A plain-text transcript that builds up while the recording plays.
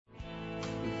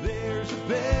a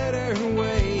better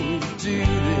way to do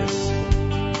this.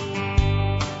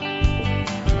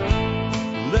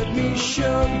 Let me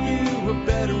show you a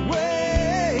better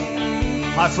way.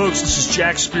 Hi, folks. This is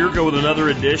Jack Spirko with another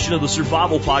edition of the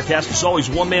Survival Podcast. It's always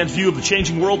one man's view of the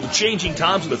changing world, the changing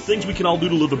times, and the things we can all do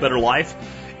to live a better life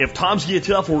if times get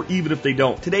tough or even if they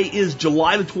don't. Today is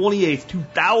July the 28th,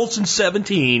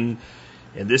 2017,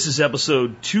 and this is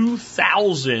episode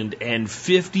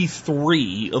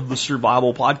 2053 of the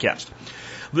Survival Podcast.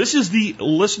 This is the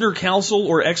Listener Council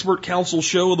or Expert Council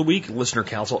Show of the Week. Listener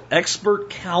Council, Expert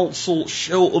Council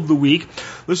Show of the Week.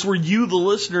 This is where you, the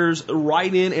listeners,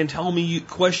 write in and tell me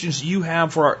questions you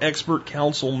have for our Expert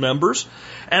Council members.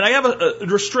 And I have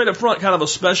a straight up front kind of a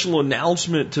special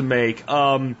announcement to make.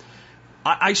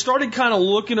 I started kind of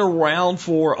looking around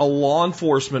for a law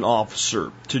enforcement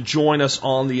officer to join us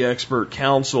on the Expert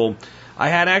Council. I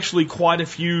had actually quite a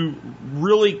few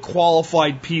really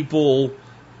qualified people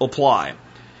apply.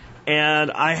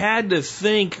 And I had to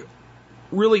think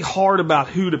really hard about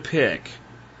who to pick.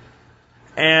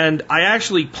 And I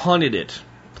actually punted it.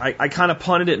 I kind of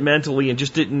punted it mentally and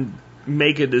just didn't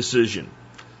make a decision.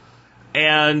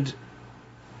 And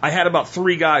I had about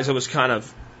 3 guys I was kind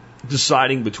of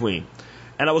deciding between.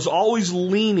 And I was always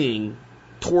leaning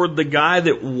toward the guy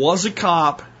that was a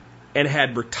cop and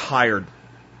had retired.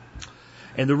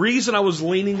 And the reason I was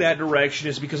leaning that direction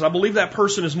is because I believe that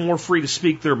person is more free to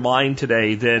speak their mind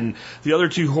today than the other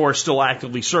 2 who are still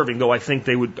actively serving, though I think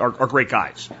they are great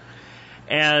guys.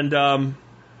 And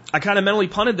I kind of mentally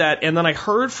punted that, and then I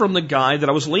heard from the guy that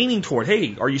I was leaning toward,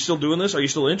 hey, are you still doing this? Are you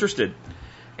still interested?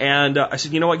 And I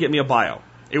said, you know what, get me a bio.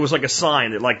 It was like a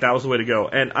sign that that was the way to go.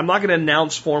 And I'm not going to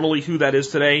announce formally who that is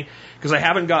today because I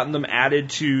haven't gotten them added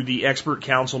to the Expert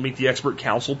Council, Meet the Expert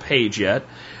Council page yet.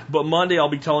 But Monday I'll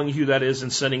be telling you who that is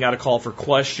and sending out a call for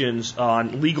questions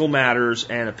on legal matters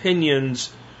and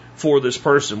opinions for this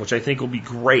person, which I think will be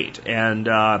great. And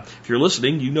if you're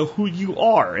listening, you know who you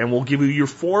are, and we'll give you your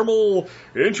formal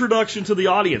introduction to the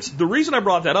audience. The reason I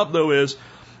brought that up, though, is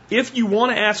if you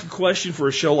want to ask a question for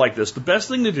a show like this, the best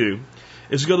thing to do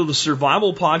is go to the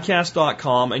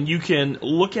survivalpodcast.com and you can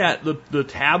look at the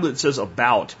tab that says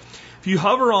About. If you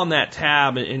hover on that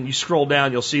tab and you scroll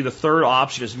down, you'll see the third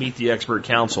option is Meet the Expert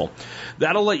Council.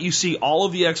 That'll let you see all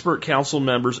of the Expert Council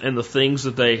members and the things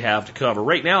that they have to cover.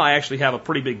 Right now, I actually have a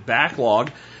pretty big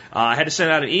backlog. I had to send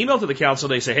out an email to the council.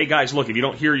 They say, hey guys, look, if you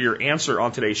don't hear your answer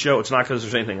on today's show, it's not because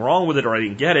there's anything wrong with it or I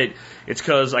didn't get it. It's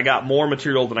because I got more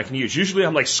material than I can use. Usually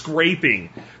I'm scraping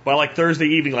by Thursday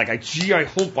evening, I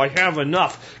hope I have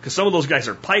enough. Because some of those guys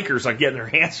are pikers on getting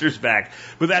their answers back.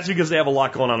 But that's because they have a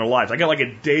lot going on in their lives. I got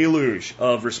a deluge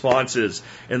of responses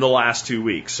in the last 2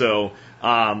 weeks. So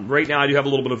right now I do have a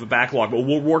little bit of a backlog, but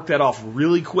we'll work that off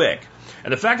really quick.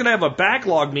 And the fact that I have a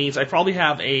backlog means I probably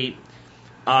have an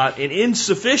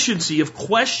insufficiency of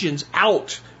questions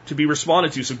out to be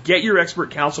responded to. So get your Expert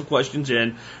Council questions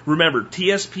in. Remember,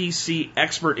 TSPC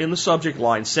Expert in the subject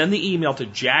line. Send the email to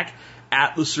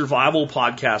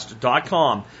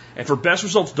jack@thesurvivalpodcast.com. And for best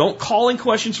results, don't call in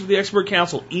questions for the Expert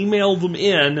Council. Email them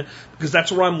in because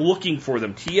that's where I'm looking for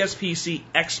them. TSPC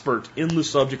Expert in the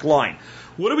subject line.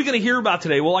 What are we going to hear about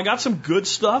today? Well, I got some good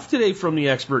stuff today from the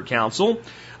Expert Council.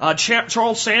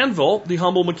 Charles Sandville, the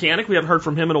humble mechanic, we haven't heard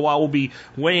from him in a while, will be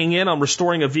weighing in on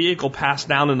restoring a vehicle passed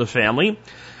down in the family.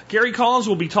 Gary Collins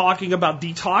will be talking about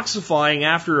detoxifying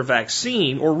after a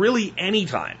vaccine, or really any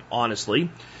time, honestly.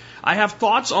 I have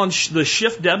thoughts on the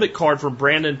Shift debit card from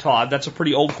Brandon Todd. That's a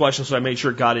pretty old question, so I made sure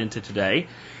it got into today.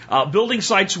 Building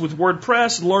sites with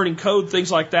WordPress, learning code,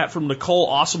 things like that from Nicole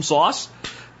Awesome Sauce.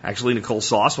 Actually, Nicole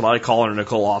Sauce, but I call her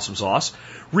Nicole Awesome Sauce.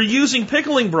 Reusing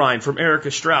pickling brine from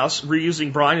Erica Strauss.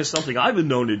 Reusing brine is something I've been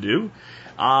known to do.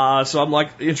 So I'm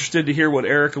interested to hear what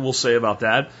Erica will say about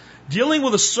that. Dealing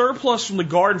with a surplus from the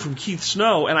garden from Keith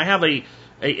Snow, and I have the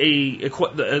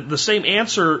same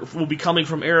answer will be coming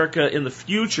from Erica in the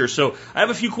future. So I have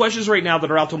a few questions right now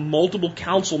that are out to multiple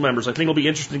council members. I think it'll be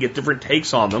interesting to get different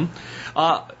takes on them.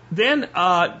 Then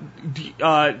the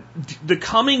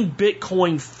coming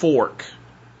Bitcoin fork.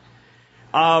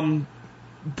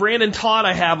 Brandon Todd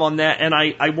I have on that, and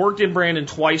I worked in Brandon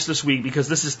twice this week because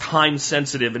this is time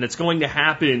sensitive and it's going to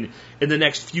happen in the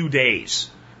next few days,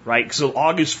 right? So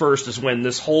August 1st is when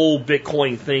this whole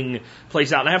Bitcoin thing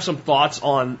plays out, and I have some thoughts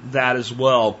on that as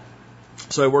well.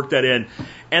 So I worked that in.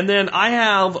 And then I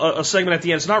have a segment at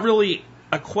the end. It's not really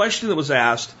a question that was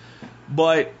asked,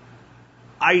 but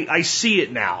I see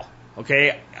it now,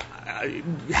 okay?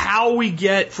 How we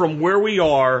get from where we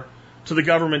are to the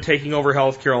government taking over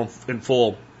healthcare in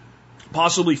full,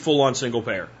 possibly full on single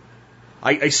payer.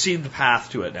 I see the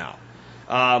path to it now.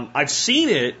 I've seen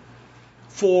it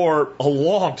for a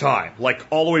long time, like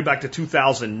all the way back to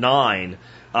 2009,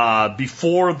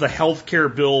 before the health care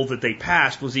bill that they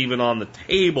passed was even on the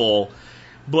table.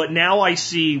 But now I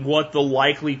see what the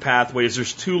likely pathway is.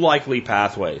 There's two likely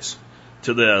pathways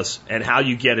to this and how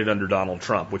you get it under Donald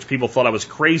Trump, which people thought I was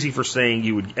crazy for saying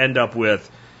you would end up with,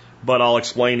 but I'll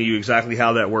explain to you exactly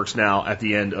how that works now at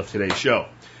the end of today's show.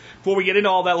 Before we get into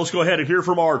all that, let's go ahead and hear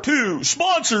from our two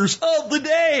sponsors of the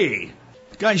day.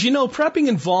 Guys, you know, prepping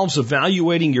involves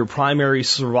evaluating your primary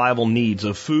survival needs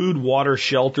of food, water,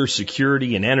 shelter,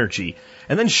 security, and energy,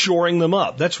 and then shoring them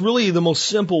up. That's really the most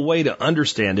simple way to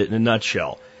understand it in a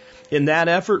nutshell. In that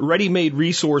effort, Ready Made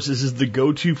Resources is the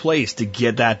go-to place to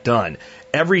get that done.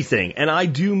 Everything, and I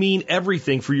do mean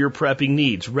everything for your prepping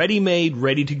needs. Ready Made,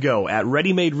 ready to go at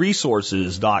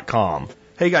ReadyMadeResources.com.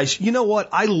 Hey guys, you know what?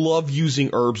 I love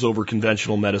using herbs over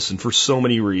conventional medicine for so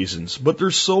many reasons, but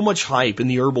there's so much hype in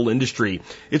the herbal industry,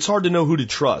 it's hard to know who to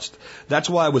trust. That's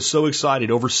why I was so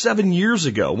excited over 7 years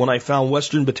ago when I found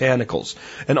Western Botanicals,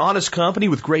 an honest company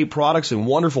with great products and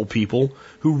wonderful people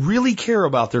who really care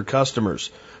about their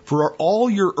customers. For all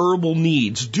your herbal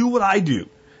needs, do what I do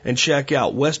and check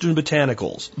out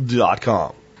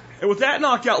westernbotanicals.com. And with that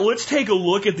knocked out, let's take a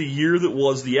look at the year that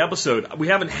was the episode. We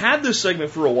haven't had this segment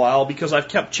for a while because I've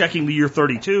kept checking the year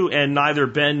 32, and neither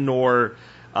Ben nor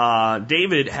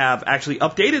David have actually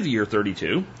updated the year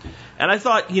 32. And I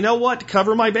thought, you know what, to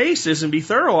cover my bases and be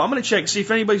thorough, I'm going to check to see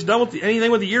if anybody's done with anything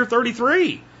with the year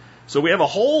 33. So we have a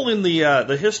hole in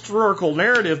the historical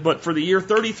narrative, but for the year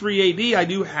 33 AD, I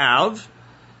do have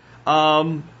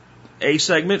a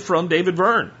segment from David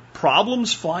Byrne,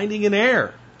 Problems Finding an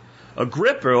Heir.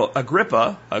 Agrippina,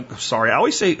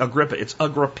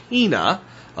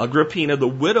 the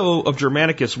widow of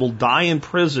Germanicus, will die in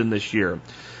prison this year,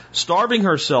 starving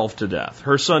herself to death.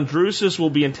 Her son Drusus will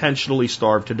be intentionally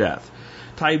starved to death.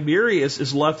 Tiberius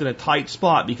is left in a tight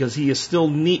spot because he still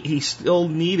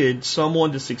needed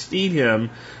someone to succeed him,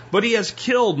 but he has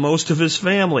killed most of his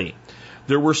family.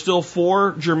 There were still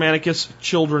 4 Germanicus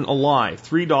children alive,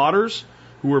 3 daughters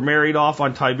who were married off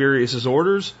on Tiberius's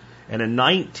orders, and a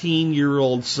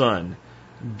 19-year-old son,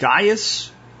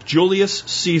 Gaius Julius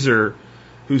Caesar,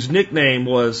 whose nickname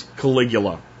was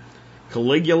Caligula.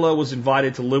 Caligula was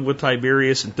invited to live with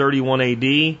Tiberius in 31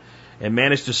 AD and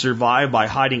managed to survive by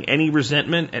hiding any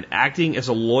resentment and acting as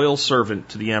a loyal servant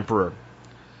to the emperor.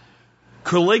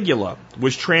 Caligula,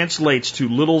 which translates to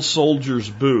little soldier's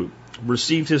boot,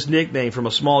 received his nickname from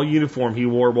a small uniform he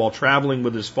wore while traveling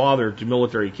with his father to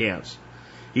military camps.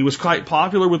 He was quite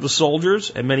popular with the soldiers,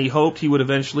 and many hoped he would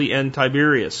eventually end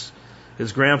Tiberius,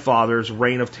 his grandfather's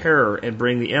reign of terror, and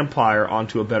bring the empire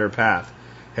onto a better path.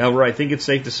 However, I think it's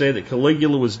safe to say that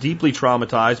Caligula was deeply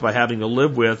traumatized by having to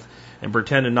live with and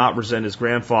pretend to not resent his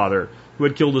grandfather, who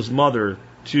had killed his mother,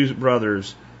 2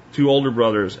 brothers, 2 older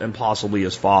brothers, and possibly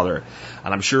his father.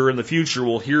 And I'm sure in the future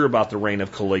we'll hear about the reign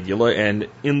of Caligula, and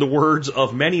in the words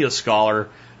of many a scholar,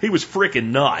 he was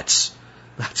frickin' nuts.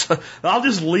 I'll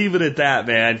just leave it at that,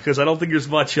 man, because I don't think there's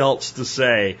much else to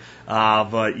say.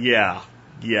 But yeah,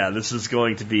 this is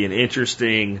going to be an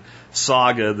interesting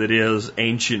saga that is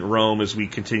ancient Rome as we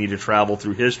continue to travel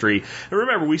through history. And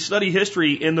remember, we study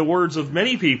history in the words of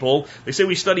many people. They say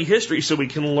we study history so we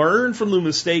can learn from the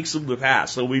mistakes of the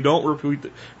past, so we don't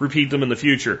repeat them in the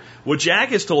future. What Jack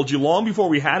has told you long before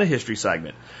we had a history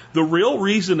segment, the real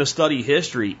reason to study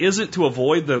history isn't to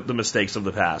avoid the mistakes of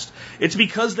the past. It's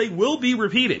because they will be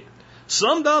repeated.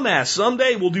 Some dumbass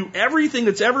someday will do everything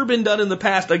that's ever been done in the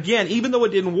past again, even though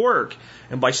it didn't work.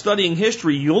 And by studying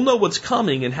history, you'll know what's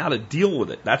coming and how to deal with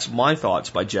it. That's my thoughts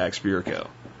by Jack Spirko.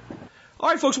 All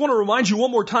right, folks, I want to remind you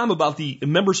one more time about the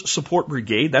Members Support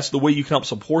Brigade. That's the way you can help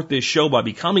support this show by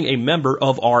becoming a member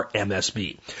of our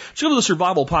MSB. Just go to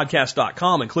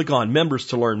thesurvivalpodcast.com and click on Members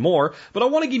to learn more. But I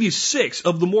want to give you 6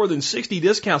 of the more than 60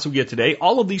 discounts we get today.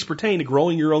 All of these pertain to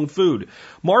growing your own food.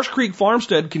 Marsh Creek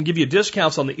Farmstead can give you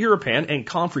discounts on the Irripan and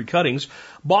comfrey cuttings.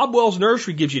 Bob Wells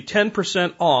Nursery gives you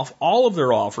 10% off all of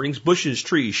their offerings, bushes,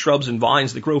 trees, shrubs, and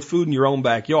vines that grow food in your own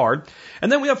backyard.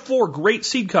 And then we have 4 great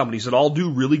seed companies that all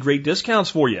do really great discounts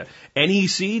for you. NE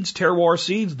Seeds, Terroir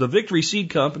Seeds, the Victory Seed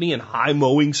Company, and High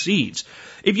Mowing Seeds.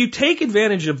 If you take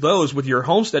advantage of those with your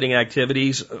homesteading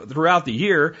activities throughout the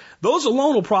year, those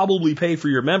alone will probably pay for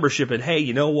your membership. And hey,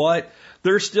 you know what?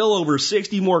 There's still over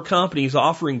 60 more companies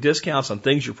offering discounts on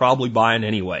things you're probably buying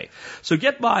anyway. So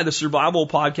get by the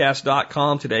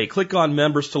survivalpodcast.com today, click on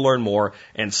members to learn more,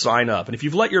 and sign up. And if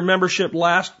you've let your membership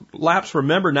lapse,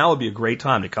 remember now would be a great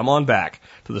time to come on back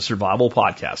to the Survival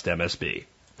Podcast MSB.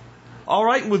 All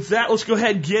right, with that, let's go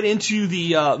ahead and get into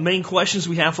the main questions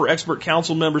we have for expert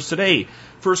council members today.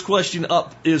 First question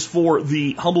up is for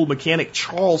the humble mechanic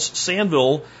Charles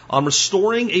Sandville on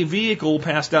restoring a vehicle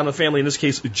passed down to family, in this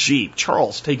case, a Jeep.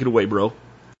 Charles, take it away, bro.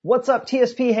 What's up,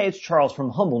 TSP? Hey, it's Charles from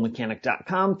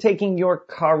HumbleMechanic.com taking your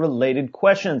car-related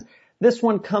questions. This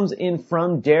one comes in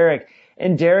from Derek,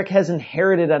 and Derek has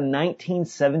inherited a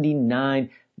 1979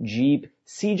 Jeep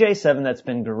CJ7 that's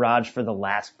been garaged for the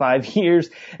last 5 years,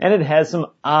 and it has some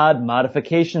odd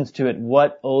modifications to it.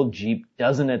 What old Jeep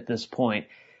doesn't at this point?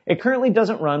 It currently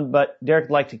doesn't run, but Derek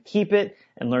would like to keep it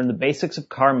and learn the basics of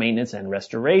car maintenance and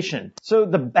restoration. So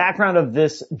the background of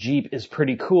this Jeep is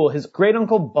pretty cool. His great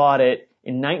uncle bought it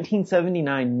in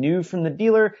 1979, new from the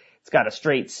dealer. It's got a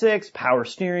straight six, power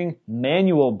steering,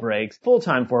 manual brakes,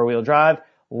 full-time four-wheel drive,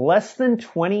 less than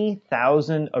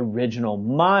 20,000 original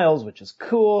miles, which is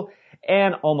cool,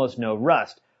 and almost no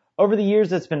rust. Over the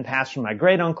years, it's been passed from my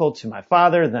great uncle to my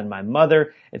father, then my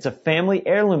mother. It's a family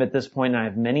heirloom at this point, and I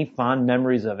have many fond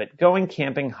memories of it, going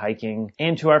camping, hiking,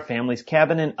 and to our family's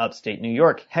cabin in upstate New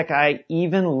York. Heck, I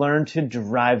even learned to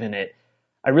drive in it.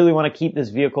 I really want to keep this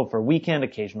vehicle for weekend,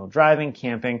 occasional driving,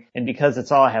 camping, and because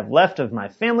it's all I have left of my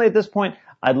family at this point,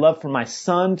 I'd love for my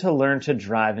son to learn to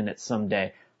drive in it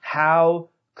someday. How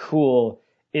cool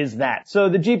is that? So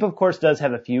the Jeep, of course, does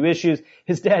have a few issues.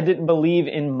 His dad didn't believe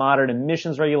in modern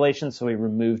emissions regulations, so he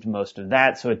removed most of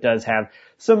that. So it does have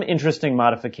some interesting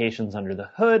modifications under the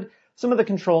hood. Some of the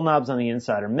control knobs on the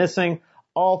inside are missing.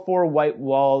 All four white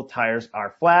wall tires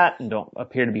are flat and don't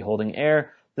appear to be holding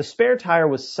air. The spare tire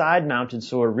was side mounted,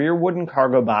 so a rear wooden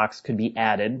cargo box could be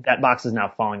added. That box is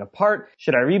now falling apart.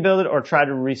 Should I rebuild it or try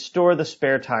to restore the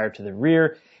spare tire to the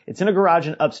rear? It's in a garage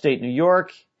in upstate New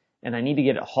York, and I need to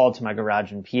get it hauled to my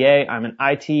garage in PA. I'm an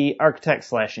IT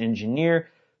architect/engineer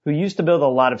who used to build a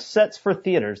lot of sets for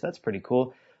theaters. That's pretty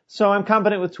cool. So I'm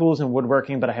competent with tools and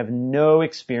woodworking, but I have no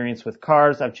experience with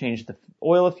cars. I've changed the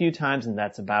oil a few times, and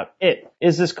that's about it.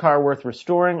 Is this car worth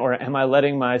restoring, or am I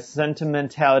letting my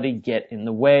sentimentality get in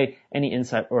the way? Any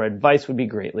insight or advice would be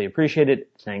greatly appreciated.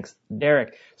 Thanks,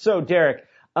 Derek. So, Derek,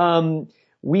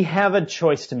 we have a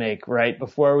choice to make, right,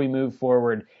 before we move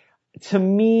forward. To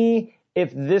me,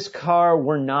 if this car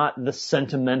were not the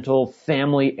sentimental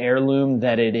family heirloom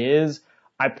that it is,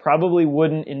 I probably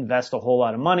wouldn't invest a whole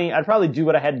lot of money. I'd probably do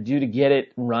what I had to do to get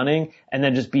it running and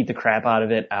then just beat the crap out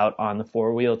of it out on the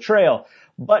four-wheel trail.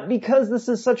 But because this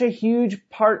is such a huge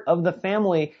part of the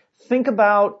family, think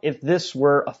about if this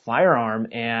were a firearm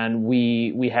and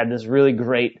we had this really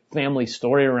great family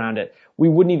story around it. We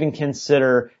wouldn't even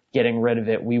consider getting rid of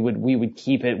it. We would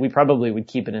keep it. We probably would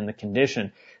keep it in the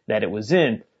condition that it was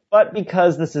in. But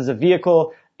because this is a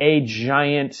vehicle, a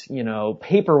giant,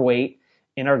 paperweight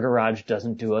in our garage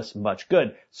doesn't do us much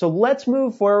good. So let's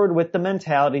move forward with the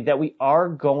mentality that we are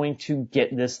going to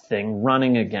get this thing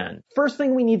running again. First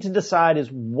thing we need to decide is,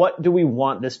 what do we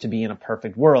want this to be in a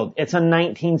perfect world? It's a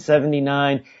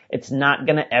 1979. It's not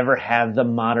going to ever have the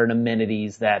modern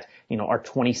amenities that, our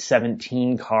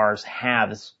 2017 cars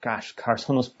have. Gosh, car's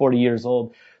almost 40 years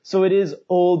old. So it is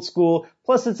old school.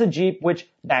 Plus it's a Jeep, which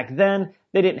back then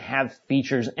they didn't have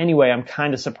features anyway. I'm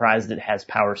kind of surprised it has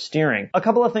power steering. A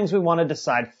couple of things we want to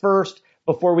decide first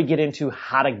before we get into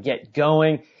how to get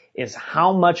going is,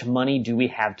 how much money do we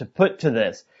have to put to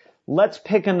this? Let's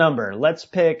pick a number. Let's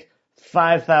pick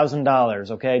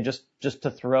 $5,000, okay? Just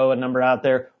to throw a number out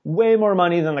there. Way more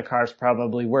money than the car's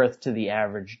probably worth to the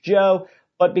average Joe,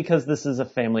 but because this is a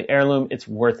family heirloom, it's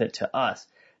worth it to us.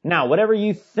 Now, whatever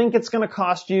you think it's going to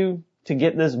cost you to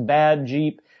get this bad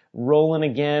Jeep rolling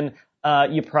again,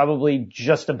 you probably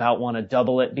just about want to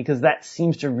double it, because that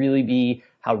seems to really be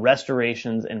how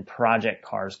restorations and project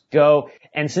cars go.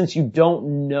 And since you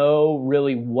don't know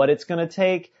really what it's going to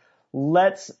take,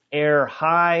 let's err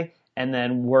high and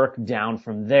then work down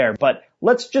from there. But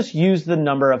let's just use the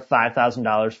number of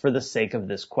 $5,000 for the sake of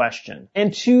this question.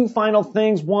 And two final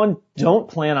things. One, don't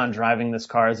plan on driving this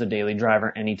car as a daily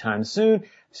driver anytime soon.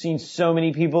 I've seen so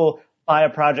many people buy a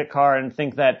project car and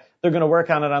think that they're going to work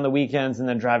on it on the weekends and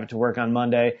then drive it to work on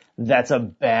Monday. That's a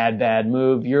bad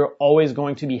move. You're always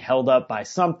going to be held up by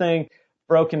something,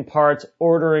 broken parts,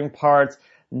 ordering parts,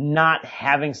 not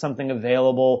having something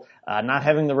available, not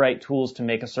having the right tools to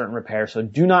make a certain repair. So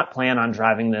do not plan on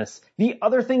driving this. The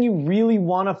other thing you really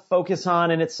want to focus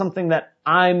on, and it's something that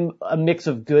I'm a mix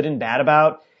of good and bad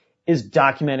about, is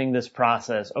documenting this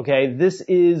process. Okay, this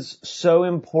is so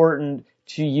important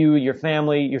to you, your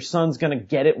family. Your son's going to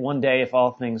get it one day if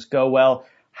all things go well.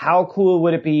 How cool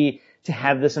would it be to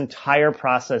have this entire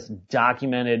process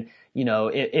documented?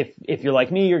 If you're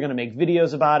like me, you're going to make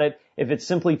videos about it. If it's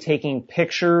simply taking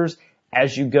pictures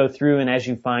as you go through and as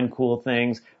you find cool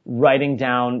things, writing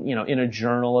down, in a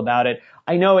journal about it.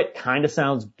 I know it kind of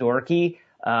sounds dorky,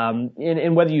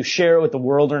 and whether you share it with the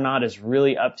world or not is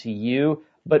really up to you.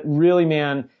 But really,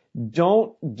 man,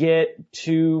 don't get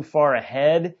too far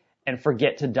ahead and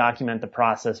forget to document the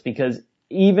process, because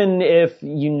even if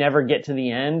you never get to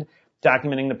the end,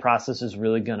 documenting the process is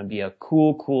really going to be a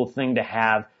cool thing to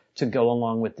have to go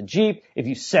along with the Jeep. If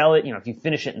you sell it, if you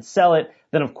finish it and sell it,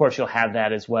 then of course you'll have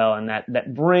that as well. And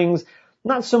that brings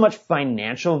not so much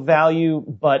financial value,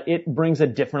 but it brings a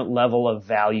different level of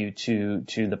value to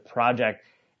the project.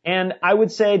 And I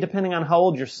would say, depending on how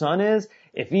old your son is,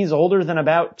 if he's older than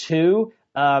about 2,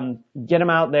 get him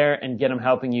out there and get him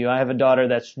helping you. I have a daughter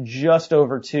that's just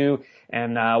over 2,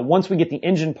 and once we get the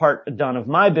engine part done of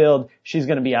my build, she's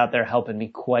going to be out there helping me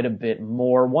quite a bit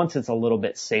more once it's a little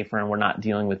bit safer and we're not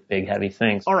dealing with big, heavy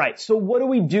things. All right, so what do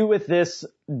we do with this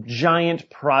giant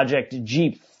project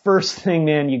Jeep? First thing,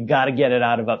 man, you got to get it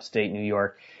out of upstate New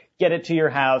York. Get it to your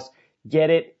house. Get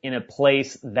it in a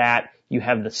place that you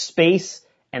have the space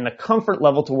and the comfort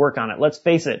level to work on it. Let's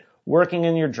face it, working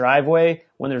in your driveway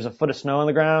when there's a foot of snow on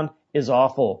the ground is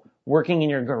awful. Working in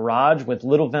your garage with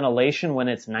little ventilation when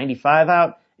it's 95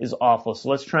 out is awful. So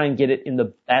let's try and get it in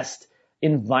the best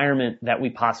environment that we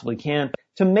possibly can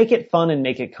to make it fun and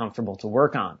make it comfortable to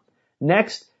work on.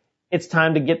 Next, it's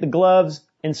time to get the gloves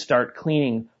and start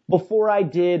cleaning. Before I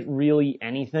did really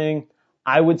anything,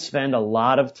 I would spend a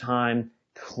lot of time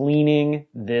cleaning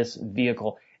this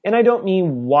vehicle. And I don't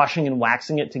mean washing and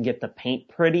waxing it to get the paint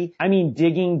pretty. I mean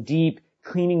digging deep,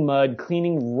 cleaning mud,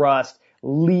 cleaning rust,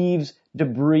 leaves,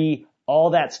 debris, all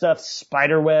that stuff,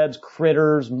 spider webs,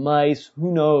 critters, mice,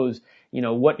 who knows,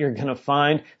 what you're going to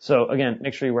find. So again,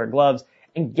 make sure you wear gloves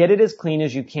and get it as clean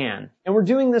as you can. And we're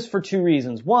doing this for 2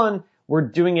 reasons. 1, we're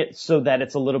doing it so that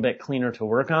it's a little bit cleaner to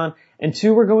work on. And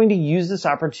 2, we're going to use this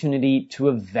opportunity to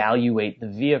evaluate the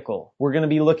vehicle. We're going to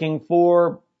be looking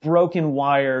for broken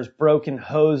wires, broken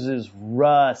hoses,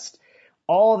 rust,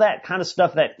 all that kind of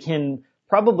stuff that can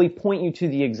probably point you to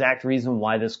the exact reason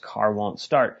why this car won't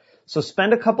start. So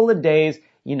spend a couple of days,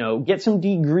 get some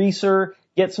degreaser,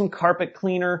 get some carpet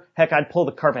cleaner. Heck, I'd pull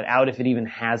the carpet out if it even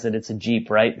has it. It's a Jeep,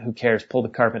 right? Who cares? Pull the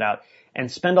carpet out. And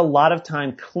spend a lot of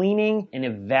time cleaning and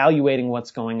evaluating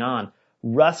what's going on.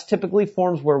 Rust typically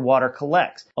forms where water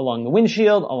collects, along the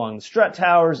windshield, along the strut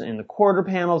towers, in the quarter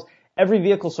panels. Every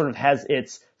vehicle sort of has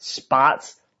its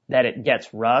spots that it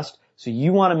gets rust. So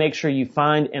you want to make sure you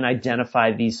find and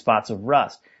identify these spots of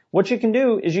rust. What you can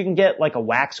do is you can get like a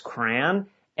wax crayon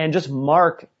and just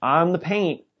mark on the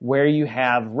paint where you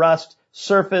have rust,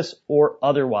 surface, or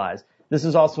otherwise. This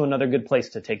is also another good place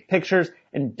to take pictures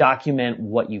and document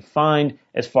what you find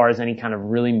as far as any kind of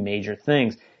really major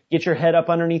things. Get your head up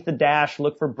underneath the dash,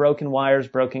 look for broken wires,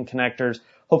 broken connectors.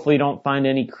 Hopefully you don't find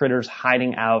any critters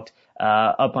hiding out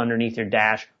up underneath your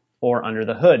dash or under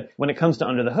the hood. When it comes to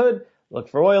under the hood, look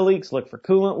for oil leaks, look for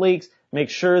coolant leaks. Make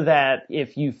sure that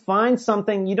if you find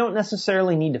something, you don't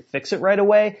necessarily need to fix it right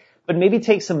away, but maybe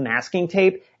take some masking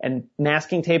tape and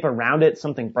masking tape around it,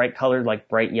 something bright colored like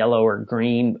bright yellow or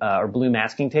green or blue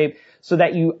masking tape, so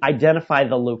that you identify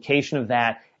the location of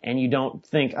that and you don't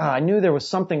think, I knew there was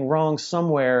something wrong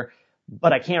somewhere,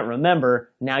 but I can't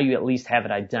remember. Now you at least have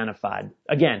it identified.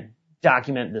 Again,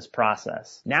 document this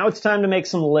process. Now it's time to make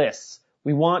some lists.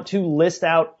 We want to list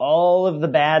out all of the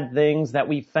bad things that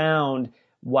we found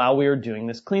while we were doing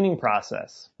this cleaning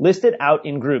process. List it out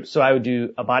in groups. So I would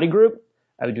do a body group,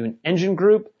 I would do an engine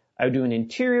group, I would do an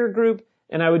interior group,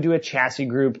 and I would do a chassis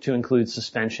group to include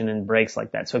suspension and brakes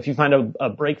like that. So if you find a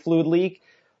brake fluid leak,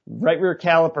 right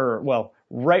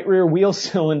rear wheel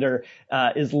cylinder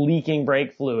is leaking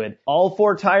brake fluid. All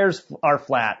 4 tires are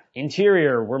flat.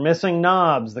 Interior, we're missing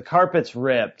knobs, the carpet's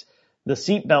ripped, the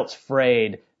seat belt's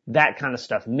frayed, that kind of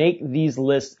stuff. Make these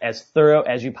lists as thorough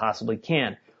as you possibly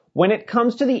can. When it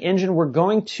comes to the engine, we're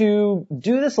going to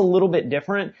do this a little bit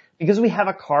different because we have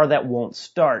a car that won't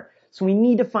start. So we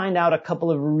need to find out a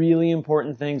couple of really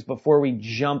important things before we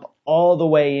jump all the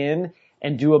way in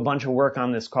and do a bunch of work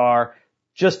on this car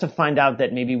just to find out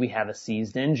that maybe we have a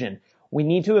seized engine. We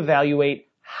need to evaluate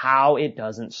how it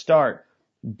doesn't start.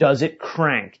 Does it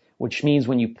crank? Which means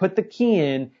when you put the key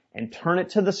in and turn it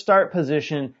to the start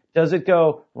position, does it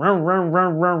go run, run,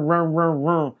 run, run, run, run,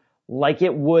 run, like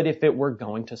it would if it were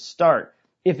going to start?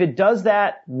 If it does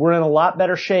that, we're in a lot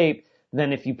better shape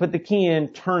than if you put the key in,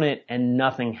 turn it, and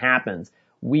nothing happens.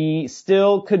 We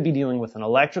still could be dealing with an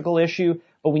electrical issue,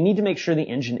 but we need to make sure the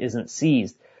engine isn't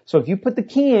seized. So if you put the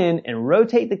key in and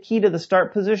rotate the key to the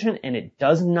start position and it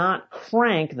does not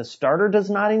crank, the starter does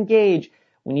not engage,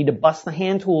 we need to bust the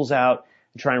hand tools out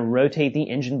and try and rotate the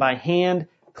engine by hand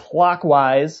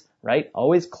clockwise right?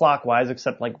 Always clockwise,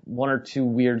 except like one or two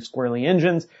weird squirrely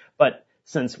engines. But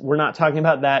since we're not talking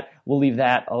about that, we'll leave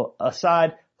that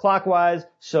aside. Clockwise,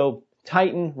 so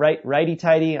tighten, right?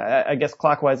 Righty-tighty. I guess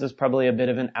clockwise is probably a bit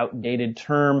of an outdated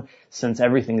term since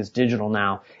everything is digital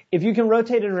now. If you can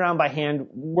rotate it around by hand,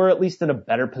 we're at least in a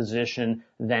better position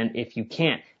than if you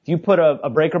can't. If you put a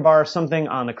breaker bar or something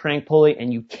on the crank pulley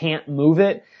and you can't move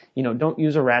it, don't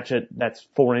use a ratchet that's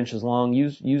 4 inches long.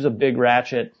 Use a big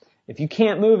ratchet. If you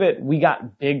can't move it, we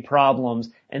got big problems.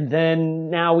 And then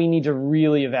now we need to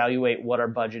really evaluate what our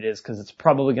budget is because it's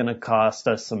probably going to cost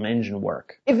us some engine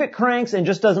work. If it cranks and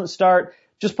just doesn't start,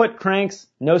 just put cranks,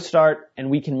 no start, and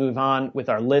we can move on with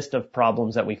our list of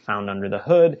problems that we found under the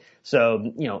hood.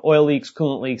 So, oil leaks,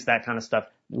 coolant leaks, that kind of stuff.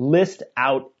 List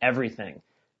out everything.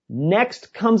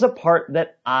 Next comes a part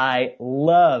that I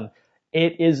love.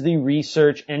 It is the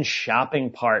research and shopping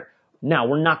part. Now,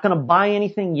 we're not going to buy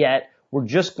anything yet. We're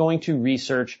just going to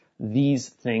research these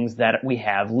things that we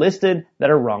have listed that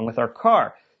are wrong with our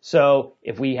car. So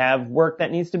if we have work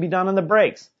that needs to be done on the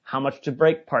brakes, how much do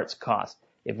brake parts cost?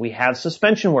 If we have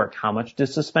suspension work, how much do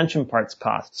suspension parts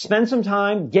cost? Spend some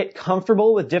time, get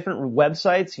comfortable with different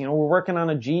websites. We're working on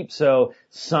a Jeep, so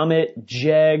Summit,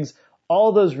 Jegs,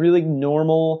 all those really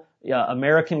normal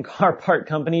American car part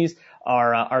companies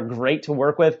are great to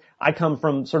work with. I come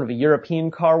from sort of a European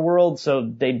car world, so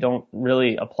they don't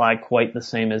really apply quite the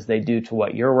same as they do to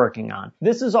what you're working on.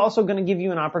 This is also going to give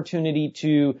you an opportunity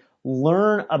to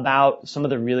learn about some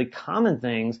of the really common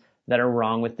things that are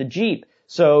wrong with the Jeep.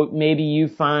 So maybe you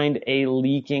find a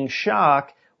leaking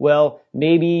shock. Well,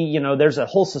 maybe, there's a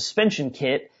whole suspension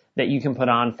kit that you can put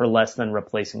on for less than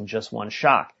replacing just one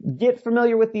shock. Get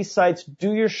familiar with these sites,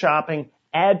 do your shopping,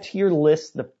 add to your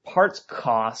list the parts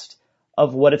cost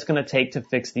of what it's going to take to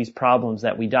fix these problems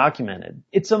that we documented.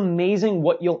 It's amazing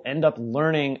what you'll end up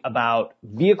learning about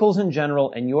vehicles in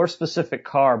general and your specific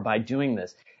car by doing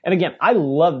this. And again, I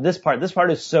love this part. This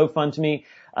part is so fun to me.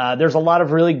 There's a lot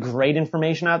of really great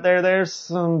information out there. There's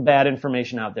some bad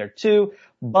information out there too,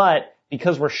 but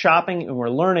because we're shopping and we're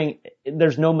learning,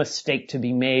 there's no mistake to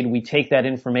be made. We take that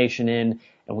information in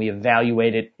and we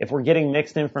evaluate it. If we're getting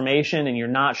mixed information and you're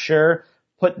not sure,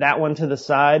 put that one to the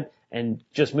side and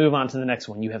just move on to the next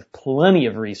one. You have plenty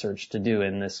of research to do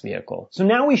in this vehicle. So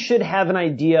now we should have an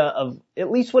idea of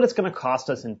at least what it's going to cost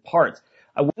us in parts.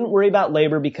 I wouldn't worry about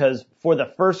labor because for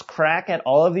the first crack at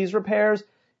all of these repairs,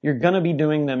 you're going to be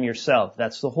doing them yourself.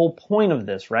 That's the whole point of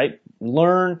this, right?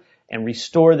 Learn and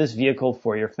restore this vehicle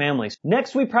for your families.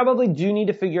 Next, we probably do need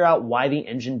to figure out why the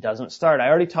engine doesn't start. I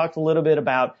already talked a little bit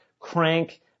about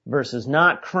crank versus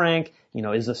not crank.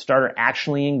 Is the starter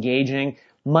actually engaging?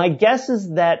 My guess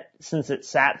is that since it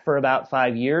sat for about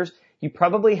 5 years, you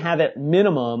probably have at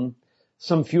minimum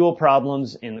some fuel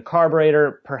problems in the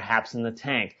carburetor, perhaps in the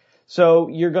tank. So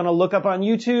you're going to look up on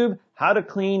YouTube how to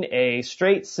clean a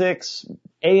straight 6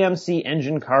 AMC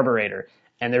engine carburetor.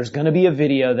 And there's going to be a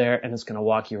video there and it's going to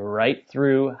walk you right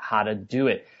through how to do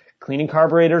it. Cleaning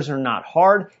carburetors are not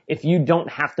hard. If you don't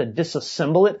have to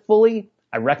disassemble it fully,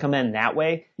 I recommend that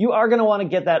way. You are going to want to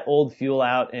get that old fuel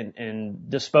out and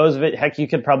dispose of it. Heck, you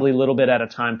could probably a little bit at a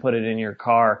time put it in your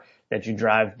car that you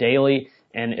drive daily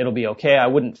and it'll be okay. I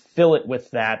wouldn't fill it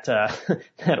with that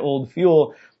old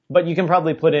fuel, but you can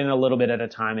probably put in a little bit at a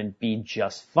time and be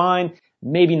just fine.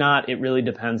 Maybe not. It really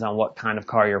depends on what kind of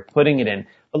car you're putting it in.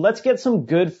 But let's get some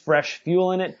good fresh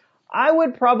fuel in it. I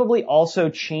would probably also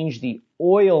change the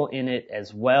oil in it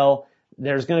as well.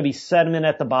 There's going to be sediment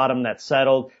at the bottom that's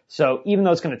settled. So even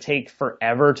though it's going to take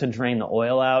forever to drain the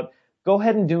oil out, go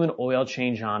ahead and do an oil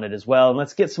change on it as well. And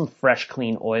let's get some fresh,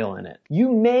 clean oil in it.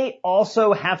 You may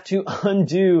also have to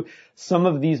undo some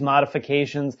of these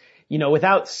modifications,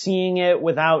 without seeing it,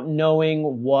 without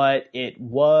knowing what it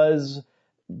was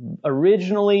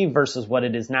originally versus what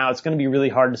it is now. It's going to be really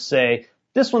hard to say,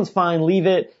 this one's fine, leave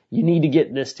it. You need to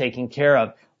get this taken care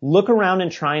of. Look around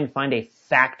and try and find a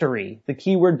factory, the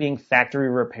key word being factory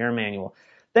repair manual.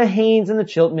 The Haynes and the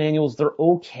Chilton manuals, they're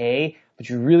okay, but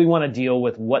you really want to deal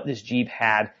with what this Jeep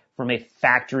had from a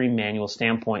factory manual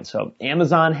standpoint. So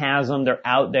Amazon has them. They're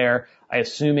out there, I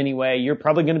assume anyway. You're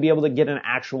probably going to be able to get an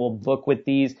actual book with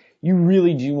these. You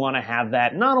really do want to have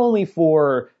that, not only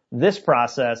for this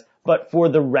process, but for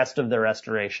the rest of the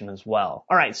restoration as well.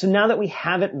 All right, so now that we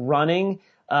have it running,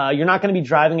 you're not going to be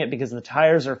driving it because the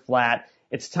tires are flat.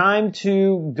 It's time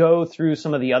to go through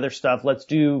some of the other stuff. Let's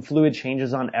do fluid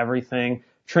changes on everything,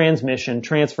 transmission,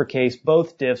 transfer case,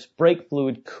 both diffs, brake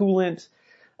fluid, coolant.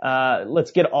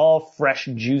 Let's get all fresh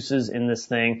juices in this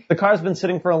thing. The car's been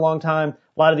sitting for a long time.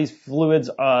 A lot of these fluids,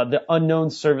 the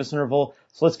unknown service interval.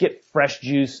 So let's get fresh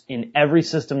juice in every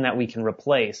system that we can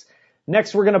replace.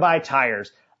 Next, we're going to buy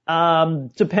tires.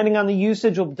 Depending on the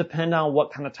usage will depend on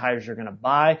what kind of tires you're going to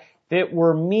buy. If it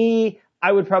were me,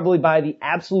 I would probably buy the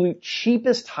absolute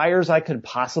cheapest tires I could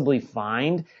possibly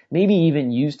find, maybe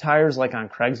even used tires like on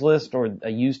Craigslist or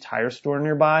a used tire store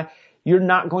nearby. You're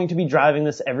not going to be driving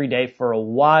this every day for a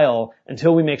while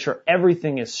until we make sure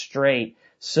everything is straight.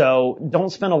 So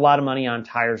don't spend a lot of money on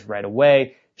tires right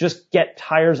away. Just get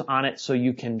tires on it so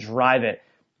you can drive it.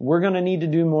 We're going to need to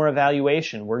do more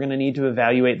evaluation. We're going to need to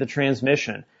evaluate the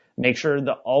transmission. Make sure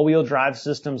the all-wheel drive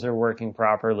systems are working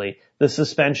properly, the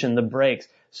suspension, the brakes.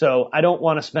 So I don't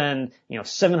want to spend,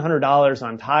 $700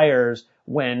 on tires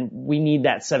when we need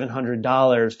that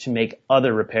 $700 to make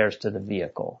other repairs to the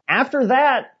vehicle. After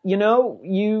that,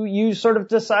 you sort of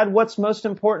decide what's most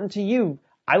important to you.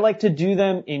 I like to do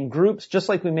them in groups, just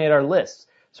like we made our lists.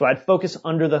 So I'd focus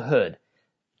under the hood.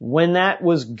 When that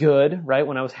was good, right,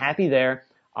 when I was happy there,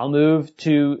 I'll move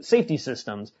to safety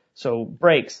systems. So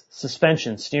brakes,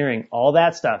 suspension, steering, all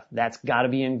that stuff, that's got to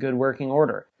be in good working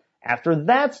order. After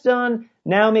that's done,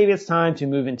 now maybe it's time to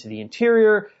move into the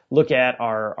interior, look at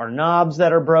our knobs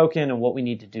that are broken and what we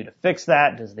need to do to fix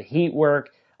that. Does the heat work?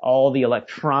 All the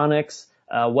electronics,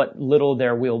 what little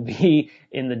there will be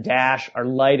in the dash, our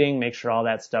lighting, make sure all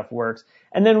that stuff works.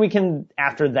 And then we can,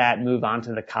 after that, move on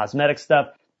to the cosmetic stuff.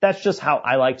 That's just how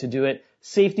I like to do it.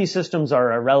 Safety systems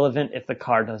are irrelevant if the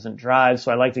car doesn't drive,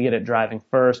 so I like to get it driving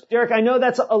first. Derek, I know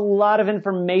that's a lot of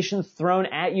information thrown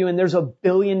at you, and there's a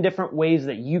billion different ways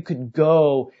that you could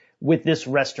go with this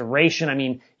restoration. I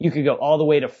mean, you could go all the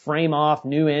way to frame off,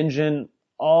 new engine,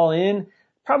 all in.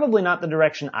 Probably not the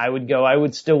direction I would go. I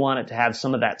would still want it to have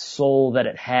some of that soul that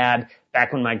it had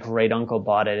back when my great uncle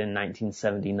bought it in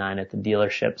 1979 at the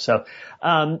dealership. So,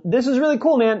 this is really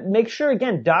cool, man. Make sure,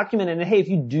 again, document it. And hey, if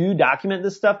you do document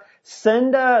this stuff,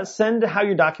 send how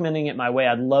you're documenting it my way.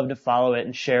 I'd love to follow it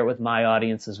and share it with my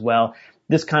audience as well.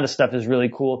 This kind of stuff is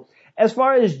really cool. As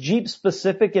far as Jeep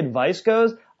specific advice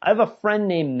goes, I have a friend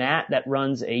named Matt that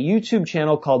runs a YouTube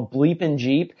channel called Bleepin'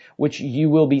 Jeep, which you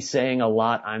will be saying a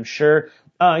lot, I'm sure.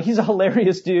 He's a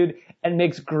hilarious dude and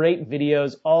makes great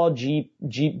videos, all Jeep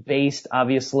based,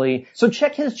 obviously. So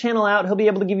check his channel out. He'll be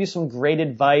able to give you some great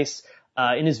advice,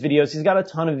 in his videos. He's got a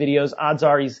ton of videos. Odds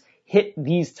are he's hit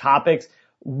these topics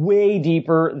way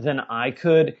deeper than I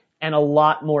could and a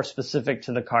lot more specific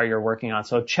to the car you're working on.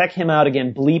 So check him out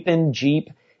again. Bleepin'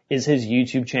 Jeep is his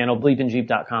YouTube channel.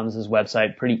 bleepinjeep.com is his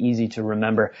website. Pretty easy to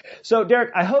remember. So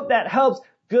Derek, I hope that helps.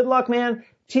 Good luck, man.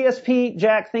 TSP,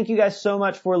 Jack, thank you guys so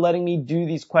much for letting me do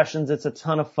these questions. It's a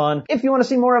ton of fun. If you want to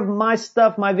see more of my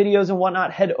stuff, my videos and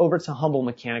whatnot, head over to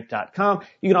humblemechanic.com.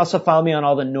 You can also follow me on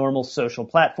all the normal social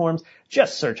platforms.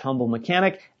 Just search Humble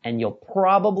Mechanic and you'll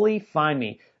probably find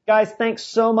me. Guys, thanks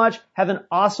so much. Have an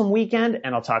awesome weekend,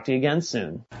 and I'll talk to you again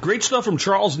soon. Great stuff from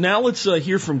Charles. Now let's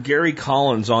hear from Gary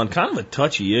Collins on kind of a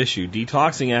touchy issue,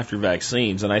 detoxing after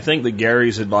vaccines. And I think that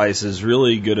Gary's advice is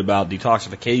really good about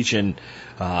detoxification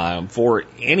for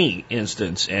any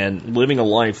instance and living a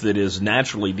life that is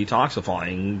naturally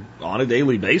detoxifying on a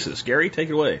daily basis. Gary, take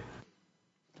it away.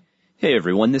 Hey,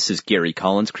 everyone. This is Gary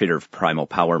Collins, creator of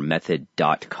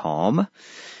PrimalPowerMethod.com,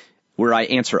 where I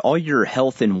answer all your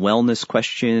health and wellness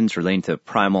questions relating to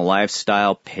primal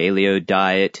lifestyle, paleo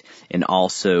diet, and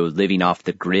also living off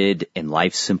the grid and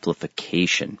life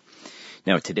simplification.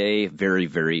 Now today, very,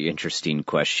 very interesting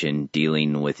question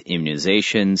dealing with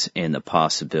immunizations and the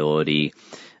possibility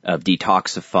of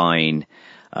detoxifying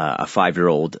a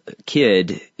 5-year-old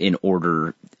kid in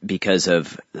order because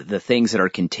of the things that are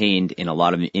contained in a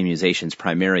lot of immunizations,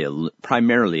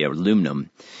 primarily aluminum.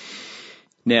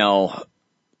 Now,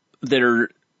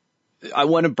 I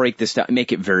want to break this down,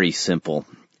 make it very simple,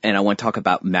 and I want to talk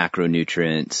about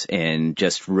macronutrients and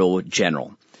just real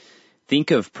general. Think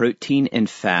of protein and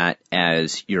fat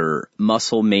as your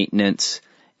muscle maintenance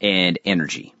and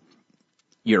energy.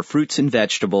 Your fruits and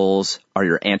vegetables are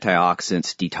your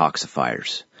antioxidants,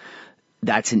 detoxifiers.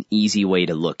 That's an easy way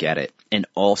to look at it. And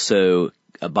also,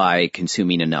 by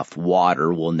consuming enough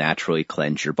water will naturally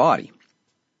cleanse your body.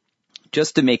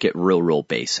 Just to make it real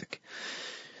basic,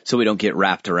 so we don't get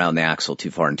wrapped around the axle too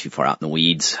far and too far out in the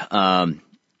weeds.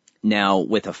 Now,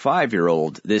 with a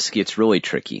 5-year-old, this gets really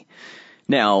tricky.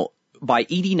 Now, by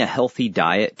eating a healthy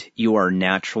diet, you are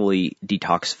naturally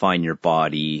detoxifying your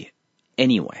body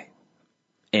anyway.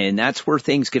 And that's where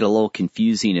things get a little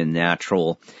confusing in the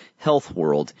natural health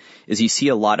world, is you see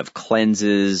a lot of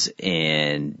cleanses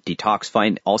and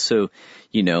detoxifying. Also,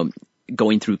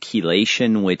 going through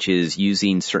chelation, which is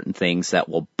using certain things that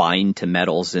will bind to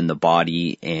metals in the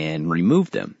body and remove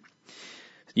them.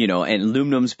 And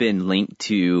aluminum's been linked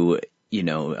to,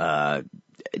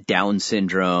 Down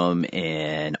syndrome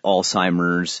and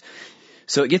Alzheimer's.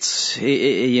 So it's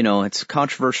a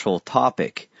controversial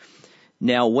topic.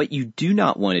 Now, what you do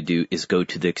not want to do is go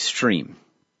to the extreme.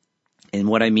 And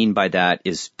what I mean by that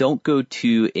is don't go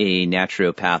to a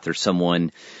naturopath or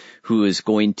someone who is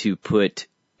going to put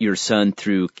your son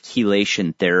through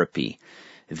chelation therapy.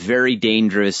 Very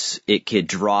dangerous. It could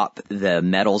drop the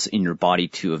metals in your body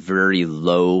to a very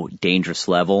low, dangerous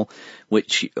level,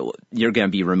 which you're going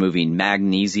to be removing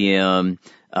magnesium,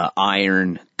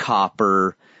 iron,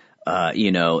 copper,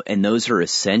 and those are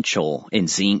essential, and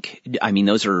zinc. I mean,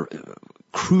 those are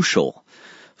crucial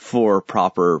for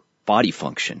proper body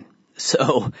function.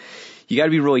 So you got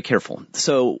to be really careful.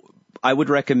 So I would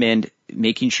recommend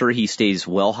making sure he stays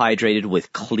well hydrated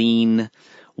with clean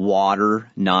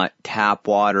water, not tap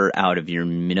water out of your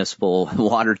municipal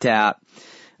water tap.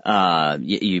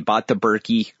 You bought the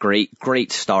Berkey.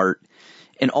 Great start.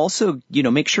 And also,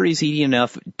 make sure he's eating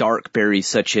enough dark berries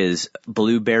such as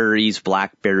blueberries,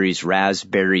 blackberries,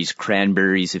 raspberries,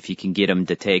 cranberries, if you can get him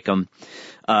to take them.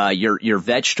 Your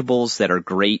vegetables that are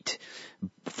great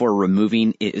for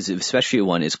removing is, especially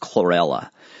one, is chlorella.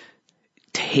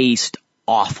 Taste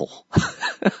awful.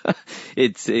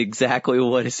 It's exactly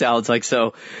what it sounds like.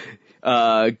 So,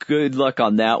 good luck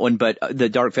on that one. But the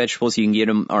dark vegetables you can get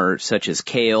them are such as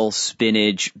kale,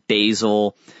 spinach,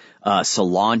 basil,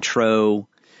 cilantro,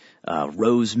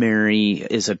 rosemary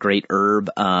is a great herb.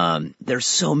 There's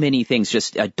so many things.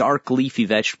 Just a dark leafy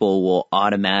vegetable will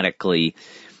automatically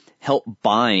help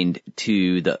bind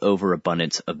to the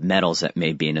overabundance of metals that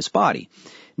may be in his body.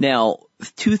 Now,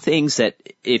 two things that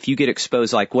if you get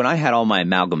exposed, like when I had all my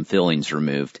amalgam fillings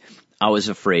removed, I was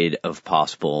afraid of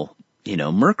possible,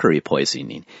 mercury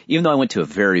poisoning. Even though I went to a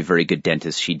very, very good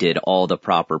dentist, she did all the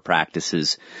proper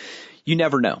practices. You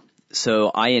never know.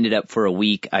 So I ended up for a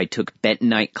week, I took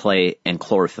bentonite clay and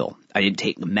chlorophyll. I didn't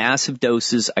take massive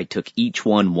doses. I took each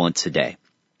one once a day.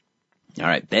 All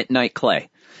right, bentonite clay.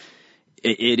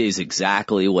 It is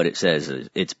exactly what it says.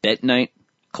 It's bentonite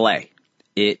clay.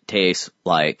 It tastes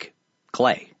like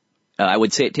clay. I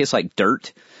would say it tastes like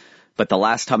dirt, but the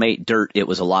last time I ate dirt, it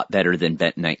was a lot better than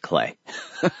bentonite clay.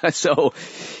 So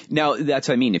now that's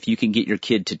what I mean. If you can get your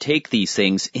kid to take these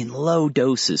things in low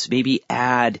doses, maybe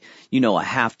add, a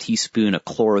half teaspoon of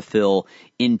chlorophyll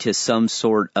into some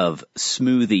sort of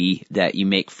smoothie that you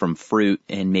make from fruit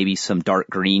and maybe some dark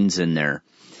greens in there.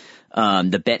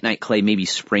 The bentonite clay, maybe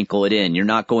sprinkle it in. You're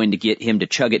not going to get him to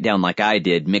chug it down like I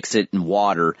did, mix it in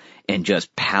water and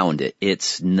just pound it.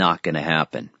 It's not going to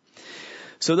happen.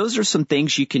 So those are some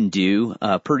things you can do,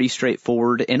 pretty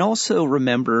straightforward. And also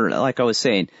remember, like I was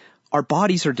saying, our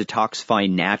bodies are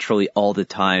detoxifying naturally all the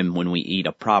time when we eat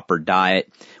a proper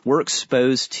diet. We're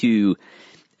exposed to,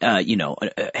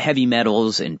 heavy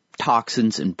metals and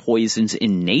toxins and poisons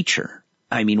in nature.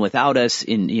 I mean, without us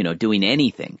doing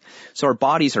anything. So our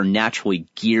bodies are naturally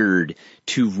geared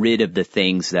to rid of the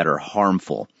things that are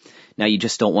harmful. Now you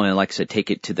just don't want to, like I said,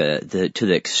 take it to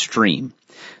the extreme.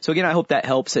 So again, I hope that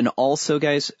helps. And also,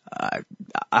 guys,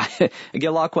 I get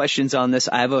a lot of questions on this.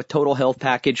 I have a total health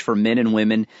package for men and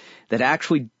women that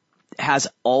actually has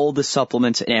all the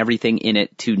supplements and everything in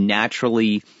it to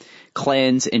naturally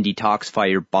cleanse and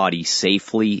detoxify your body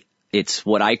safely. It's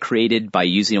what I created by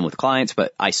using them with clients,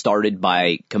 but I started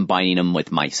by combining them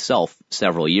with myself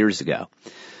several years ago.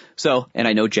 So, and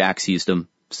I know Jack's used them,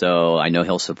 so I know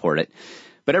he'll support it.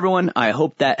 But everyone, I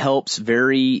hope that helps.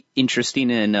 Very interesting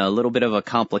and a little bit of a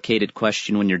complicated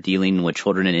question when you're dealing with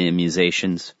children and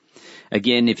immunizations.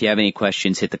 Again, if you have any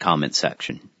questions, hit the comment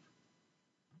section.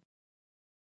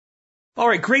 All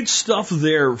right, great stuff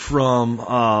there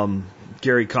from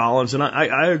Gary Collins. And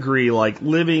I agree, like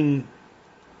living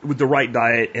with the right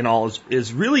diet and all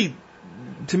is really,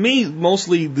 to me,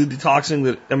 mostly the detoxing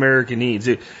that America needs.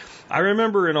 I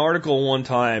remember an article one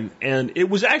time, and it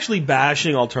was actually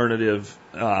bashing alternative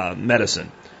medicine,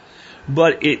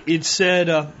 but it said,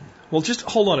 well, just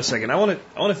hold on a second. I want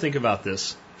to think about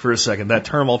this for a second. That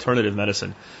term, alternative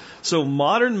medicine. So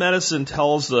modern medicine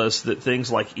tells us that things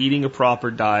like eating a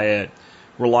proper diet,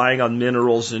 relying on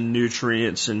minerals and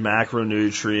nutrients and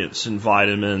macronutrients and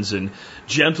vitamins and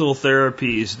gentle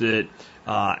therapies that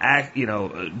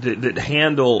that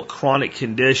handle chronic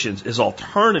conditions is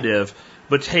alternative,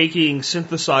 but taking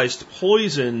synthesized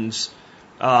poisons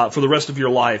for the rest of your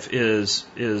life is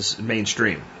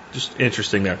mainstream. Just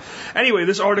interesting there. Anyway,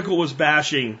 this article was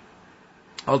bashing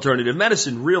alternative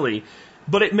medicine, really,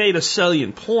 but it made a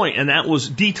salient point, and that was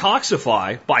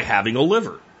detoxify by having a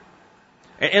liver.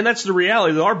 And that's the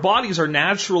reality, that our bodies are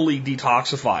naturally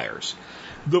detoxifiers.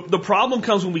 The problem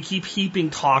comes when we keep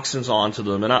heaping toxins onto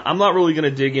them. And I'm not really going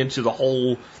to dig into the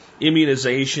whole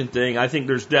immunization thing. I think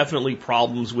there's definitely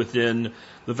problems within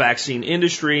the vaccine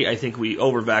industry. I think we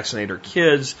over-vaccinate our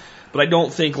kids. But I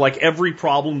don't think like every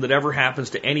problem that ever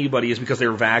happens to anybody is because they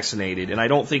were vaccinated. And I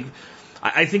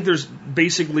think there's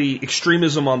basically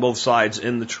extremism on both sides.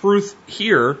 And the truth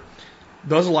here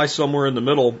does lie somewhere in the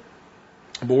middle.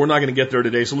 But we're not going to get there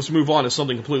today. So let's move on to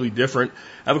something completely different.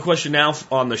 I have a question now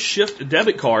on the Shift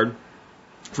debit card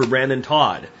for Brandon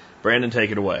Todd. Brandon,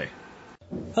 take it away.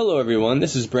 Hello everyone,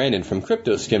 this is Brandon from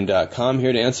CryptoSkim.com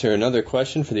here to answer another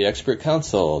question for the Expert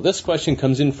Council. This question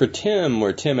comes in for Tim,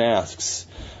 where Tim asks,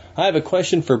 I have a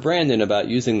question for Brandon about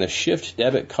using the Shift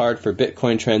debit card for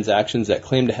Bitcoin transactions that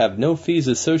claim to have no fees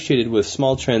associated with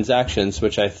small transactions,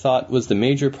 which I thought was the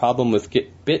major problem with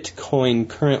Bitcoin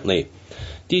currently.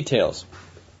 Details.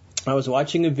 I was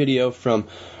watching a video from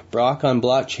Brock on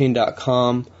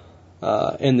blockchain.com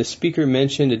and the speaker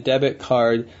mentioned a debit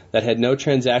card that had no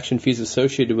transaction fees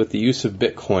associated with the use of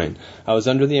Bitcoin. I was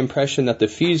under the impression that the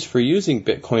fees for using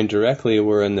Bitcoin directly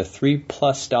were in the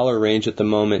 $3+ range at the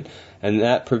moment, and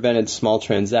that prevented small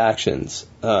transactions.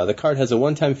 The card has a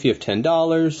one-time fee of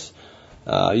 $10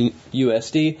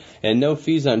 USD and no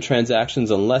fees on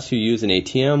transactions unless you use an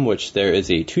ATM, which there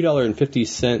is a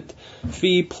 $2.50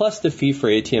 fee plus the fee for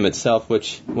ATM itself,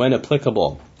 which, when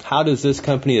applicable. How does this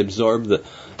company absorb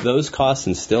those costs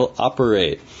and still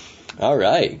operate? All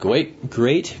right,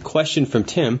 great question from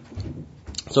Tim.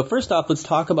 So first off, let's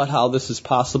talk about how this is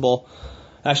possible.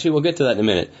 Actually, we'll get to that in a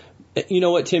minute. You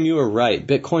know what, Tim, you were right.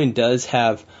 Bitcoin does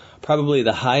have probably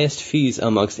the highest fees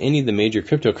amongst any of the major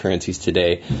cryptocurrencies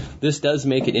today. This does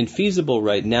make it infeasible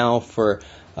right now to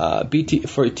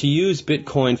use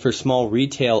Bitcoin for small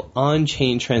retail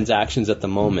on-chain transactions at the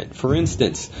moment. For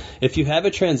instance, if you have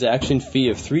a transaction fee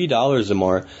of $3 or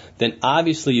more, then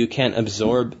obviously you can't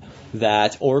absorb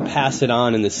that or pass it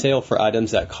on in the sale for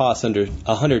items that cost under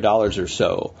 $100 or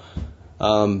so.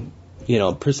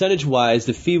 Percentage-wise,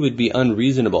 the fee would be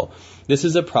unreasonable. This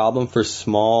is a problem for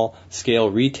small-scale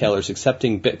retailers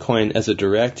accepting Bitcoin as a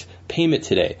direct payment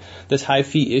today. This high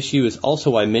fee issue is also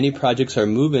why many projects are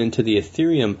moving to the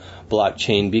Ethereum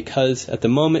blockchain, because at the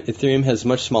moment, Ethereum has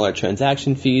much smaller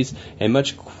transaction fees and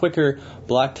much quicker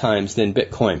block times than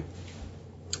Bitcoin.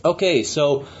 Okay,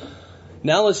 so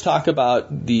now let's talk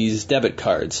about these debit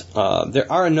cards. There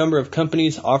are a number of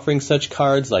companies offering such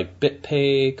cards like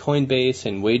BitPay, Coinbase,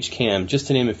 and WageCam, just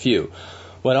to name a few.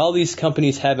 What all these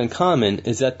companies have in common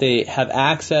is that they have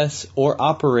access or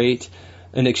operate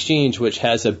an exchange which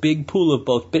has a big pool of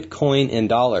both Bitcoin and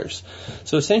dollars.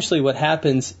 So essentially what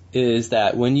happens is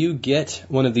that when you get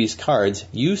one of these cards,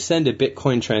 you send a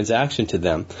Bitcoin transaction to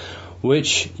them,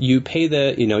 which you pay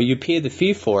the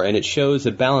fee for, and it shows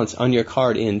a balance on your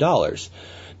card in dollars.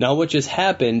 Now, what just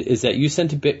happened is that you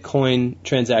sent a Bitcoin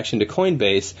transaction to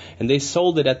Coinbase, and they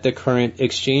sold it at the current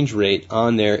exchange rate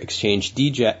on their exchange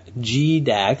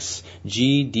GDAX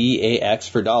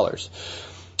for dollars.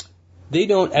 They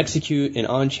don't execute an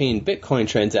on-chain Bitcoin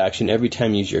transaction every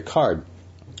time you use your card.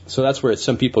 So that's where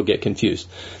some people get confused.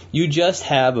 You just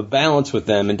have a balance with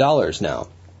them in dollars now,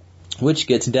 which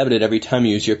gets debited every time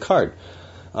you use your card.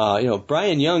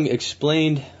 Brian Young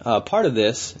explained part of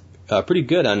this pretty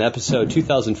good on episode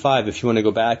 2005 if you want to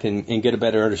go back and get a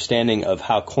better understanding of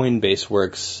how Coinbase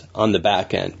works on the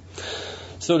back end.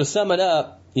 So to sum it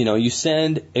up, you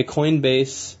send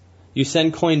Coinbase a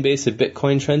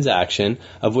Bitcoin transaction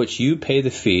of which you pay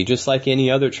the fee just like any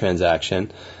other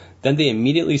transaction. Then they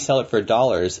immediately sell it for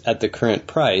dollars at the current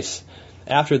price.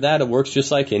 After that, it works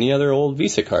just like any other old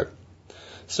Visa card.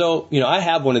 So, I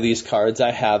have one of these cards.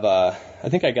 I have I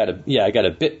got a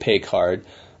BitPay card.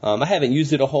 I haven't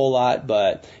used it a whole lot,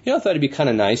 but, I thought it'd be kind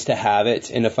of nice to have it.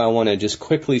 And if I want to just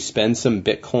quickly spend some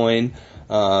Bitcoin,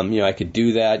 I could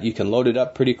do that. You can load it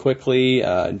up pretty quickly,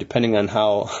 depending on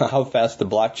how fast the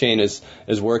blockchain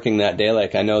is working that day.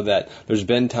 Like, I know that there's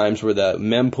been times where the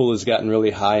mempool has gotten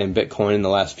really high in Bitcoin in the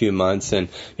last few months, and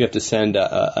you have to send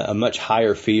a much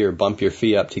higher fee or bump your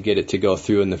fee up to get it to go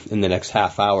through in the next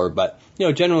half hour. But,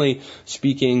 generally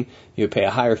speaking, you pay a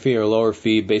higher fee or a lower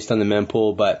fee based on the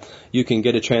mempool, but you can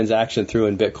get a transaction through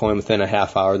in Bitcoin within a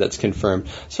half hour that's confirmed.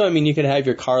 So, you could have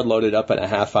your card loaded up in a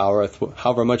half hour with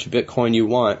however much Bitcoin you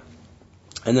want,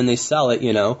 and then they sell it,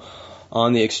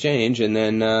 on the exchange, and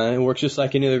then it works just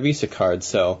like any other Visa card.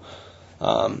 So,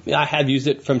 I have used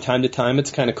it from time to time.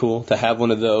 It's kind of cool to have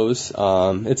one of those.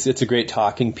 It's a great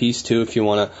talking piece, too, if you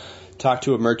want to talk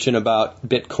to a merchant about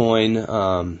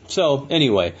Bitcoin. So,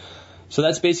 anyway. So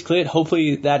that's basically it.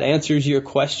 Hopefully that answers your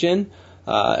question.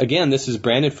 Again, this is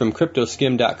Brandon from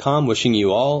CryptoSkim.com wishing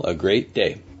you all a great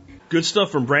day. Good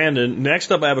stuff from Brandon.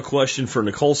 Next up, I have a question for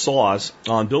Nicole Sauce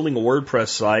on building a WordPress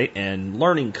site and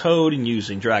learning code and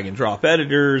using drag and drop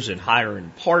editors and hiring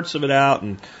parts of it out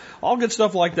and all good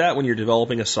stuff like that when you're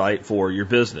developing a site for your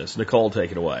business. Nicole,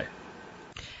 take it away.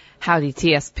 Howdy,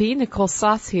 TSP. Nicole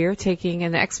Sauce here, taking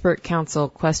an expert council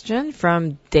question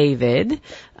from David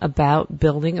about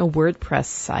building a WordPress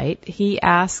site. He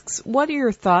asks, what are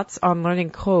your thoughts on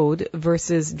learning code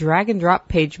versus drag and drop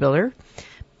page builder,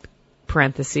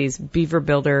 parentheses, Beaver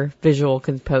Builder, Visual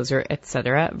Composer,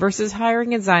 etc., versus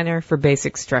hiring a designer for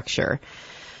basic structure?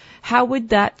 How would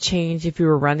that change if you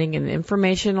were running an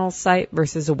informational site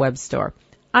versus a web store?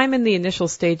 I'm in the initial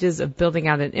stages of building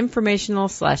out an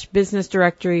informational/business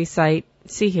directory site.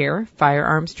 See here,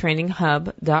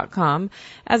 firearmstrainинghub.com.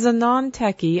 As a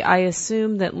non-techie, I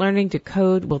assume that learning to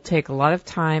code will take a lot of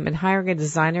time and hiring a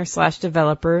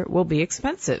designer/developer will be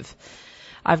expensive.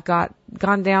 I've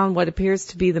gone down what appears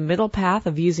to be the middle path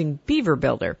of using Beaver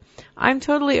Builder. I'm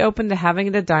totally open to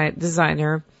having a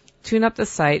designer tune up the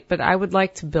site, but I would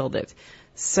like to build it.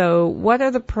 So what are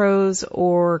the pros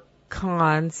or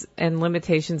cons and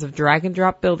limitations of drag and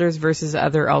drop builders versus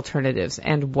other alternatives?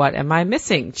 And what am I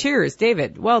missing? Cheers,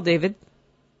 David. Well, David,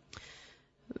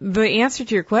 the answer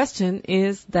to your question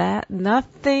is that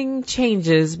nothing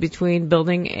changes between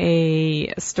building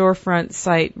a storefront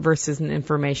site versus an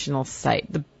informational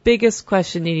site. The biggest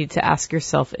question you need to ask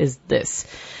yourself is this: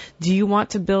 do you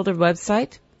want to build a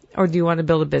website or do you want to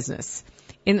build a business?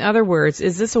 In other words,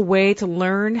 is this a way to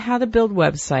learn how to build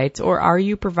websites, or are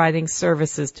you providing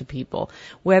services to people,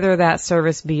 whether that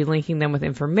service be linking them with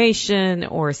information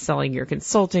or selling your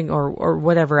consulting or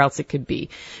whatever else it could be?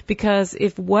 Because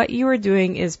if what you are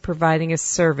doing is providing a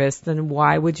service, then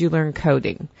why would you learn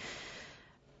coding?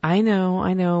 I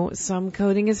know, some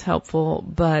coding is helpful,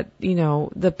 but,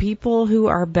 the people who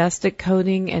are best at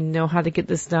coding and know how to get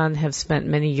this done have spent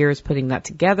many years putting that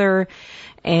together,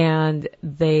 and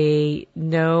they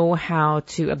know how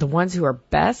to, the ones who are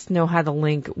best know how to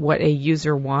link what a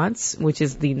user wants, which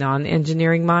is the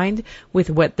non-engineering mind,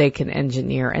 with what they can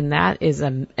engineer, and that is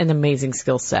an amazing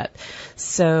skill set.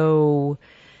 So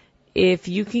if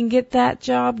you can get that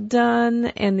job done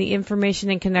and the information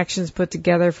and connections put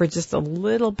together for just a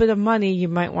little bit of money, you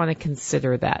might want to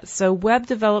consider that. So web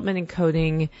development and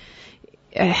coding,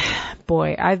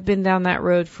 boy, I've been down that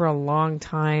road for a long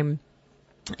time.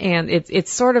 And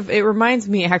it reminds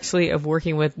me actually of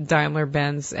working with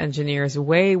Daimler-Benz engineers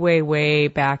way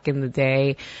back in the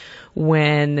day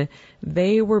when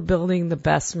they were building the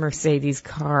best Mercedes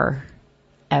car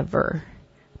ever,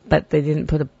 but they didn't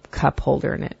put a cup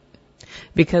holder in it.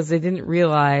 Because they didn't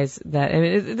realize that,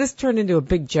 this turned into a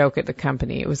big joke at the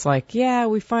company. It was like, yeah,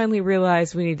 we finally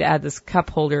realized we need to add this cup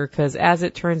holder because as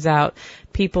it turns out,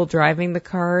 people driving the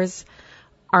cars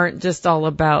aren't just all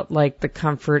about like the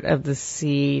comfort of the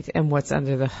seat and what's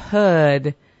under the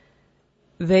hood.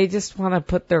 They just want to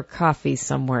put their coffee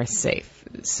somewhere safe.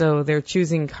 So they're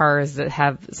choosing cars that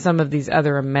have some of these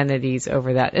other amenities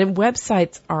over that. And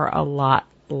websites are a lot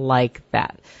like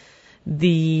that.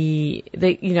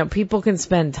 People can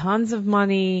spend tons of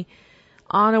money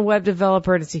on a web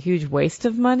developer and it's a huge waste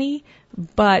of money.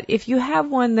 But if you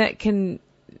have one that can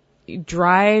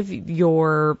drive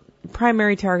your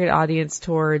primary target audience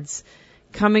towards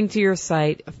coming to your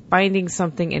site, finding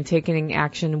something and taking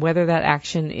action, whether that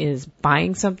action is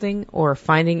buying something or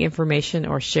finding information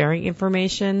or sharing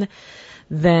information,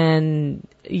 then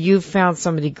you've found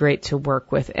somebody great to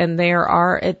work with. And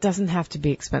it doesn't have to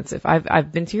be expensive.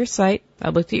 I've been to your site. I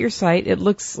looked at your site. It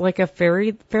looks like a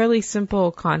fairly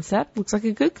simple concept. Looks like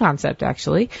a good concept,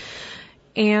 actually.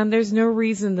 And there's no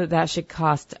reason that should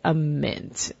cost a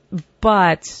mint.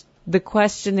 But the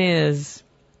question is,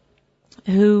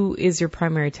 who is your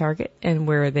primary target and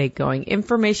where are they going?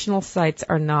 Informational sites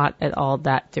are not at all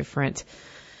that different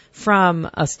from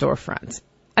a storefront.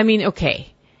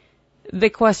 Okay. The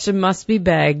question must be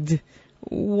begged,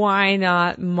 why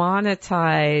not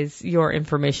monetize your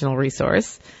informational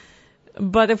resource?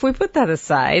 But if we put that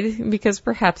aside, because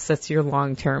perhaps that's your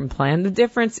long-term plan, the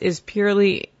difference is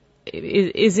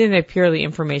in a purely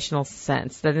informational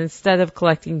sense, that instead of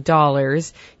collecting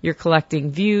dollars, you're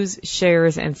collecting views,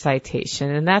 shares, and citation.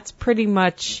 And that's pretty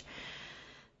much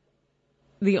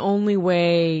the only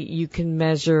way you can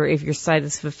measure if your site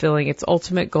is fulfilling its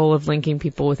ultimate goal of linking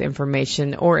people with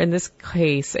information, or in this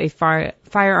case, a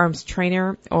firearms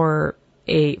trainer or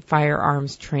a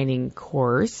firearms training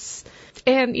course.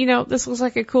 And, this looks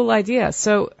like a cool idea.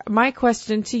 So my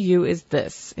question to you is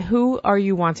this: who are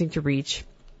you wanting to reach?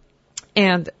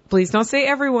 And please don't say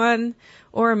everyone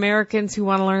or Americans who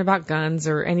want to learn about guns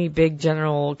or any big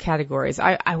general categories.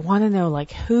 I want to know,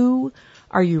 like, who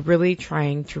are you really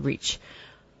trying to reach?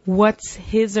 What's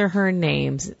his or her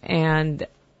names? And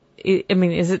I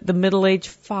mean, is it the middle-aged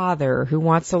father who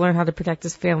wants to learn how to protect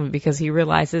his family because he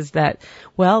realizes that,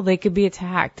 well, they could be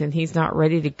attacked and he's not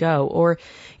ready to go? Or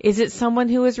is it someone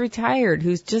who is retired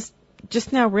who's just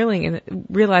now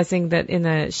realizing that in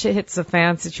a shit hits the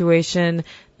fan situation,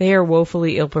 they are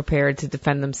woefully ill-prepared to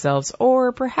defend themselves?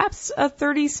 Or perhaps a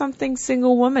 30-something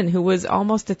single woman who was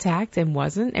almost attacked and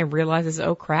wasn't and realizes,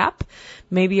 oh crap,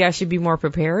 maybe I should be more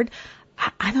prepared.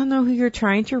 I don't know who you're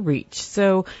trying to reach.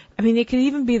 So, I mean, it could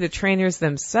even be the trainers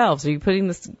themselves. Are you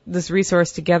putting this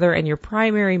resource together, and your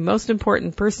primary, most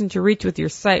important person to reach with your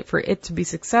site for it to be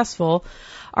successful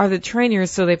are the trainers,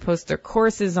 so they post their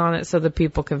courses on it so that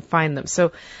people can find them.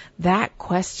 So that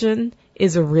question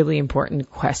is a really important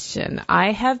question.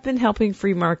 I have been helping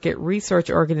free market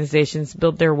research organizations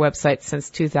build their websites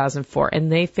since 2004,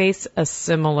 and they face a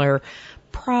similar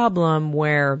problem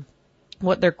where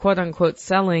what they're quote-unquote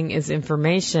selling is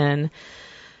information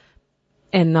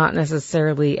and not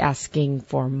necessarily asking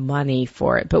for money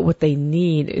for it. But what they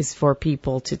need is for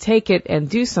people to take it and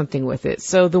do something with it.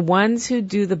 So the ones who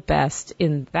do the best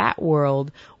in that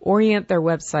world orient their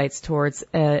websites towards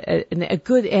a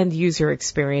good end-user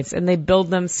experience, and they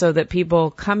build them so that people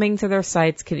coming to their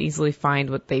sites can easily find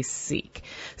what they seek.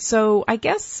 So I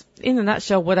guess, in a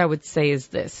nutshell, what I would say is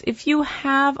this. If you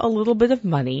have a little bit of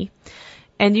money,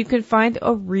 and you can find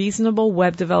a reasonable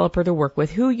web developer to work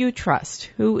with who you trust,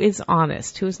 who is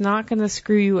honest, who's not going to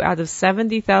screw you out of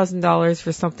 $70,000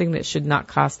 for something that should not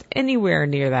cost anywhere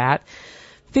near that,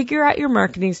 figure out your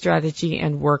marketing strategy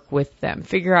and work with them.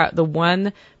 Figure out the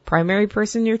one primary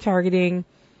person you're targeting,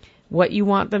 what you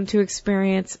want them to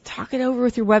experience. Talk it over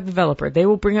with your web developer. They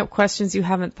will bring up questions you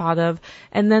haven't thought of,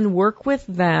 and then work with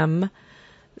them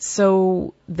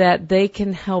so that they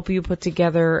can help you put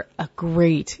together a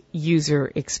great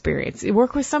user experience.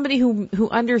 Work with somebody who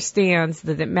understands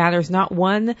that it matters not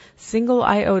one single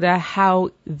iota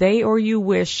how they or you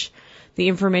wish the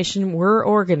information were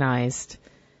organized,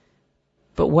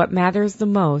 but what matters the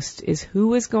most is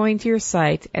who is going to your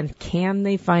site and can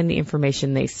they find the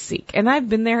information they seek. And I've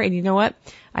been there, and you know what?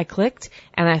 I clicked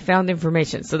and I found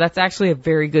information. So that's actually a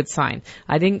very good sign.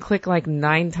 I didn't click like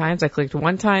 9 times. I clicked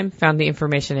 1 time, found the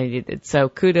information I needed. So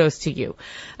kudos to you.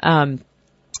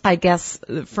 I guess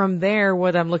from there,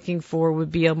 what I'm looking for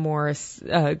would be a more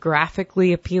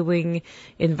graphically appealing,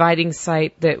 inviting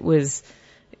site that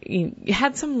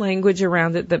had some language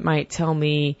around it that might tell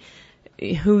me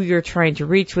who you're trying to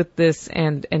reach with this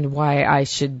and why I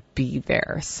should be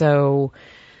there. So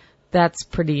that's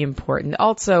pretty important.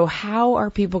 Also, how are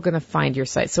people going to find your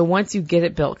site? So once you get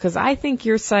it built, because I think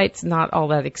your site's not all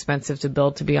that expensive to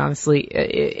build, to be honestly.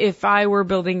 If I were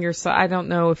building your site, I don't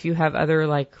know if you have other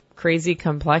like crazy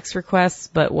complex requests,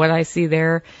 but what I see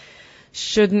there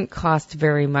shouldn't cost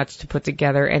very much to put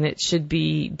together, and it should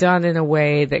be done in a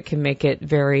way that can make it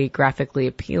very graphically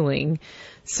appealing.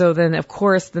 So then, of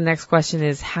course, the next question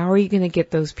is, how are you going to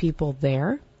get those people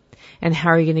there? And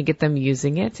how are you going to get them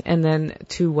using it? And then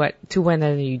to when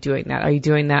are you doing that? Are you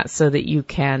doing that so that you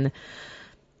can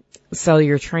sell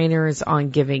your trainers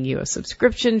on giving you a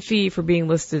subscription fee for being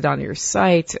listed on your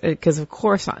site? Because, of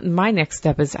course, my next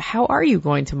step is, how are you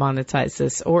going to monetize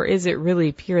this? Or is it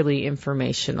really purely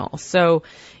informational? So,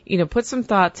 put some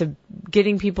thought to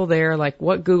getting people there, like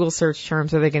what Google search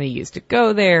terms are they going to use to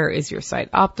go there? Is your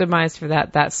site optimized for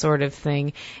that sort of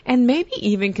thing? And maybe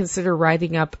even consider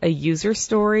writing up a user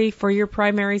story for your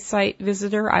primary site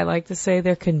visitor. I like to say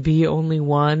there can be only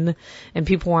one, and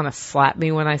people want to slap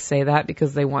me when I say that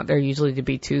because they want there usually to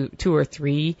be two or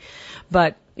three.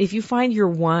 But if you find your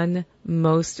one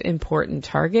most important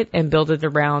target and build it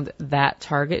around that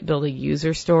target, build a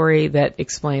user story that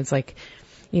explains, like,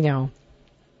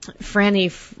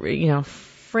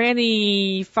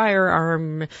 Franny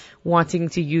firearm wanting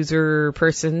to user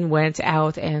person went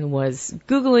out and was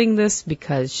Googling this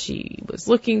because she was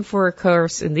looking for a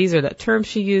course, and these are the terms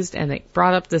she used, and it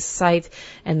brought up this site,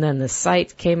 and then the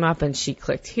site came up and she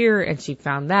clicked here and she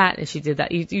found that and she did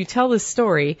that. You tell this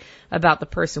story about the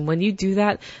person. When you do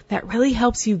that, that really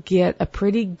helps you get a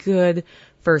pretty good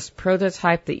first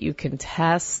prototype that you can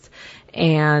test,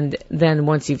 and then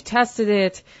once you've tested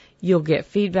it, you'll get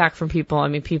feedback from people. I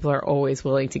mean, people are always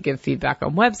willing to give feedback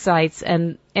on websites,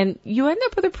 and you end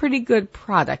up with a pretty good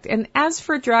product. And as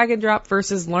for drag and drop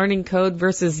versus learning code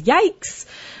versus yikes,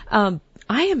 I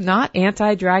am not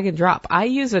anti-drag and drop. I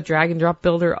use a drag and drop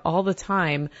builder all the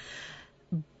time,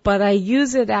 but I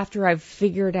use it after I've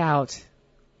figured out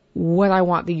what I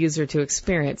want the user to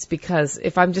experience, because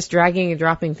if I'm just dragging and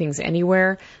dropping things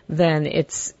anywhere, then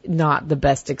it's not the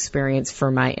best experience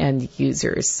for my end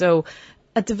users. So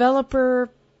a developer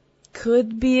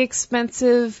could be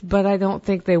expensive, but I don't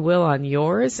think they will on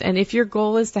yours. And if your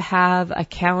goal is to have a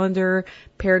calendar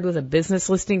paired with a business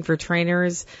listing for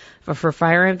trainers, for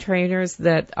firearm trainers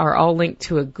that are all linked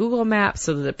to a Google map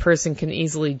so that a person can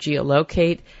easily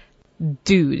geolocate,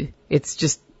 dude,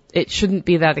 it shouldn't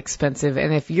be that expensive.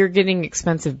 And if you're getting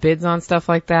expensive bids on stuff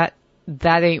like that,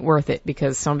 that ain't worth it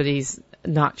because somebody's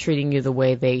not treating you the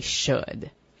way they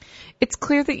should. It's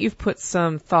clear that you've put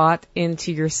some thought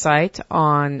into your site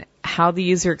on how the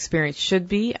user experience should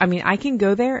be. I mean, I can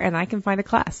go there and I can find a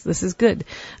class. This is good.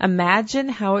 Imagine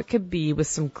how it could be with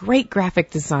some great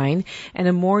graphic design and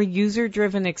a more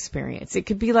user-driven experience. It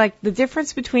could be like the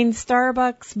difference between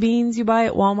Starbucks beans you buy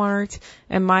at Walmart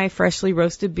and my freshly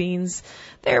roasted beans.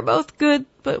 They're both good,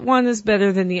 but one is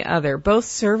better than the other. Both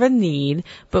serve a need,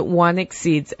 but one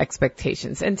exceeds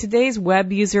expectations. And today's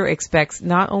web user expects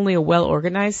not only a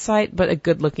well-organized site, but a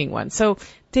good-looking one. So,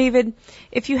 David,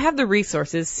 if you have the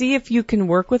resources, see if you can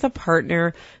work with a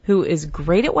partner who is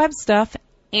great at web stuff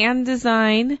and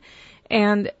design,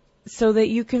 and so that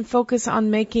you can focus on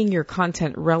making your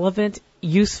content relevant,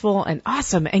 useful, and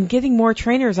awesome, and getting more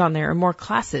trainers on there and more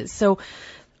classes. So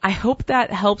I hope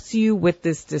that helps you with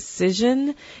this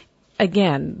decision.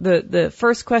 Again, the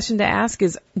first question to ask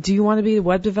is, do you want to be a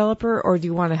web developer or do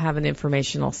you want to have an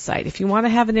informational site? If you want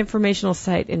to have an informational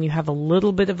site and you have a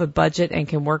little bit of a budget and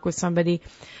can work with somebody,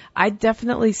 I'd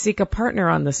definitely seek a partner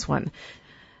on this one.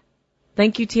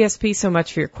 Thank you, TSP, so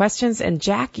much for your questions. And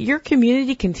Jack, your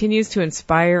community continues to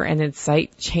inspire and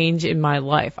incite change in my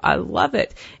life. I love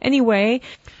it. Anyway,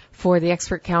 for the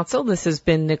Expert Council, this has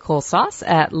been Nicole Sauce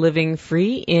at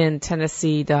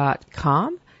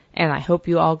livingfreeintennessee.com. And I hope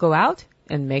you all go out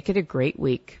and make it a great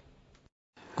week.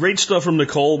 Great stuff from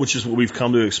Nicole, which is what we've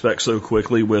come to expect so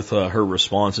quickly with her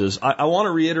responses. I want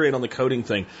to reiterate on the coding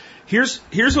thing. Here's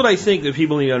what I think that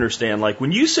people need to understand. Like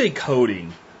when you say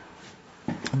coding,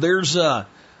 there's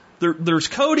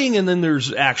coding and then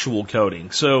there's actual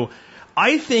coding. So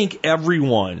I think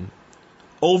everyone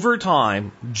over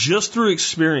time, just through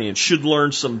experience, should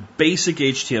learn some basic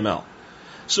HTML.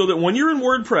 So that when you're in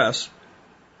WordPress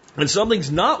and something's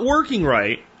not working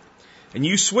right, and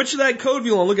you switch to that code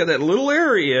view and look at that little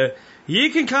area, you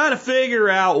can kind of figure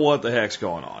out what the heck's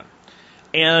going on.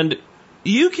 And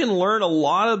you can learn a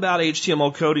lot about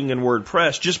HTML coding in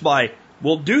WordPress just by,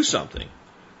 do something.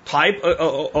 Type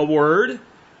a word,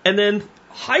 and then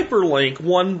hyperlink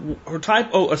one, or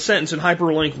type a sentence and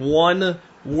hyperlink one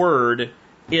word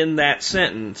in that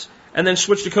sentence, and then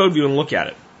switch to code view and look at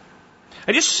it.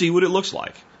 And just see what it looks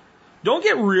like. Don't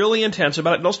get really intense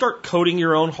about it. Don't start coding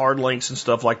your own hard links and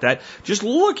stuff like that. Just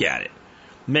look at it.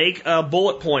 Make a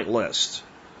bullet point list.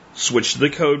 Switch to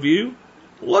the code view.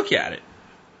 Look at it.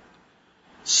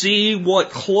 See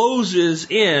what closes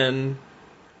in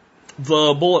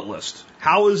the bullet list.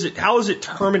 How is it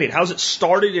terminated? How is it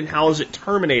started and how is it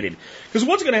terminated? Because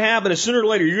what's going to happen is sooner or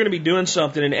later you're going to be doing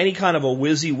something in any kind of a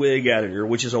WYSIWYG editor,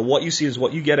 which is a what you see is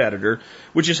what you get editor,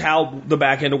 which is how the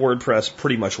back end of WordPress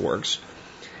pretty much works.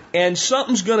 And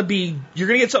something's going to be, you're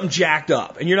going to get something jacked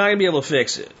up, and you're not going to be able to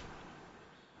fix it.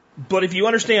 But if you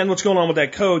understand what's going on with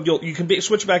that code, you can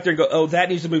switch back there and go, oh, that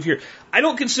needs to move here. I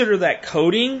don't consider that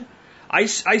coding. I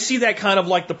see that kind of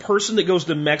like the person that goes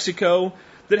to Mexico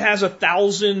that has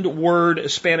 1,000-word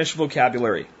Spanish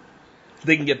vocabulary.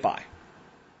 They can get by.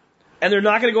 And they're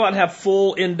not going to go out and have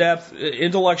full, in-depth,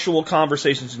 intellectual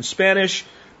conversations in Spanish,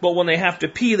 but when they have to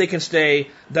pee, they can say,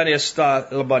 ¿Dónde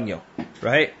está el baño?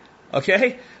 Right?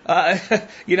 Okay?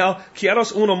 Quiero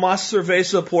una más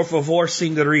cerveza, por favor,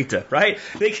 señorita, right?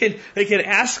 They can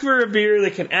ask for a beer,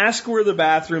 they can ask where the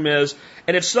bathroom is,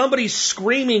 and if somebody's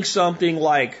screaming something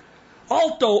like,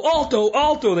 alto, alto,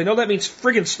 alto, they know that means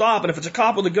friggin' stop, and if it's a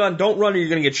cop with a gun, don't run or you're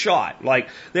gonna get shot. Like,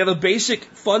 they have a basic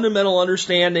fundamental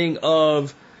understanding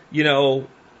of,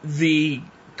 the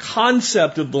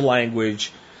concept of the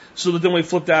language, so that then we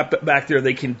flip that back there,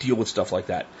 they can deal with stuff like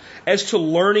that. As to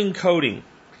learning coding,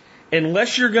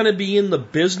 unless you're going to be in the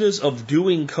business of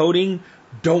doing coding,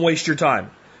 don't waste your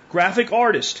time. Graphic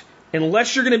artist,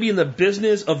 unless you're going to be in the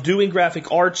business of doing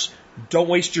graphic arts, don't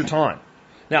waste your time.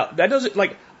 Now, that doesn't,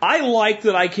 I like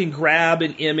that I can grab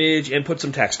an image and put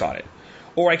some text on it.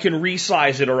 Or I can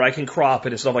resize it, or I can crop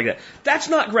it and stuff like that. That's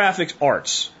not graphic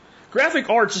arts. Graphic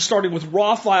arts is starting with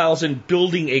raw files and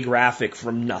building a graphic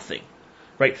from nothing.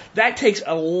 Right? That takes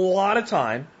a lot of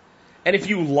time. And if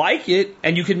you like it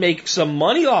and you can make some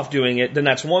money off doing it, then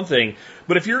that's one thing.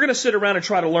 But if you're going to sit around and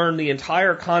try to learn the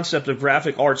entire concept of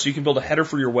graphic art so you can build a header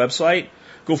for your website,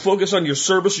 go focus on your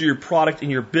service or your product in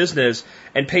your business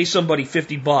and pay somebody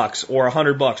 $50 or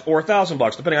 $100 or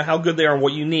 $1,000, depending on how good they are and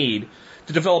what you need,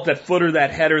 to develop that footer,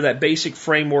 that header, that basic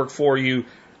framework for you,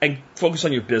 and focus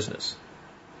on your business.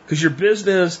 Because your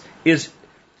business is,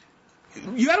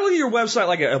 you got to look at your website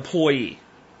like an employee,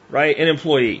 right? An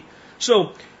employee.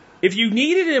 So if you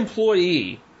needed an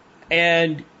employee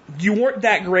and you weren't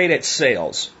that great at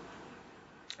sales,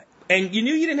 and you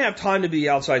knew you didn't have time to be the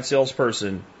outside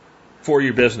salesperson for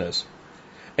your business,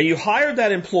 and you hired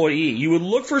that employee, you would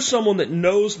look for someone that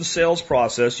knows the sales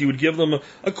process, you would give them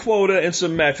a quota and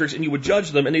some metrics, and you would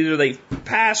judge them, and either they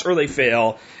pass or they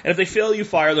fail, and if they fail, you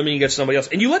fire them and you get somebody else,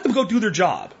 and you let them go do their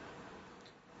job.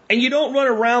 And you don't run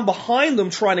around behind them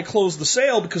trying to close the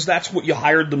sale because that's what you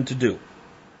hired them to do.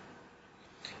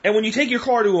 And when you take your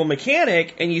car to a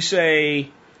mechanic and you say,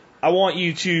 I want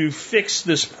you to fix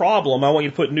this problem, I want you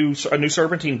to put a new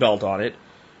serpentine belt on it,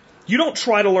 you don't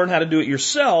try to learn how to do it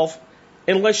yourself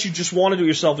unless you just want to do it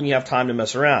yourself and you have time to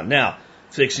mess around. Now,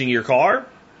 fixing your car,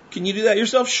 can you do that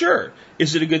yourself? Sure.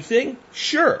 Is it a good thing?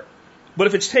 Sure. But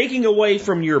if it's taking away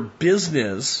from your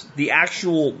business, the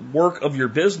actual work of your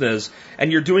business,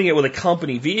 and you're doing it with a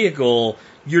company vehicle,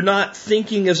 you're not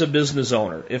thinking as a business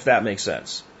owner, if that makes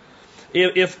sense.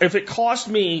 If it cost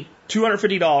me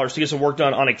 $250 to get some work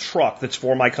done on a truck that's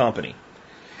for my company,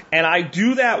 and I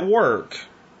do that work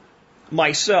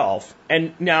myself,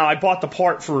 and now I bought the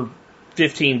part for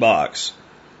 $15,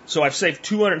 so I've saved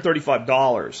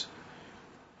 $235.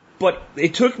 But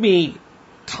it took me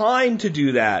time to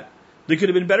do that. That could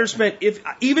have been better spent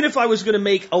even if I was going to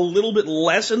make a little bit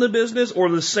less in the business or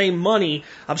the same money,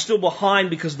 I'm still behind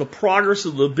because the progress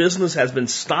of the business has been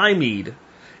stymied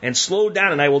and slowed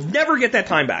down, and I will never get that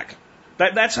time back.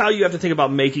 That's how you have to think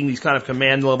about making these kind of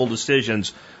command level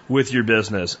decisions with your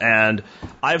business. And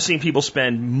I've seen people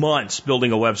spend months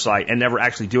building a website and never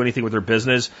actually do anything with their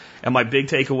business. And my big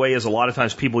takeaway is a lot of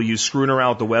times people use screwing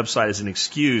around with the website as an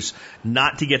excuse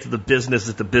not to get to the business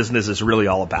that the business is really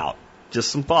all about.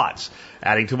 Just some thoughts,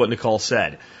 adding to what Nicole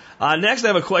said. Next, I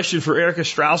have a question for Erica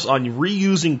Strauss on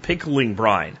reusing pickling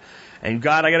brine. And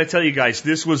God, I got to tell you guys,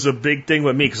 this was a big thing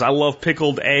with me because I love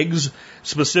pickled eggs,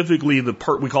 specifically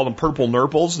we call them purple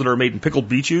nurples that are made in pickled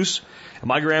beet juice. And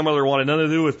my grandmother wanted nothing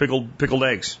to do with pickled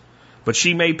eggs. But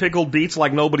she made pickled beets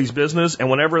like nobody's business. And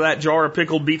whenever that jar of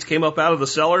pickled beets came up out of the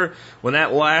cellar, when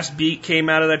that last beet came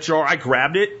out of that jar, I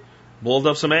grabbed it, boiled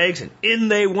up some eggs, and in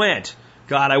they went.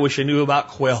 God, I wish I knew about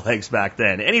quail eggs back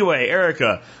then. Anyway,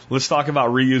 Erica, let's talk about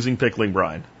reusing pickling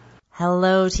brine.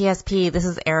 Hello, TSP. This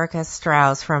is Erica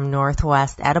Strauss from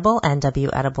Northwest Edible,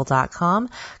 nwedible.com,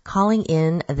 calling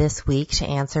in this week to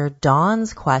answer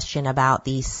Dawn's question about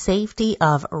the safety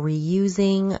of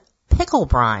reusing pickle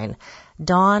brine.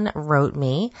 Dawn wrote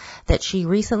me that she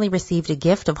recently received a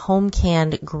gift of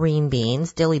home-canned green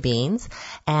beans, dilly beans,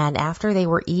 and after they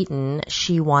were eaten,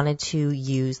 she wanted to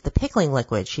use the pickling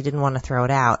liquid. She didn't want to throw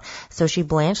it out. So she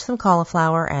blanched some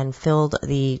cauliflower and filled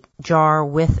the jar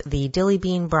with the dilly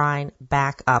bean brine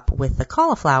back up with the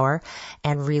cauliflower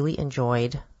and really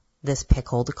enjoyed this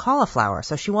pickled cauliflower.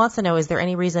 So she wants to know, is there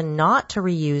any reason not to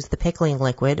reuse the pickling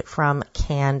liquid from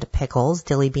canned pickles,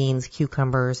 dilly beans,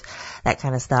 cucumbers, that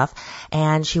kind of stuff?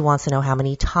 And she wants to know how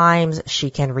many times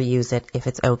she can reuse it if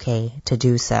it's okay to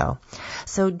do so.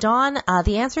 So Dawn,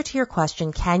 the answer to your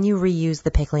question, can you reuse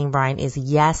the pickling brine, is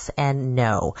yes and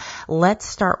no. Let's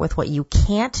start with what you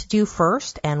can't do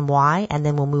first and why, and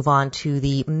then we'll move on to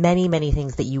the many, many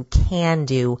things that you can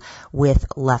do with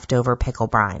leftover pickle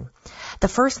brine. The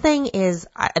first thing is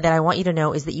that I want you to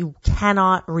know is that you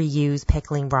cannot reuse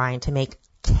pickling brine to make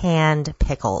canned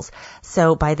pickles.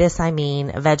 So by this I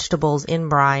mean vegetables in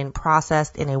brine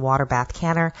processed in a water bath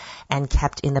canner and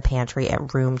kept in the pantry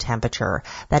at room temperature.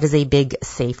 That is a big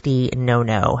safety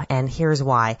no-no, and here's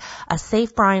why. A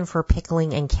safe brine for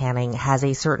pickling and canning has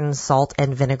a certain salt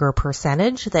and vinegar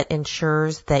percentage that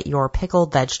ensures that your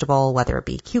pickled vegetable, whether it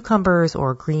be cucumbers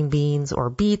or green beans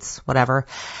or beets, whatever,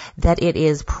 that it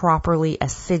is properly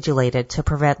acidulated to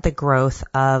prevent the growth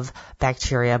of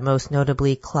bacteria, most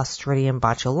notably Clostridium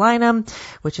botulinum,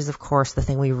 which is of course the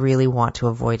thing we really want to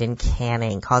avoid in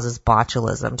canning, causes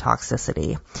botulism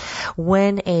toxicity.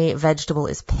 When a vegetable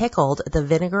is pickled, the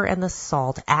vinegar and the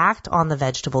salt act on the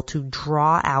vegetable to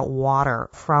draw out water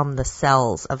from the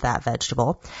cells of that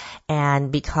vegetable.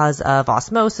 And because of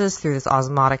osmosis, through this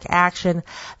osmotic action,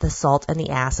 the salt and the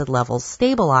acid levels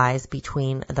stabilize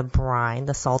between the brine,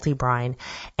 the salty brine,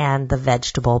 and the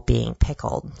vegetable being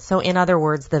pickled. So in other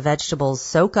words, the vegetables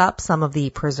soak up some of the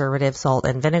preservative salt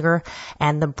salt and vinegar,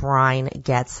 and the brine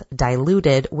gets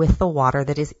diluted with the water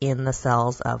that is in the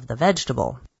cells of the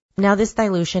vegetable. Now, this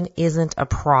dilution isn't a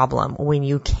problem when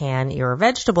you can your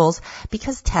vegetables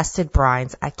because tested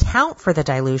brines account for the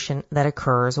dilution that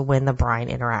occurs when the brine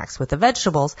interacts with the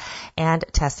vegetables, and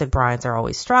tested brines are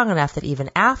always strong enough that even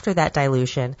after that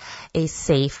dilution, a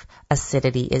safe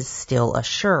acidity is still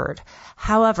assured.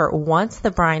 However, once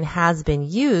the brine has been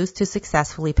used to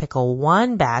successfully pickle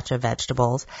one batch of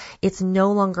vegetables, it's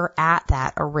no longer at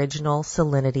that original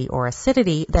salinity or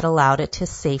acidity that allowed it to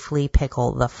safely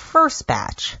pickle the first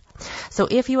batch. So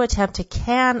if you attempt to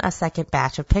can a second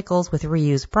batch of pickles with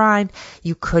reused brine,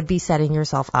 you could be setting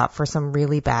yourself up for some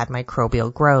really bad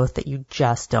microbial growth that you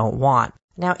just don't want.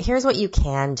 Now, here's what you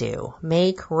can do.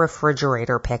 Make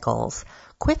refrigerator pickles.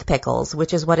 Quick pickles,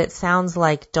 which is what it sounds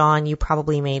like, Dawn, you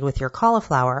probably made with your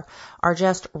cauliflower, are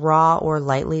just raw or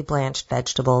lightly blanched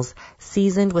vegetables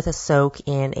seasoned with a soak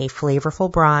in a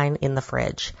flavorful brine in the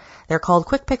fridge. They're called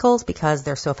quick pickles because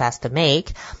they're so fast to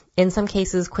make. In some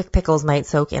cases, quick pickles might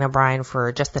soak in a brine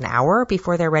for just an hour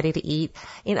before they're ready to eat.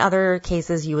 In other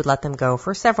cases, you would let them go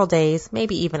for several days,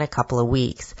 maybe even a couple of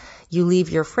weeks. You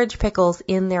leave your fridge pickles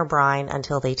in their brine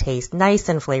until they taste nice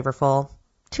and flavorful.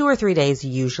 2 or 3 days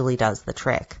usually does the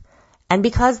trick. And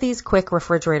because these quick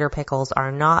refrigerator pickles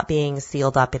are not being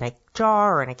sealed up in a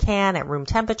jar or in a can at room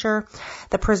temperature,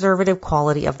 the preservative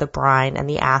quality of the brine and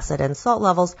the acid and salt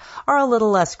levels are a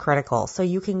little less critical. So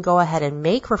you can go ahead and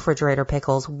make refrigerator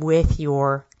pickles with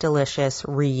your delicious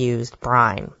reused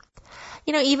brine.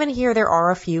 You know, even here there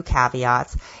are a few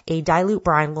caveats. A dilute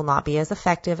brine will not be as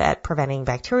effective at preventing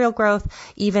bacterial growth,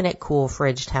 even at cool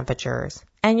fridge temperatures.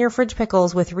 And your fridge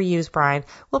pickles with reused brine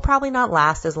will probably not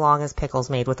last as long as pickles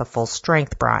made with a full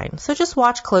strength brine. So just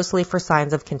watch closely for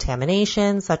signs of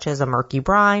contamination, such as a murky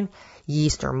brine,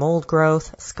 yeast or mold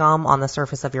growth, scum on the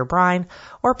surface of your brine,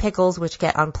 or pickles which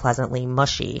get unpleasantly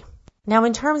mushy. Now,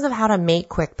 in terms of how to make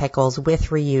quick pickles with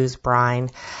reused brine,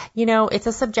 you know, it's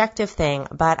a subjective thing,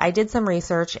 but I did some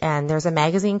research and there's a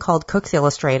magazine called Cooks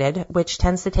Illustrated, which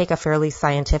tends to take a fairly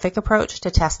scientific approach to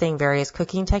testing various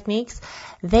cooking techniques.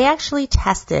 They actually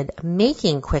tested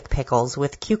making quick pickles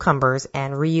with cucumbers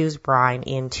and reused brine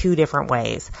in 2 different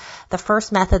ways. The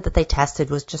first method that they tested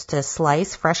was just to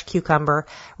slice fresh cucumber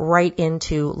right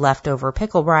into leftover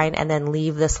pickle brine and then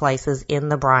leave the slices in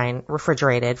the brine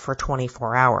refrigerated for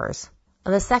 24 hours.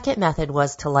 The second method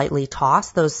was to lightly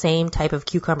toss those same type of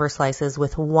cucumber slices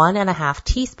with 1.5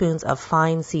 teaspoons of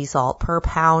fine sea salt per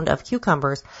pound of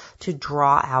cucumbers to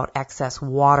draw out excess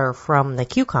water from the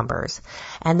cucumbers.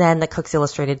 And then the Cooks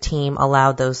Illustrated team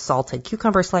allowed those salted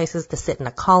cucumber slices to sit in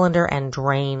a colander and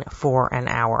drain for an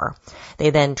hour.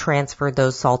 They then transferred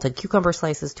those salted cucumber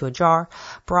slices to a jar,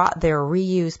 brought their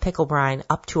reused pickle brine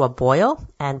up to a boil,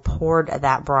 and poured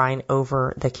that brine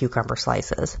over the cucumber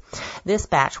slices. This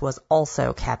batch was also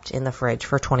kept in the fridge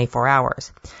for 24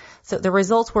 hours. So the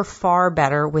results were far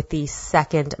better with the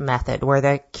second method, where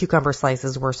the cucumber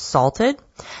slices were salted.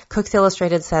 Cooks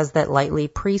Illustrated says that lightly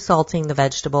pre-salting the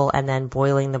vegetable and then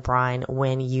boiling the brine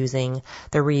when using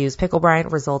the reused pickle brine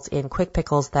results in quick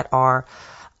pickles that are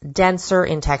denser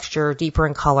in texture, deeper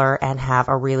in color, and have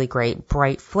a really great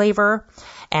bright flavor,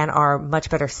 and are much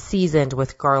better seasoned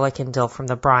with garlic and dill from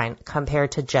the brine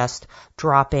compared to just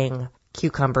dropping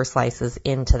cucumber slices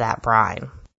into that brine.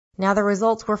 Now, the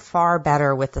results were far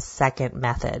better with the second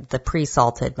method, the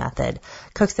pre-salted method.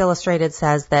 Cooks Illustrated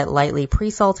says that lightly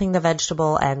pre-salting the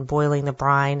vegetable and boiling the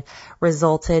brine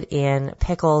resulted in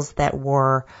pickles that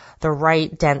were the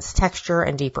right dense texture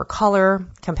and deeper color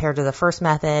compared to the first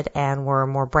method, and were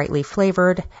more brightly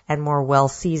flavored and more well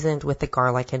seasoned with the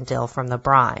garlic and dill from the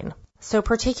brine. So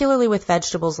particularly with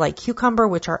vegetables like cucumber,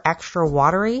 which are extra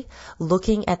watery,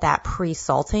 looking at that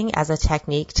pre-salting as a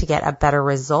technique to get a better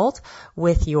result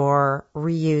with your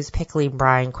reused pickling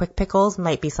brine quick pickles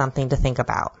might be something to think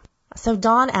about. So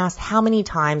Dawn asked how many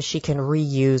times she can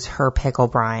reuse her pickle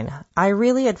brine. I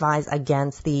really advise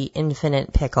against the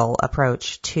infinite pickle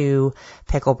approach to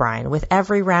pickle brine. With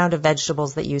every round of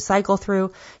vegetables that you cycle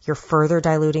through, you're further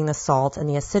diluting the salt and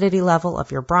the acidity level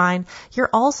of your brine. You're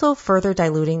also further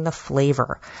diluting the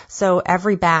flavor. So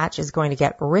every batch is going to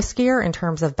get riskier in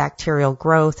terms of bacterial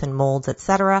growth and molds,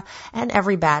 etc. And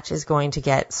every batch is going to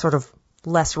get sort of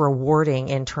less rewarding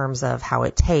in terms of how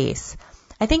it tastes.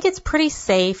 I think it's pretty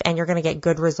safe and you're going to get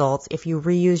good results if you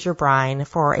reuse your brine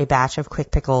for a batch of quick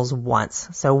pickles once.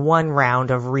 So 1 round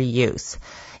of reuse.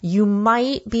 You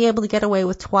might be able to get away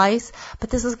with twice, but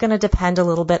this is going to depend a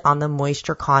little bit on the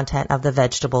moisture content of the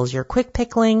vegetables you're quick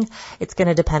pickling. It's going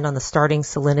to depend on the starting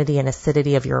salinity and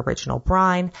acidity of your original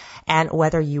brine and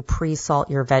whether you pre-salt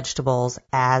your vegetables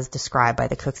as described by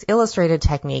the Cook's Illustrated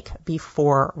technique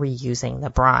before reusing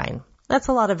the brine. That's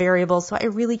a lot of variables, so I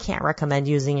really can't recommend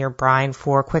using your brine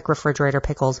for quick refrigerator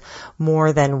pickles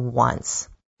more than once.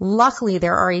 Luckily,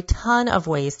 there are a ton of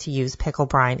ways to use pickle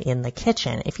brine in the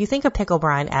kitchen. If you think of pickle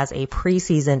brine as a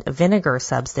pre-seasoned vinegar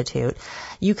substitute,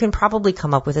 you can probably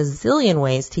come up with a zillion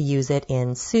ways to use it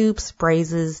in soups,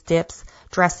 braises, dips,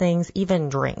 dressings, even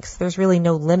drinks. There's really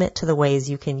no limit to the ways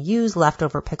you can use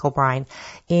leftover pickle brine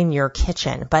in your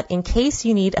kitchen. But in case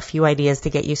you need a few ideas to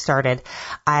get you started,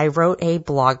 I wrote a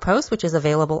blog post, which is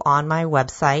available on my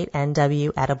website,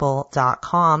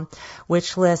 nwedible.com,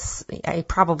 which lists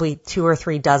probably 2 or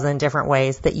 3 dozen different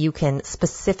ways that you can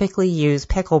specifically use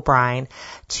pickle brine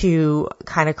to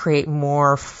kind of create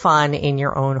more fun in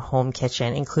your own home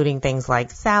kitchen, including things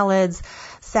like salads,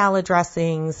 salad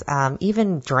dressings,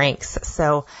 even drinks.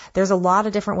 So there's a lot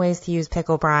of different ways to use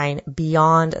pickle brine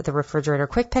beyond the refrigerator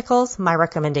quick pickles. My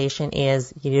recommendation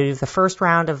is you do the first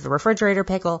round of the refrigerator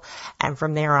pickle, and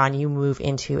from there on you move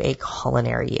into a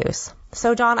culinary use.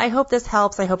 So Don, I hope this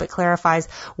helps. I hope it clarifies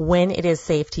when it is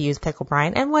safe to use pickle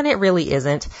brine and when it really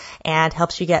isn't, and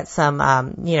helps you get some,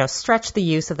 stretch the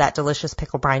use of that delicious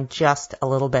pickle brine just a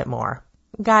little bit more.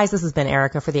 Guys, this has been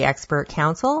Erica for the Expert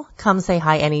Council. Come say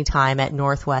hi anytime at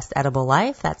Northwest Edible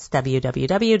Life. That's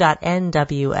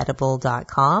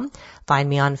www.nwedible.com. Find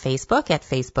me on Facebook at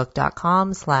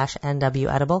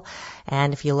facebook.com/nwedible.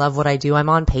 And if you love what I do, I'm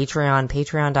on Patreon,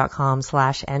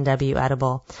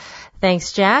 patreon.com/nwedible.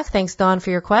 Thanks, Jack. Thanks, Dawn,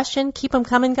 for your question. Keep them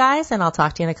coming, guys, and I'll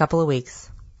talk to you in a couple of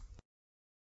weeks.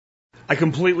 I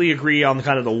completely agree on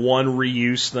kind of the one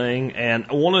reuse thing. And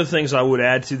one of the things I would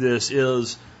add to this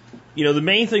is, the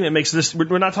main thing that makes this,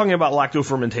 we're not talking about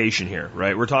lactofermentation here,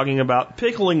 right? We're talking about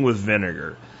pickling with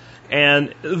vinegar.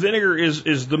 And vinegar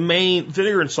is the main,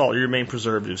 vinegar and salt are your main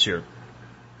preservatives here.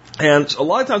 And a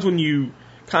lot of times when you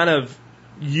kind of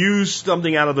use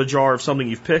something out of the jar of something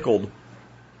you've pickled,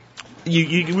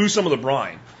 you lose some of the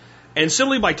brine. And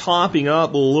simply by topping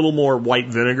up a little more white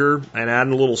vinegar and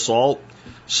adding a little salt,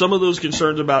 some of those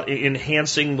concerns about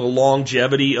enhancing the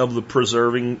longevity of the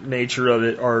preserving nature of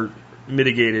it are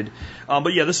mitigated.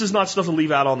 But yeah, this is not stuff to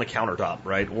leave out on the countertop,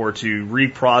 right? Or to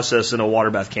reprocess in a water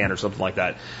bath can or something like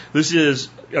that. This is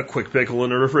a quick pickle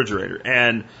in a refrigerator.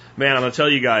 And man, I'm going to tell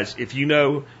you guys, if you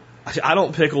know, I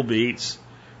don't pickle beets,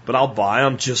 but I'll buy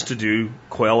them just to do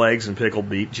quail eggs and pickled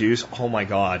beet juice. Oh my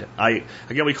God.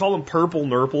 Again, we call them purple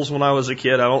nurples when I was a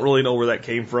kid. I don't really know where that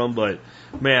came from, but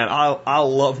man,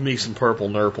 I'll love me some purple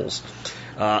nurples.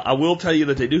 I will tell you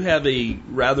that they do have a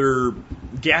rather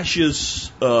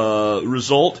gaseous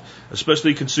result,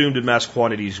 especially consumed in mass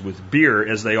quantities with beer,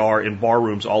 as they are in bar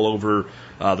rooms all over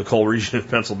the coal region of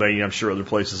Pennsylvania, I'm sure other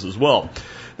places as well.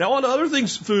 Now, on to other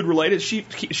things food related,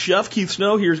 Chef Keith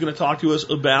Snow here is going to talk to us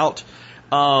about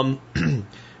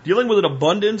dealing with an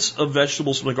abundance of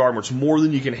vegetables from the garden, where it's more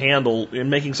than you can handle, in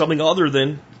making something other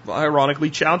than, ironically,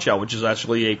 chow chow, which is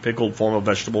actually a pickled form of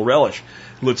vegetable relish.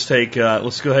 Let's go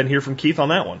ahead and hear from Keith on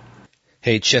that one.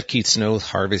 Hey, Chef Keith Snow,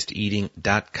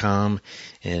 harvesteating.com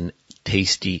and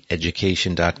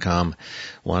tastyeducation.com.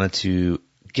 Wanted to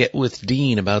get with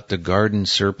Dean about the garden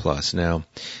surplus. Now,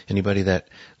 anybody that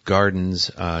gardens,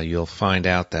 you'll find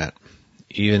out that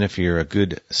even if you're a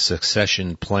good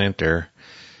succession planter,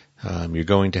 you're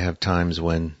going to have times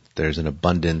when there's an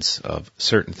abundance of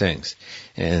certain things.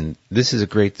 And this is a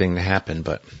great thing to happen,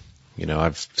 but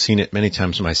I've seen it many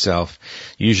times myself,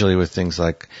 usually with things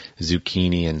like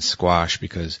zucchini and squash,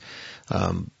 because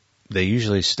they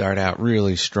usually start out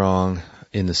really strong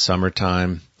in the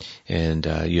summertime, and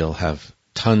you'll have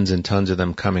tons and tons of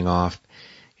them coming off,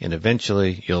 and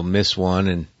eventually you'll miss one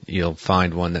and you'll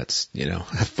find one that's,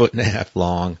 a foot and a half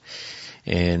long,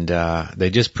 and they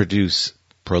just produce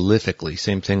prolifically.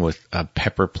 Same thing with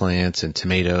pepper plants and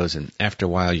tomatoes, and after a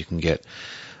while you can get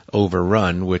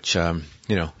overrun, which,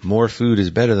 more food is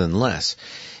better than less.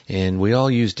 And we all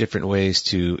use different ways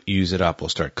to use it up. We'll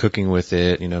start cooking with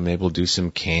it, maybe we'll do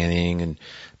some canning and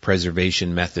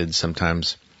preservation methods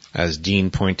sometimes. As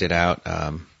Dean pointed out,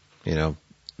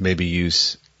 maybe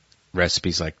use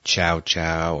recipes like chow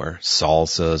chow or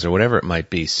salsas or whatever it might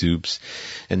be, soups,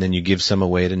 and then you give some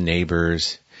away to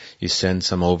neighbors. You send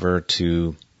some over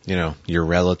to, your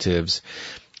relatives,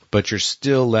 but you're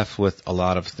still left with a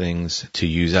lot of things to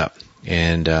use up.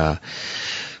 And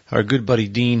Our good buddy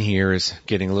Dean here is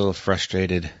getting a little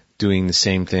frustrated doing the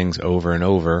same things over and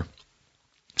over.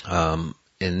 And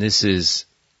this is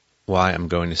why I'm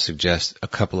going to suggest a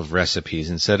couple of recipes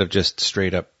instead of just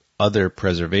straight up other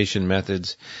preservation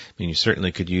methods. I mean, you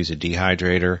certainly could use a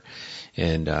dehydrator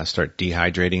and start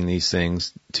dehydrating these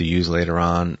things to use later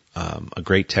on. A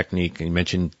great technique, and you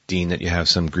mentioned, Dean, that you have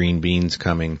some green beans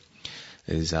coming,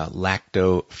 is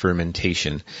lacto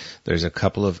fermentation. There's a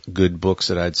couple of good books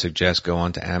that I'd suggest. Go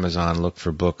on to Amazon, look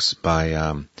for books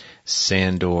by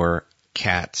Sandor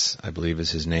Katz, I believe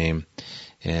is his name.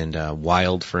 And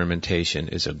Wild Fermentation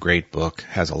is a great book,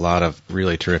 has a lot of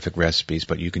really terrific recipes,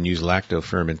 but you can use lacto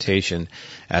fermentation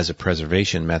as a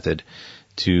preservation method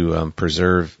to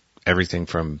preserve everything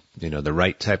from, the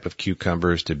right type of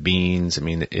cucumbers to beans. I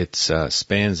mean, it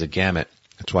spans the gamut.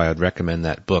 That's why I'd recommend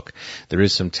that book. There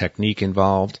is some technique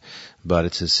involved, but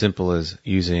it's as simple as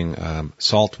using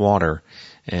salt water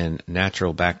and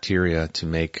natural bacteria to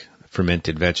make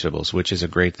fermented vegetables, which is a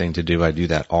great thing to do. I do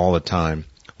that all the time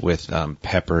with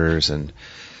peppers and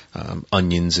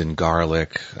onions and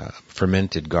garlic.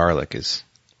 Fermented garlic is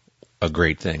a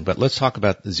great thing. But let's talk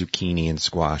about the zucchini and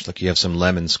squash. Like you have some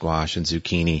lemon squash and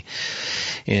zucchini.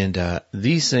 And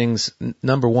these things,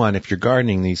 number one, if you're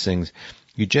gardening these things,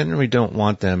 you generally don't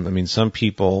want them. I mean, some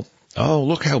people, oh,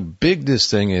 look how big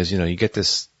this thing is. You get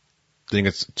this thing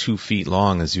that's 2 feet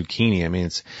long, a zucchini. I mean,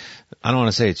 I don't want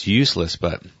to say it's useless,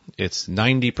 but it's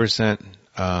 90%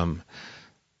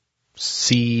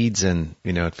 seeds, and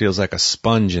it feels like a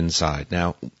sponge inside.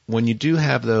 Now, when you do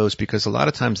have those, because a lot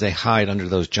of times they hide under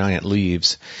those giant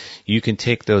leaves, you can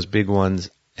take those big ones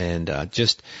and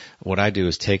just what I do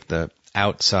is take the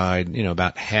outside,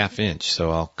 about 1/2 inch.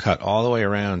 So I'll cut all the way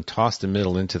around, toss the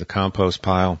middle into the compost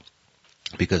pile,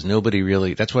 because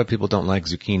that's why people don't like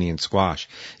zucchini and squash,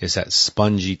 is that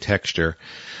spongy texture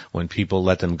when people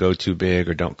let them go too big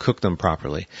or don't cook them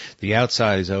properly. The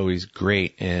outside is always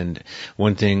great. And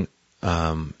one thing,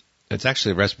 it's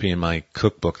actually a recipe in my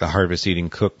cookbook, the Harvest Eating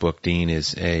Cookbook, Dean,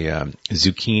 is a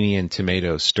zucchini and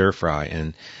tomato stir fry.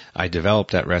 And I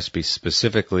developed that recipe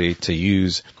specifically to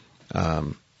use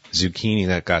zucchini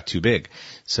that got too big.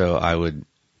 So I would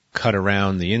cut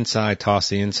around the inside, toss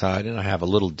the inside, and I have a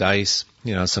little dice,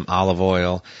 some olive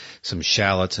oil, some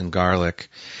shallots and garlic,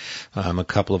 a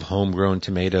couple of homegrown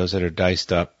tomatoes that are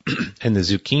diced up, and the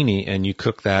zucchini, and you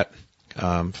cook that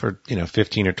for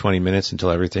 15 or 20 minutes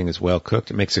until everything is well cooked.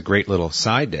 It makes a great little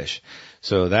side dish.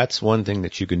 So that's one thing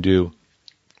that you can do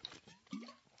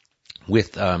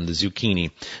with the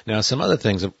zucchini. Now, some other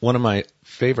things. One of my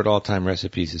favorite all-time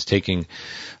recipes is taking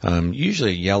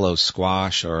usually yellow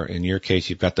squash, or in your case,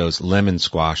 you've got those lemon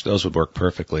squash. Those would work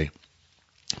perfectly.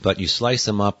 But you slice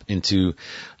them up into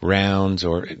rounds,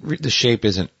 or the shape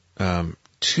isn't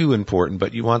too important,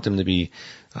 but you want them to be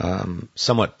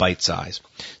somewhat bite-sized.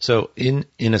 So in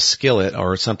a skillet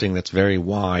or something that's very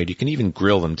wide, you can even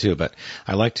grill them too, but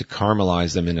I like to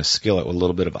caramelize them in a skillet with a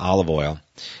little bit of olive oil.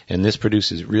 And this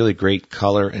produces really great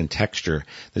color and texture.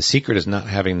 The secret is not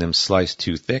having them sliced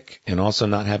too thick, and also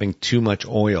not having too much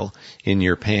oil in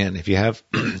your pan. If you have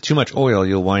too much oil,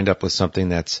 you'll wind up with something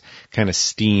that's kind of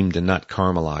steamed and not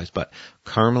caramelized. But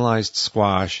caramelized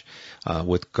squash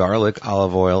with garlic,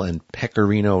 olive oil, and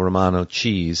pecorino romano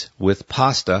cheese with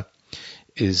pasta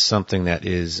is something that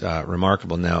is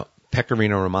remarkable. Now,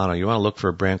 pecorino romano, you want to look for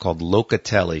a brand called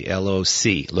Locatelli,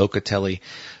 L-O-C, Locatelli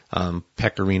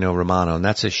pecorino romano, and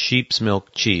that's a sheep's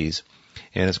milk cheese,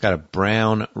 and it's got a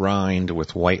brown rind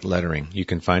with white lettering. You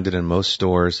can find it in most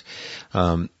stores.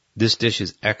 This dish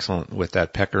is excellent with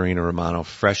that pecorino romano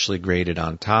freshly grated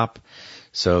on top.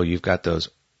 So you've got those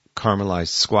caramelized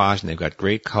squash, and they've got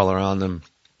great color on them.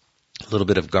 A little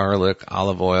bit of garlic,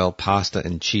 olive oil, pasta,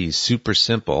 and cheese. Super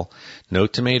simple. No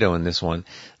tomato in this one.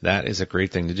 That is a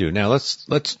great thing to do. Now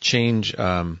let's change.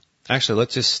 Actually,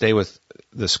 let's just stay with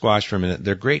the squash for a minute.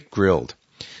 They're great grilled.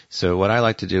 So what I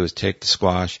like to do is take the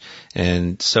squash,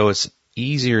 and so it's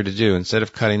easier to do. Instead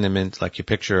of cutting them into, like you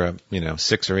picture a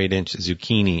 6 or 8 inch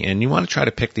zucchini, and you want to try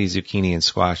to pick these zucchini and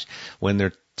squash when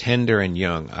they're tender and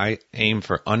young. I aim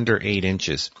for under 8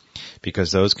 inches,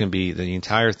 because those can be, the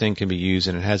entire thing can be used,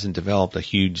 and it hasn't developed a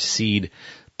huge seed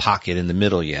pocket in the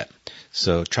middle yet.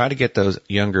 So try to get those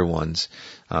younger ones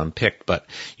picked, but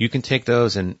you can take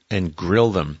those and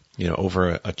grill them,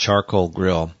 over a charcoal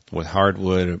grill with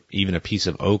hardwood, or even a piece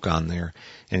of oak on there,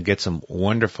 and get some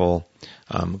wonderful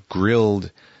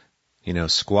grilled,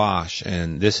 squash.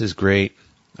 And this is great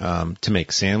to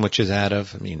make sandwiches out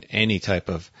of. I mean, any type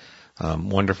of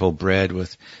wonderful bread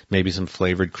with maybe some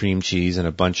flavored cream cheese and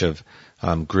a bunch of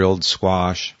grilled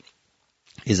squash.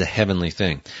 is a heavenly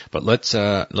thing. But let's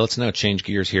now change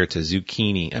gears here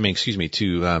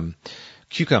to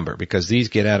cucumber, because these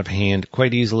get out of hand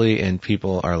quite easily and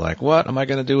people are like, what am I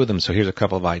going to do with them? So here's a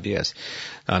couple of ideas.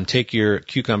 Take your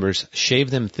cucumbers,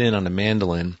 shave them thin on a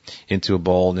mandolin into a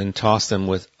bowl, and then toss them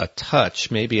with a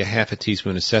touch, maybe a half a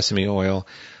teaspoon of sesame oil,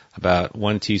 about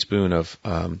 1 teaspoon of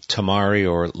tamari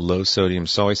or low sodium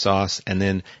soy sauce, and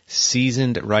then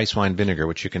seasoned rice wine vinegar,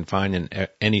 which you can find in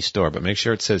any store, but make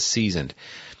sure it says seasoned.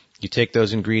 You take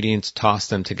those ingredients, toss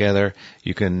them together.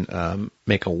 You can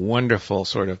make a wonderful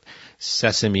sort of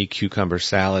sesame cucumber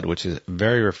salad, which is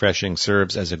very refreshing,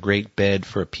 serves as a great bed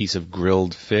for a piece of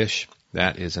grilled fish.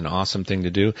 That is an awesome thing to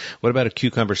do. What about a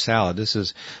cucumber salad? This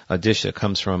is a dish that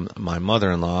comes from my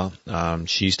mother-in-law.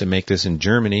 She used to make this in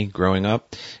Germany growing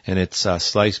up, and it's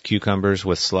sliced cucumbers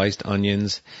with sliced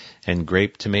onions and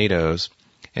grape tomatoes.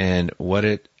 And what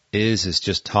it is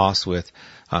just tossed with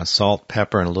salt,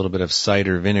 pepper, and a little bit of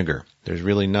cider vinegar. There's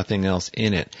really nothing else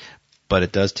in it, but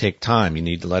it does take time. You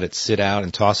need to let it sit out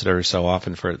and toss it every so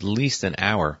often for at least an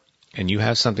hour. And you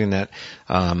have something that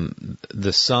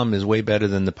the sum is way better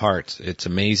than the parts. It's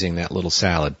amazing, that little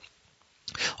salad.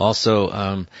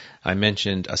 Also, I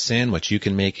mentioned a sandwich. You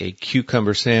can make a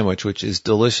cucumber sandwich, which is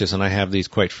delicious, and I have these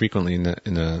quite frequently in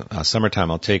the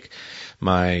summertime. I'll take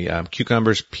my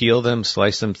cucumbers, peel them,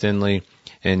 slice them thinly,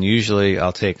 and usually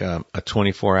I'll take a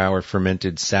 24-hour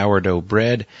fermented sourdough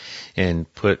bread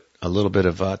and put a little bit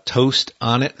of toast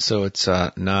on it so it's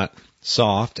not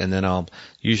soft, and then I'll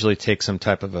usually take some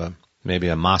type of maybe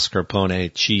a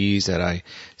mascarpone cheese that I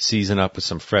season up with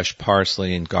some fresh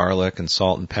parsley and garlic and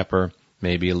salt and pepper,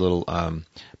 maybe a little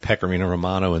pecorino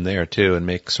romano in there too, and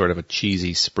make sort of a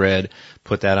cheesy spread.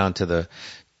 Put that onto the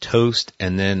toast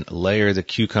and then layer the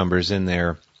cucumbers in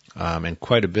there, and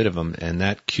quite a bit of them. And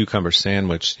that cucumber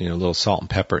sandwich, a little salt and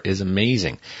pepper, is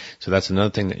amazing. So that's another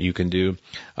thing that you can do.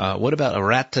 What about a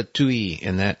ratatouille?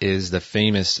 And that is the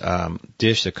famous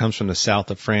dish that comes from the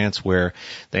south of France, where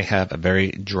they have a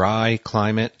very dry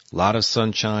climate, a lot of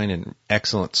sunshine, and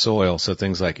excellent soil. So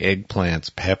things like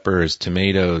eggplants, peppers,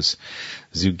 tomatoes,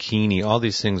 zucchini, all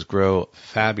these things grow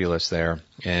fabulous there.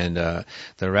 And the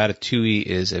ratatouille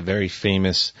is a very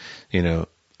famous,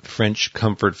 French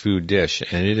comfort food dish,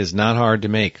 and it is not hard to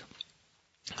make.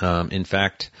 In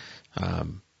fact,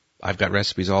 I've got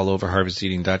recipes all over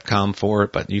harvesteating.com for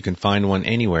it, but you can find one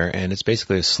anywhere, and it's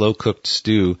basically a slow-cooked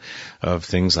stew of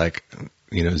things like,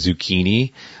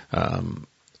 zucchini,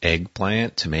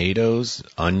 eggplant, tomatoes,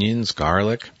 onions,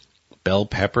 garlic, bell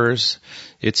peppers.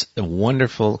 It's a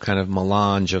wonderful kind of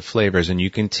melange of flavors, and you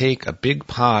can take a big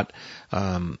pot,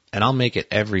 and I'll make it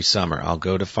every summer. I'll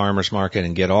go to farmer's market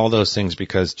and get all those things,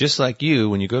 because just like you,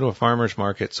 when you go to a farmer's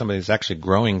market, somebody that's actually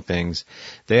growing things,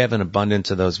 they have an abundance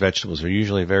of those vegetables. They're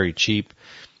usually very cheap.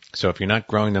 So if you're not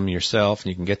growing them yourself and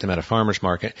you can get them at a farmer's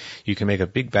market, you can make a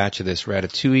big batch of this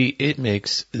ratatouille. It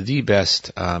makes the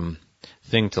best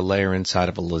thing to layer inside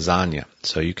of a lasagna.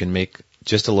 So you can make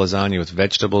just a lasagna with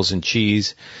vegetables and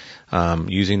cheese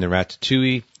using the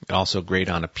ratatouille. Also great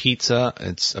on a pizza.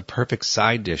 It's a perfect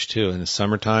side dish too in the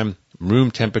summertime.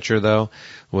 Room temperature though,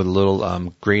 with a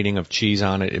little grating of cheese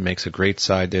on it. It makes a great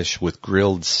side dish with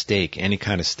grilled steak. Any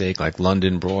kind of steak like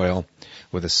London broil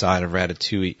with a side of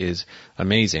ratatouille is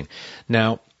amazing.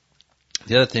 Now,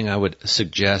 the other thing I would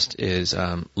suggest is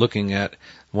looking at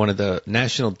one of the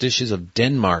national dishes of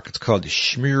Denmark. It's called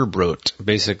smørbrød.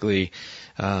 Basically,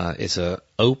 it's a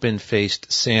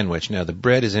open-faced sandwich. Now, the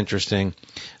bread is interesting.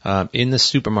 In the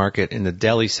supermarket, in the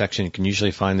deli section, you can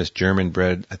usually find this German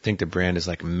bread. I think the brand is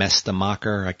like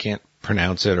Mestemacher. I can't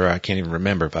pronounce it, or I can't even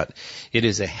remember, but it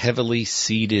is a heavily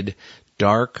seeded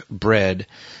dark bread.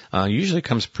 Usually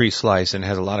comes pre-sliced and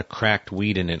has a lot of cracked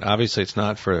wheat in it. Obviously, it's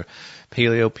not for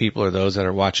paleo people or those that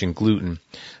are watching gluten.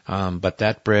 But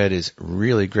that bread is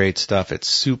really great stuff. It's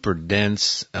super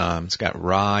dense. It's got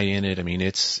rye in it. I mean,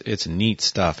 it's neat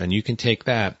stuff. And you can take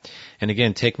that and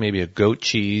again, take maybe a goat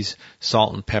cheese,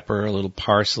 salt and pepper, a little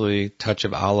parsley, touch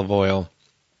of olive oil,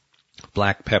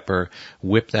 black pepper,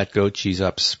 whip that goat cheese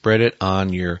up, spread it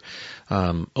on your,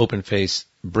 open face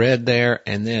bread there,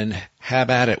 and then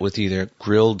have at it with either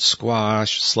grilled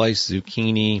squash, sliced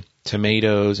zucchini,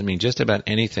 tomatoes. I mean, just about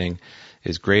anything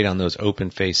is great on those open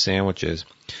face sandwiches.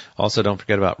 Also, don't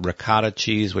forget about ricotta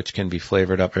cheese, which can be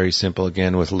flavored up very simple,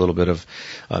 again, with a little bit of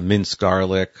minced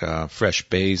garlic, fresh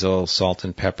basil, salt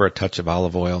and pepper, a touch of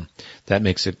olive oil. That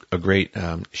makes it a great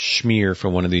schmear for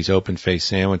one of these open face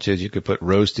sandwiches. You could put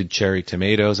roasted cherry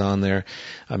tomatoes on there.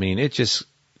 I mean, it just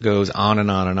goes on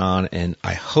and on and on. And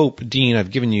I hope, Dean,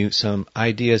 I've given you some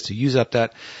ideas to use up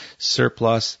that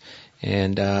surplus.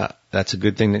 And that's a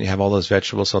good thing that you have all those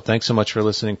vegetables. So thanks so much for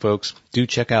listening, folks. Do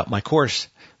check out my course,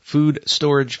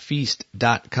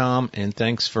 foodstoragefeast.com. And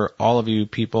thanks for all of you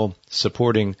people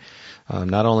supporting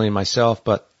not only myself,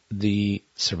 but the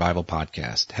Survival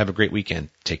Podcast. Have a great weekend.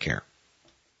 Take care.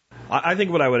 I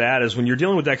think what I would add is when you're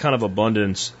dealing with that kind of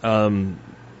abundance,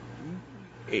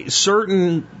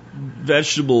 certain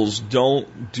vegetables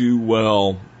don't do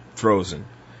well frozen.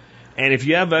 And if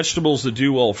you have vegetables that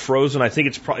do well frozen, I think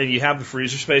it's you have the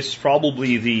freezer space, it's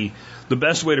probably the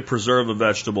best way to preserve a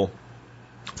vegetable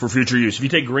for future use. If you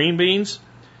take green beans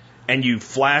and you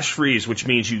flash freeze, which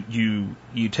means you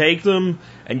take them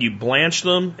and you blanch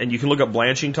them, and you can look up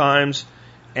blanching times,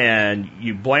 and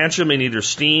you blanch them in either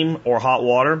steam or hot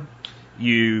water.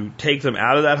 You take them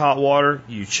out of that hot water,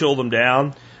 you chill them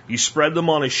down, you spread them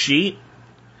on a sheet,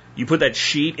 you put that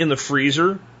sheet in the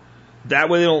freezer. That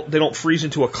way they don't freeze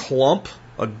into a clump,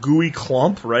 a gooey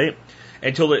clump, right?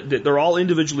 Until they're all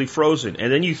individually frozen. And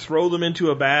then you throw them into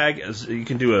a bag. You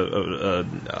can do a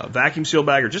vacuum seal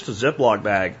bag or just a Ziploc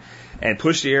bag and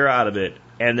push the air out of it.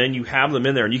 And then you have them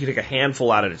in there, and you can take a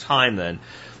handful out at a time then.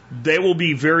 They will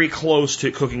be very close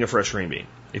to cooking a fresh green bean.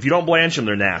 If you don't blanch them,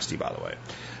 they're nasty, by the way.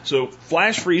 So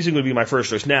flash freezing would be my first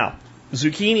choice. Now,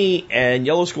 zucchini and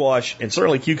yellow squash and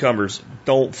certainly cucumbers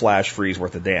don't flash freeze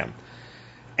worth a damn.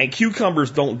 And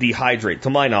cucumbers don't dehydrate, to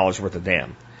my knowledge, worth a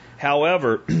damn.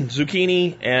 However,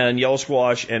 zucchini and yellow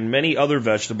squash and many other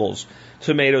vegetables,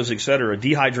 tomatoes, etc.,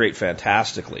 dehydrate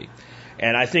fantastically.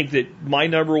 And I think that my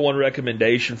number one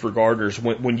recommendation for gardeners,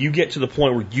 when you get to the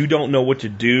point where you don't know what to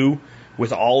do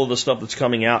with all of the stuff that's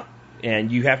coming out,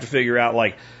 and you have to figure out,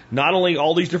 like, not only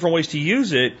all these different ways to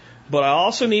use it, but I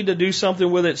also need to do something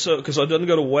with it because it doesn't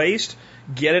go to waste,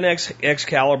 get an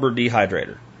Excalibur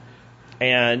dehydrator.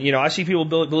 And, I see people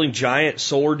building giant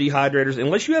solar dehydrators.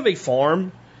 Unless you have a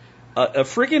farm, a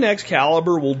freaking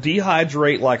Excalibur will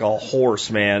dehydrate like a horse,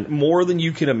 man, more than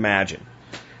you can imagine.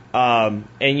 And,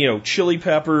 chili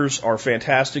peppers are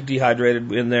fantastic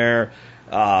dehydrated in there.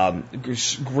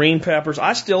 Green peppers.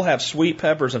 I still have sweet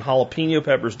peppers and jalapeno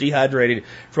peppers dehydrated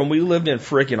from we lived in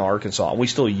frickin' Arkansas, and we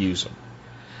still use them.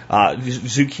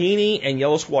 Zucchini and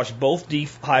yellow squash both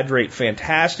dehydrate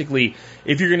fantastically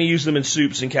if you're going to use them in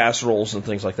soups and casseroles and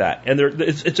things like that. And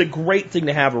it's a great thing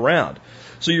to have around.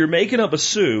 So you're making up a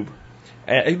soup.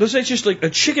 Let's say it's just like a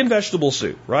chicken vegetable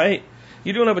soup, right?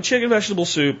 You're doing up a chicken vegetable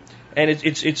soup, and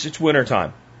it's winter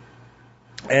time.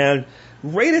 And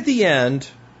right at the end,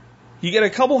 you get a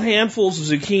couple handfuls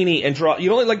of zucchini and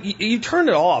you turn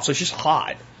it off so it's just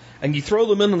hot, and you throw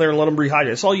them in there and let them rehydrate.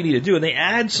 That's all you need to do, and they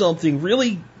add something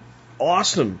really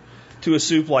awesome to a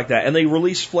soup like that, and they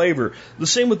release flavor. The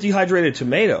same with dehydrated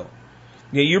tomato.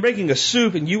 You're making a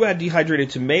soup and you add dehydrated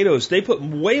tomatoes. They put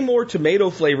way more tomato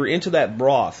flavor into that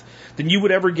broth than you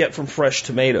would ever get from fresh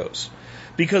tomatoes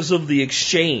because of the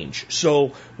exchange.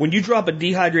 So when you drop a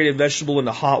dehydrated vegetable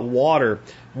into hot water,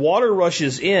 water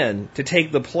rushes in to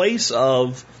take the place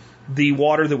of the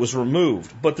water that was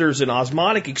removed. But there's an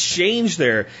osmotic exchange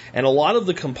there, and a lot of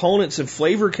the components and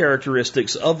flavor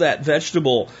characteristics of that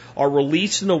vegetable are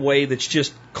released in a way that's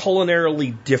just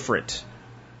culinarily different.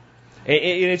 And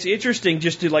it's interesting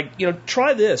just to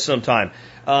try this sometime.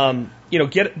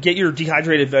 Get your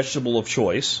dehydrated vegetable of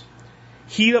choice,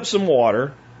 heat up some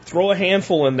water, throw a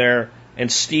handful in there,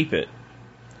 and steep it.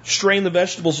 Strain the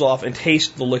vegetables off and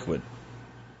taste the liquid.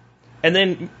 And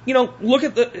then, look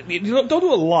at don't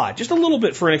do a lot, just a little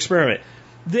bit for an experiment.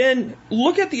 Then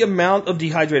look at the amount of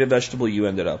dehydrated vegetable you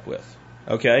ended up with,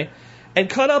 okay? And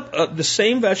cut up the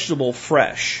same vegetable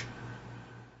fresh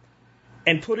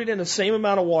and put it in the same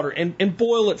amount of water and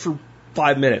boil it for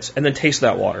 5 minutes and then taste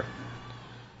that water.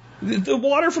 The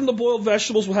water from the boiled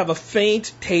vegetables will have a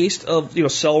faint taste of,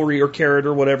 celery or carrot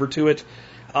or whatever to it.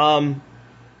 But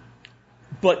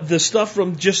the stuff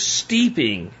from just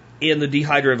steeping in the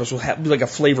dehydrated vegetables will be like a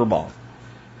flavor bomb.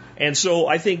 And so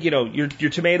I think, your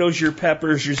tomatoes, your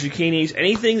peppers, your zucchinis,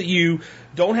 anything that you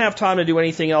don't have time to do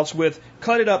anything else with,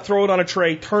 cut it up, throw it on a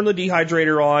tray, turn the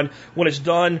dehydrator on. When it's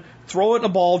done, throw it in a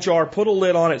ball jar, put a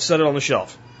lid on it, set it on the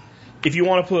shelf. If you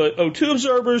want to put O2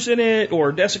 absorbers in it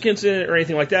or desiccants in it or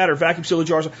anything like that, or vacuum sealed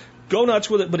jars, go nuts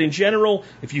with it. But in general,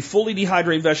 if you fully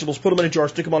dehydrate vegetables, put them in a jar,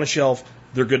 stick them on a shelf,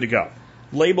 they're good to go.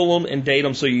 Label them and date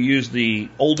them so you use the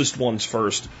oldest ones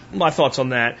first. My thoughts on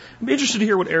that. I'd be interested to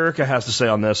hear what Erica has to say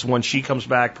on this when she comes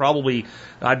back, probably,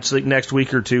 I'd say, next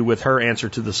week or two with her answer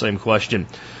to the same question.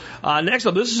 Next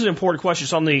up, this is an important question.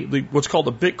 It's on the what's called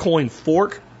the Bitcoin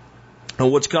fork,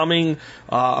 and what's coming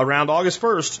around August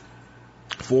 1st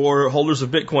for holders of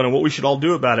Bitcoin and what we should all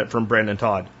do about it, from Brandon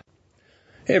Todd.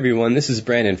 Hey everyone, this is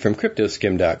Brandon from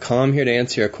CryptoSkim.com, here to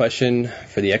answer a question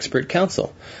for the Expert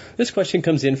Council. This question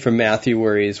comes in from Matthew,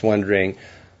 where he's wondering,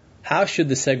 how should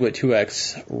the SegWit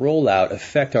 2X rollout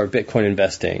affect our Bitcoin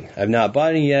investing? I've not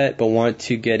bought any yet, but want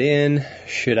to get in.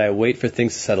 Should I wait for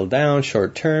things to settle down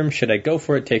short term? Should I go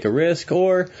for it, take a risk?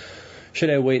 Or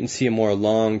should I wait and see a more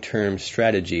long-term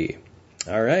strategy?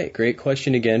 All right, great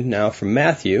question again now from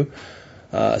Matthew.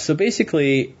 So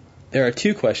basically, there are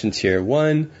two questions here.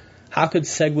 One, how could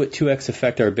SegWit 2X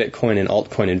affect our Bitcoin and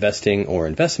altcoin investing or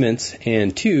investments?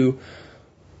 And two,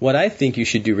 what I think you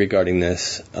should do regarding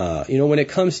this. When it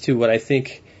comes to what I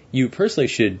think you personally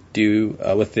should do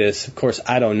with this, of course,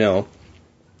 I don't know.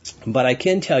 But I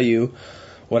can tell you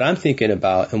what I'm thinking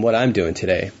about and what I'm doing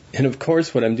today. And of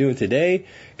course, what I'm doing today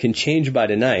can change by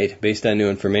tonight based on new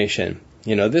information.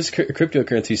 This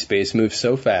cryptocurrency space moves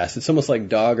so fast. It's almost like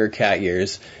dog or cat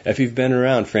years if you've been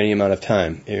around for any amount of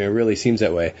time. It really seems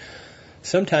that way.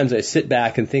 Sometimes I sit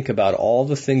back and think about all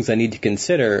the things I need to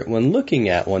consider when looking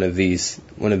at one of these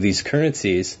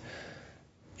currencies,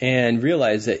 and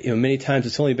realize that many times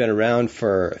it's only been around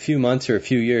for a few months or a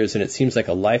few years, and it seems like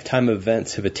a lifetime of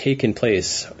events have taken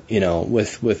place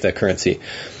with the currency.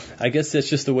 I guess that's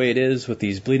just the way it is with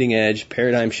these bleeding edge,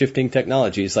 paradigm shifting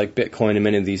technologies like Bitcoin and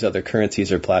many of these other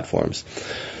currencies or platforms.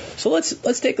 So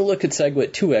let's take a look at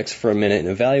SegWit 2X for a minute and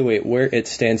evaluate where it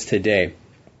stands today.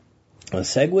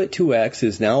 SegWit 2X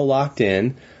is now locked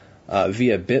in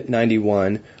via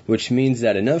BIP91, which means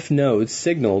that enough nodes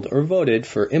signaled or voted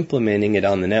for implementing it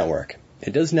on the network.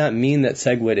 It does not mean that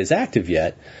SegWit is active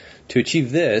yet. To achieve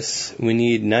this, we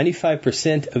need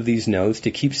 95% of these nodes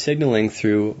to keep signaling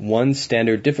through one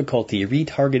standard difficulty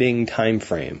retargeting time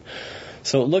frame.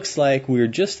 So it looks like we're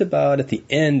just about at the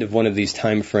end of one of these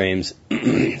time frames,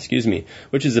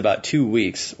 which is about 2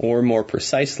 weeks, or more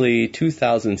precisely,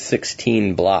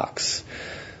 2016 blocks.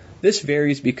 This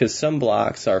varies because some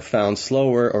blocks are found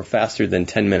slower or faster than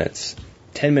 10 minutes.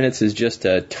 10 minutes is just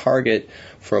a target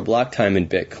for a block time in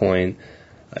Bitcoin.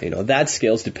 That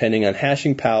scales depending on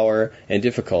hashing power and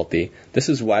difficulty. This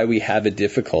is why we have a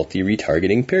difficulty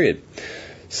retargeting period.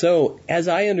 So, as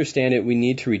I understand it, we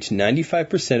need to reach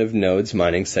 95% of nodes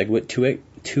mining SegWit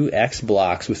 2X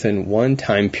blocks within one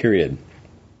time period.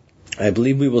 I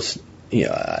believe we will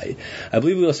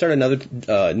start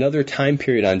another time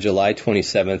period on July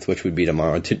 27th, which would be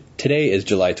tomorrow. Today is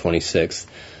July 26th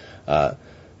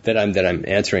that I'm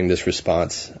answering this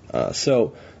response.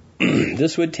 So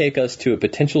this would take us to a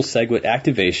potential SegWit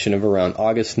activation of around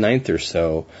August 9th or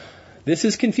so. This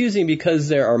is confusing because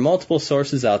there are multiple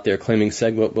sources out there claiming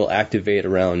SegWit will activate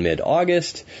around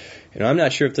mid-August. I'm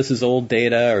not sure if this is old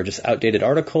data or just outdated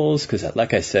articles, because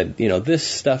like I said, this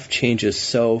stuff changes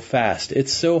so fast.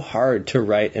 It's so hard to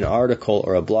write an article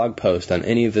or a blog post on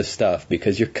any of this stuff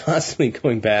because you're constantly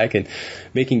going back and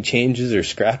making changes or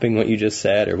scrapping what you just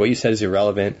said or what you said is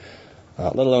irrelevant,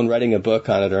 let alone writing a book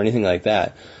on it or anything like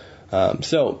that. I'm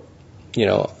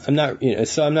not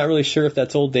really sure if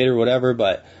that's old data or whatever,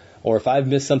 or if I've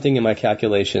missed something in my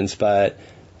calculations, but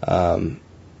in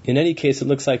any case, it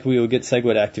looks like we will get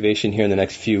SegWit activation here in the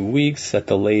next few weeks at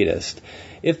the latest.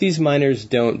 If these miners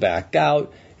don't back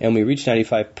out and we reach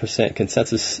 95%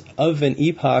 consensus of an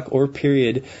epoch or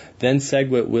period, then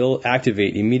SegWit will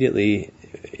activate,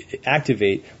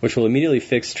 which will immediately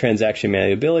fix transaction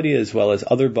malleability as well as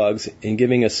other bugs in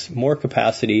giving us more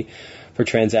capacity for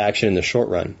transaction in the short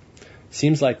run.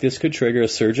 Seems like this could trigger a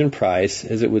surge in price,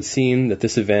 as it would seem that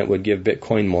this event would give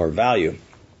Bitcoin more value.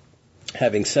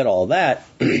 Having said all that,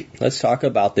 let's talk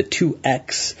about the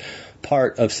 2X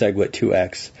part of SegWit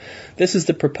 2X. This is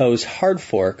the proposed hard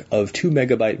fork of 2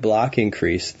 megabyte block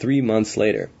increase 3 months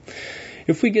later.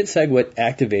 If we get SegWit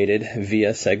activated via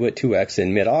SegWit 2X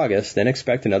in mid-August, then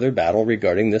expect another battle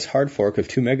regarding this hard fork of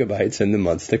 2 megabytes in the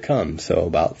months to come. So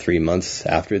about 3 months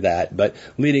after that. But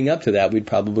leading up to that, we'd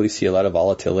probably see a lot of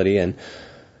volatility and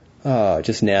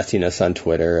just nastiness on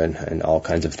Twitter and all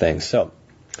kinds of things. So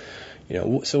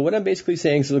what I'm basically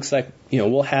saying is it looks like,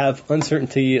 we'll have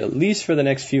uncertainty at least for the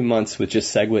next few months with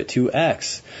just SegWit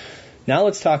 2X. Now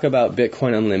let's talk about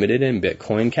Bitcoin Unlimited and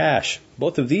Bitcoin Cash.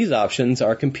 Both of these options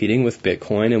are competing with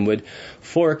Bitcoin and would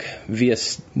fork via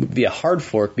hard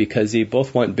fork because they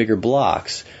both want bigger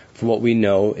blocks for what we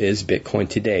know is Bitcoin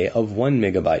today of 1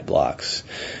 megabyte blocks.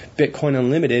 Bitcoin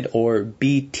Unlimited, or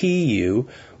BTU,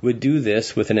 would do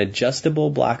this with an adjustable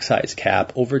block size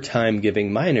cap over time,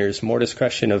 giving miners more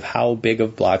discretion of how big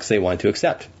of blocks they want to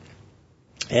accept.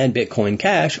 And Bitcoin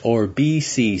Cash, or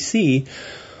BCC,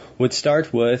 would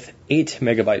start with 8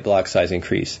 megabyte block size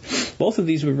increase. Both of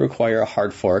these would require a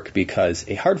hard fork because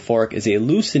a hard fork is a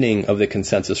loosening of the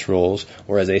consensus rules,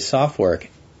 whereas a soft fork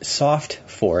soft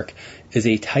fork is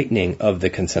a tightening of the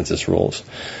consensus rules.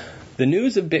 The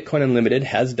news of Bitcoin Unlimited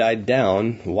has died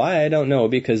down. Why, I don't know,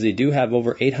 because they do have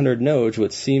over 800 nodes,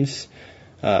 which seems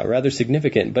rather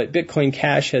significant. But Bitcoin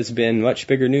Cash has been much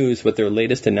bigger news with their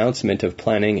latest announcement of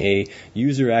planning a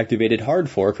user-activated hard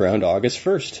fork around August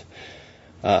 1st.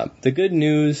 The good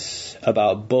news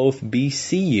about both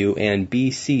BCU and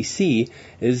BCC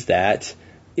is that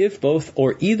if both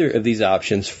or either of these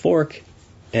options fork,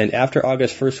 and after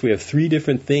August 1st we have 3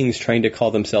 different things trying to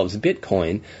call themselves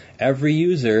Bitcoin, every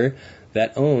user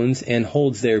that owns and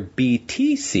holds their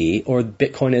BTC, or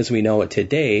Bitcoin as we know it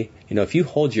today, if you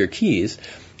hold your keys,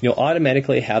 you'll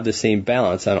automatically have the same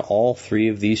balance on all 3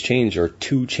 of these chains, or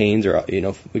 2 chains, or,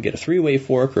 if we get a 3-way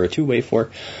fork or a 2-way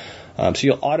fork. So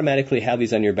you'll automatically have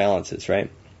these on your balances, right?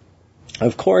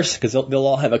 Of course, because they'll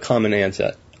all have a common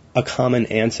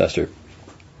ancestor.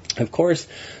 Of course,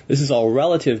 this is all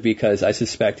relative because I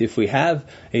suspect if we have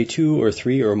a 2 or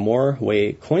 3 or more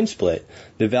way coin split,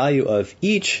 the value of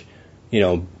each,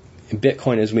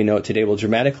 Bitcoin as we know it today will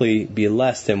dramatically be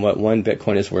less than what one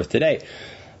Bitcoin is worth today.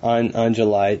 On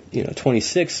July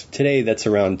 26th, today that's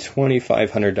around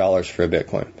 $2,500 for a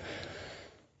Bitcoin.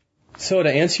 So to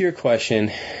answer your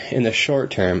question, in the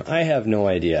short term, I have no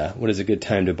idea what is a good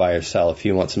time to buy or sell if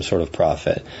you want some sort of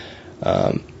profit.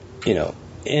 And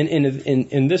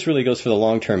this really goes for the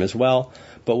long term as well.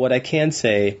 But what I can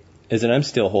say is that I'm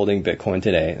still holding Bitcoin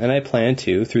today, and I plan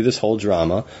to through this whole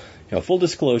drama. Full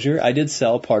disclosure, I did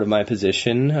sell part of my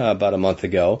position about a month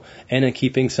ago, and I'm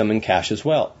keeping some in cash as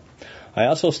well. I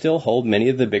also still hold many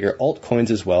of the bigger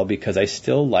altcoins as well because I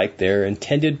still like their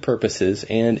intended purposes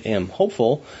and am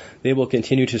hopeful they will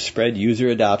continue to spread user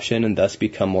adoption and thus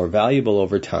become more valuable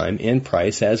over time in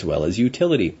price as well as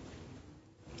utility.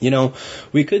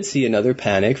 We could see another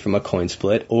panic from a coin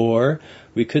split, or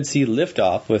we could see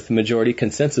liftoff with majority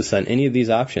consensus on any of these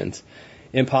options.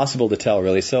 Impossible to tell,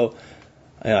 really. So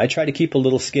I try to keep a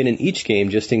little skin in each game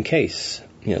just in case.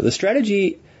 The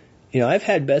strategy, I've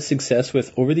had best success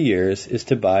with over the years is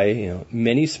to buy,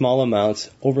 many small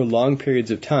amounts over long periods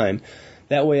of time.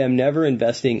 That way I'm never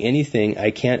investing anything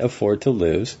I can't afford to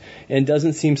lose, and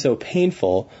doesn't seem so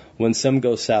painful when some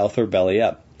go south or belly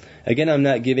up. Again, I'm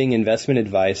not giving investment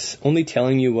advice, only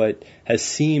telling you what has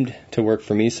seemed to work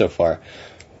for me so far.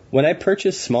 When I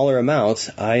purchase smaller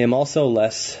amounts, I am also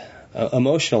less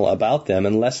emotional about them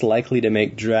and less likely to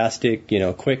make drastic,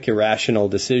 quick, irrational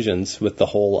decisions with the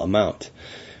whole amount.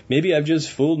 Maybe I've just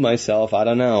fooled myself, I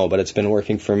don't know, but it's been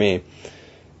working for me.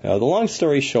 The long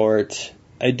story short,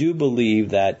 I do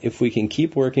believe that if we can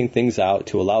keep working things out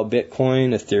to allow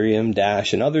Bitcoin, Ethereum,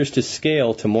 Dash, and others to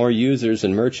scale to more users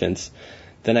and merchants,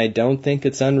 then I don't think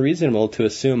it's unreasonable to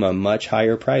assume a much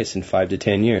higher price in 5 to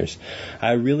 10 years.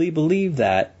 I really believe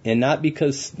that, and not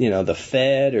because, the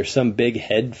Fed or some big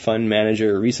hedge fund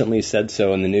manager recently said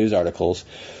so in the news articles.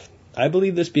 I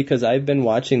believe this because I've been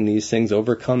watching these things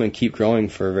overcome and keep growing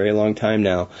for a very long time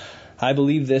now. I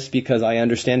believe this because I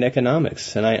understand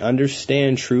economics, and I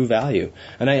understand true value,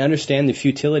 and I understand the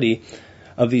futility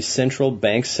of these central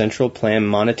bank, central plan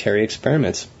monetary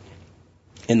experiments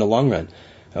in the long run.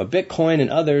 Bitcoin and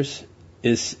others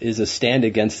is a stand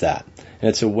against that, and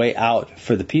it's a way out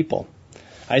for the people.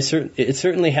 It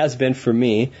certainly has been for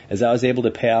me, as I was able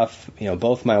to pay off,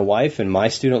 both my wife and my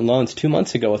student loans 2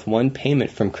 months ago with one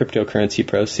payment from cryptocurrency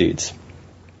proceeds.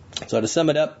 So to sum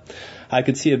it up, I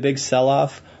could see a big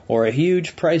sell-off or a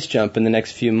huge price jump in the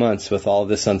next few months with all of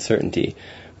this uncertainty.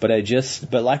 But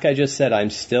like I just said, I'm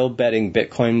still betting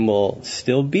Bitcoin will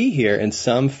still be here in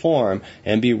some form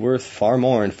and be worth far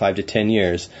more in 5 to 10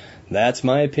 years. That's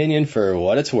my opinion for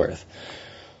what it's worth.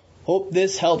 Hope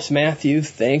this helps, Matthew.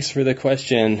 Thanks for the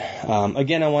question.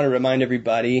 Again, I want to remind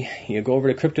everybody, go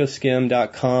over to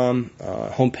cryptoskim.com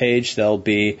homepage. There'll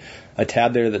be a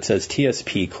tab there that says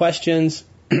TSP questions.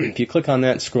 If you click on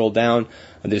that, scroll down,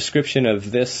 the description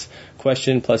of this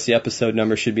question plus the episode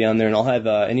number should be on there, and I'll have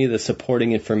any of the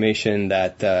supporting information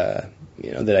that I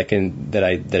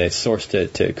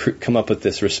sourced to come up with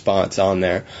this response on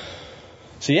there.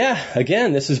 So yeah,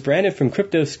 again, this is Brandon from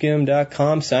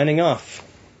cryptoskim.com signing off.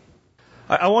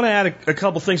 I want to add a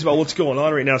couple things about what's going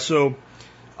on right now. So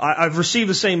I've received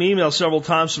the same email several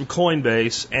times from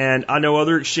Coinbase, and I know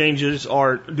other exchanges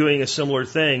are doing a similar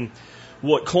thing.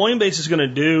 What Coinbase is going to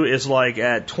do is, like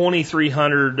at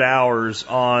 2300 hours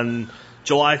on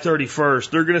July 31st,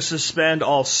 they're going to suspend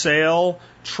all sale,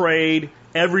 trade,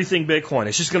 everything Bitcoin.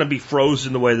 It's just going to be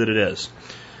frozen the way that it is.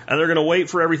 And they're going to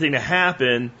wait for everything to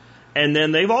happen. And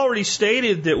then they've already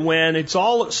stated that when it's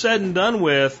all said and done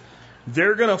with,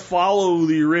 they're going to follow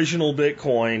the original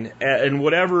Bitcoin, and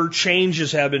whatever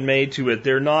changes have been made to it,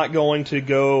 they're not going to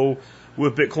go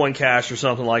with Bitcoin Cash or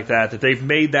something like that, that they've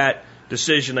made that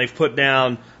decision, they've put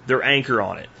down their anchor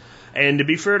on it. And to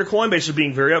be fair to Coinbase, they're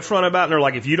being very upfront about it, and they're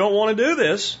like, if you don't want to do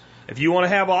this, if you want to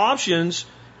have options,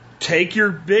 take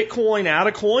your Bitcoin out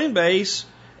of Coinbase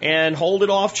and hold it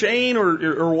off chain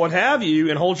or what have you,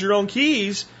 and hold your own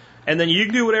keys, and then you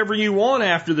can do whatever you want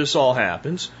after this all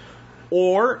happens.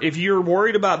 Or if you're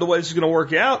worried about the way this is going to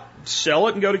work out, sell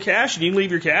it and go to cash, and you can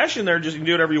leave your cash in there, just you can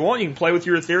do whatever you want. You can play with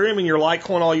your Ethereum and your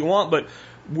Litecoin all you want, but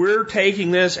we're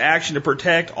taking this action to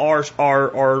protect our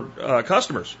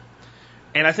customers.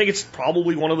 And I think it's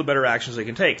probably one of the better actions they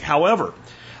can take. However,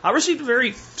 I received a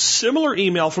very similar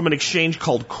email from an exchange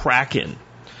called Kraken.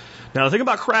 Now, the thing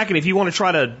about Kraken, if you want to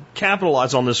try to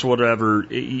capitalize on this or whatever,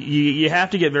 you have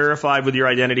to get verified with your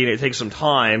identity, and it takes some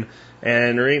time,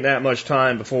 and there ain't that much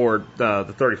time before the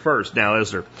 31st now,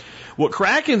 is there? What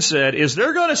Kraken said is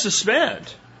they're going to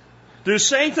suspend. The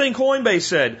same thing Coinbase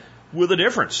said, with a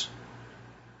difference.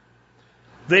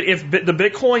 That if the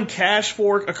Bitcoin Cash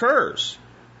fork occurs,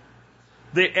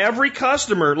 that every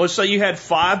customer, let's say you had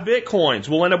 5 Bitcoins,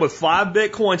 will end up with 5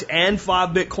 Bitcoins and 5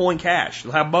 Bitcoin Cash.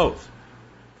 They'll have both.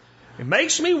 It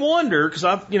makes me wonder, because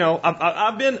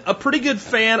I've been a pretty good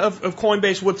fan of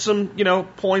Coinbase with some,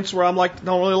 points where I'm like,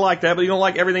 don't really like that, but you don't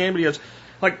like everything anybody does.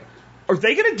 Like, are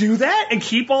they going to do that and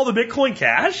keep all the Bitcoin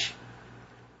Cash?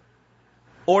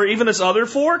 Or even this other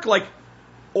fork? Like,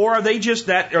 or are they just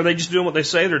doing what they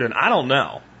say they're doing? I don't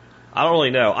know. I don't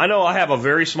really know. I know I have a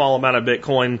very small amount of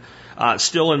Bitcoin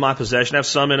still in my possession. I have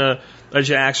some in a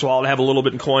Jax wallet. I have a little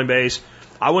bit in Coinbase.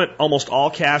 I went almost all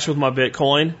cash with my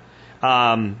Bitcoin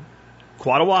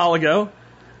quite a while ago,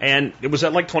 and it was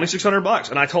at like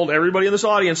 $2,600. And I told everybody in this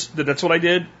audience that that's what I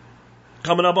did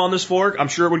coming up on this fork. I'm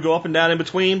sure it would go up and down in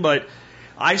between, but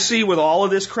I see with all of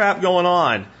this crap going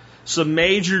on, some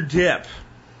major dip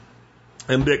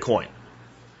in Bitcoin.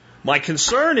 My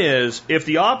concern is if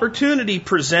the opportunity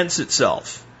presents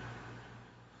itself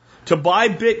to buy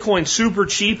Bitcoin super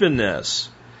cheap in this,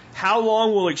 how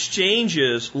long will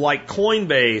exchanges like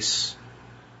Coinbase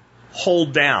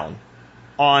hold down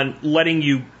on letting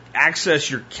you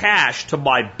access your cash to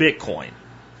buy Bitcoin?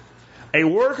 A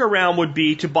workaround would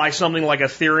be to buy something like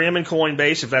Ethereum and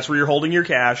Coinbase, if that's where you're holding your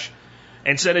cash,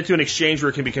 and send it to an exchange where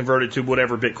it can be converted to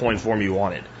whatever Bitcoin form you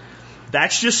wanted.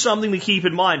 That's just something to keep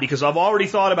in mind, because I've already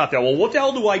thought about that. Well, what the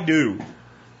hell do I do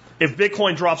if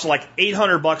Bitcoin drops like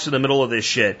 $800 in the middle of this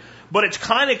shit? But it's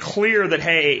kind of clear that,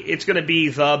 hey, it's going to be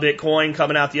the Bitcoin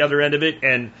coming out the other end of it,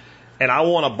 and I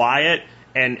want to buy it,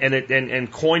 and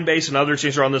Coinbase and other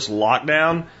exchanges are on this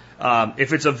lockdown.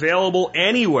 If it's available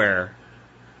anywhere,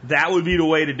 that would be the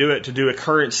way to do it, to do a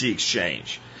currency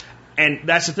exchange. And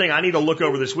that's the thing I need to look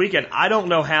over this weekend. I don't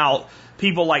know how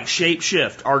people like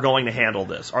Shapeshift are going to handle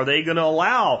this. Are they going to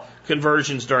allow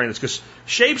conversions during this? Because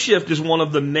Shapeshift is one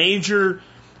of the major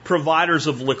providers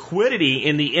of liquidity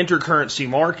in the intercurrency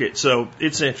market, so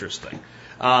it's interesting.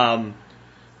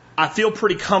 I feel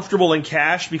pretty comfortable in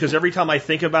cash, because every time I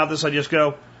think about this, I just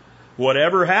go,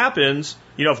 whatever happens,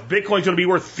 if Bitcoin's going to be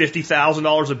worth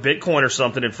 $50,000 a Bitcoin or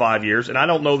something in 5 years, and I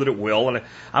don't know that it will, and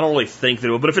I don't really think that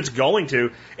it will, but if it's going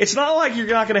to, it's not like you're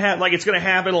not going to have, like it's going to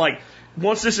happen like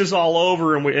once this is all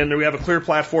over and we have a clear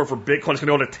platform for Bitcoin, it's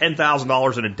going to go to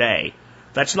 $10,000 in a day.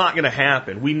 That's not going to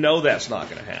happen. We know that's not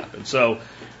going to happen. So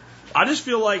I just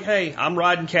feel like, hey, I'm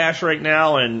riding cash right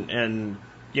now, and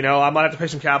I might have to pay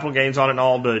some capital gains on it and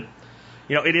all, but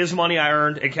it is money I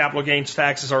earned, and capital gains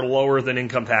taxes are lower than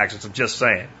income taxes. I'm just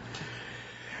saying.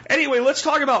 Anyway, let's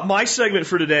talk about my segment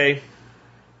for today.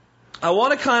 I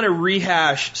want to kind of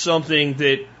rehash something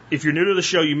that, if you're new to the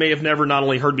show, you may have never not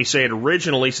only heard me say it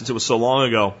originally, since it was so long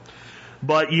ago,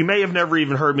 but you may have never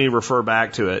even heard me refer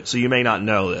back to it, so you may not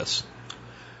know this.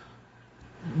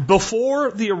 Before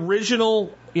the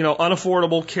original,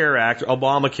 Unaffordable Care Act,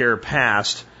 Obamacare,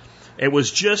 passed, it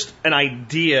was just an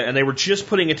idea, and they were just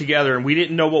putting it together, and we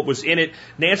didn't know what was in it.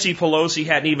 Nancy Pelosi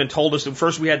hadn't even told us.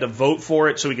 First, we had to vote for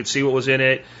it so we could see what was in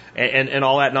it, and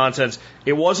all that nonsense.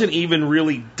 It wasn't even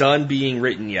really done being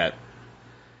written yet.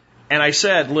 And I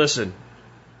said, listen,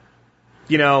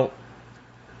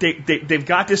 they've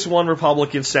got this one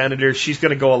Republican senator. She's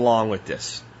going to go along with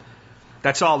this.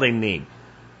 That's all they need.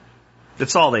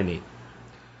 That's all they need.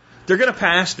 They're going to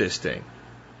pass this thing.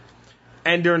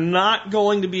 And they're not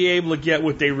going to be able to get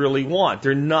what they really want.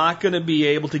 They're not going to be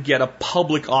able to get a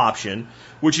public option,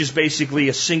 which is basically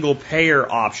a single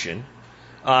payer option,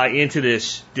 into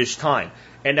this time.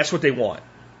 And that's what they want.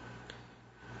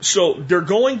 So they're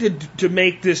going to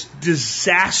make this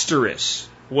disastrous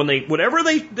whatever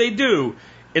they do.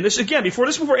 And this, again,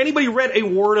 before anybody read a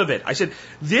word of it, I said,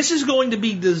 this is going to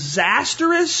be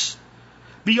disastrous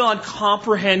beyond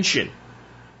comprehension.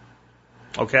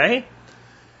 Okay?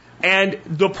 And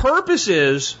the purpose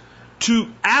is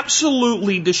to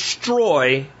absolutely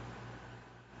destroy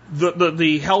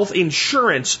the health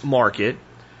insurance market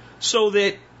so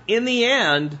that in the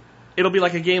end, it'll be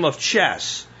like a game of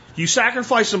chess. You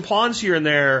sacrifice some pawns here and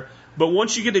there, but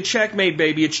once you get to checkmate,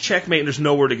 baby, it's checkmate and there's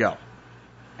nowhere to go.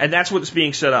 And that's what's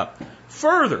being set up.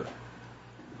 Further,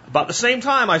 about the same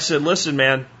time, I said, listen,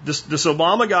 man, this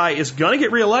Obama guy is going to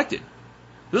get reelected.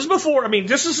 This is before,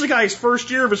 this is the guy's first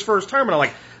year of his first term, and I'm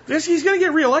like, he's going to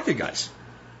get reelected, guys.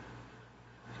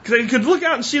 Because you could look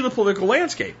out and see the political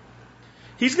landscape.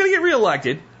 He's going to get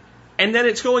reelected, and then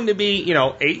it's going to be,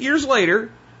 8 years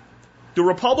later, the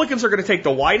Republicans are going to take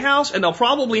the White House, and they'll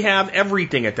probably have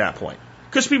everything at that point.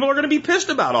 Because people are going to be pissed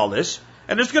about all this,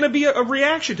 and there's going to be a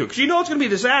reaction to it. Because you know it's going to be a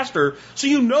disaster, so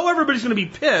you know everybody's going to be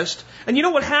pissed, and you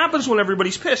know what happens when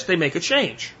everybody's pissed? They make a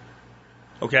change.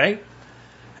 Okay?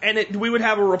 And we would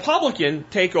have a Republican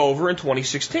take over in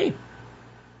 2016.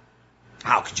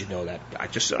 How could you know that? I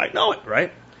just said I know it,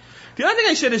 right? The other thing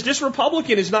I said is this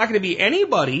Republican is not going to be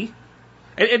anybody,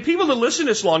 and people that listen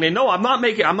this long, they know I'm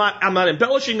not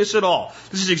embellishing this at all.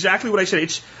 This is exactly what I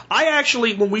said. I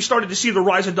actually, when we started to see the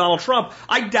rise of Donald Trump,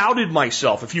 I doubted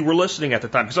myself, if you were listening at the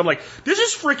time, because I'm like, this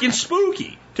is freaking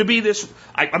spooky to be this.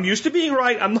 I'm used to being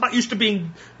right. I'm not used to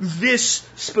being this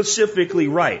specifically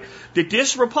right. That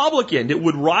this Republican that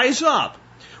would rise up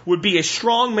would be a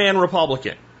strongman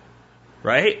Republican,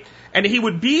 right? And he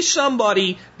would be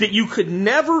somebody that you could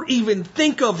never even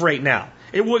think of right now.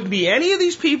 It wouldn't be any of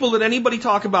these people that anybody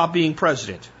talk about being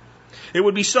president. It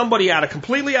would be somebody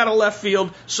completely out of left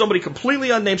field, somebody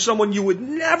completely unnamed, someone you would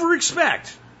never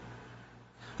expect.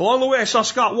 Along the way, I saw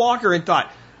Scott Walker and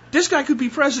thought, this guy could be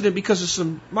president because of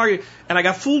some market. And I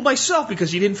got fooled myself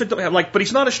because he didn't fit but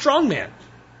he's not a strong man.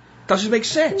 Doesn't make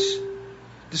sense.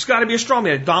 There's got to be a strong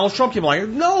man. Donald Trump came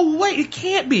along, no way, it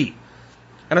can't be.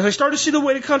 And as I started to see the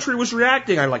way the country was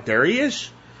reacting, I'm like, there he is.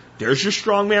 There's your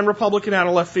strongman Republican out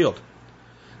of left field.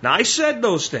 Now, I said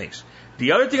those things.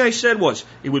 The other thing I said was,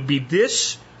 it would be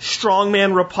this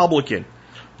strongman Republican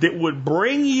that would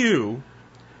bring you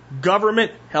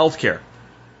government health care.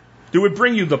 That would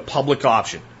bring you the public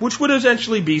option, which would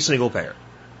essentially be single payer.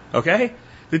 Okay?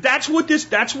 That's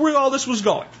where all this was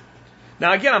going.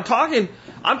 Now, again, I'm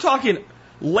talking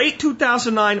late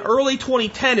 2009, early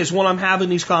 2010 is when I'm having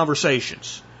these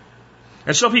conversations.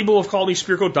 And some people have called me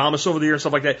Spiricodamus over the years and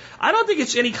stuff like that. I don't think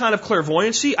it's any kind of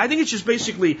clairvoyancy. I think it's just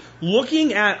basically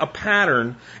looking at a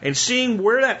pattern and seeing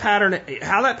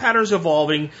how that pattern is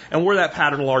evolving and where that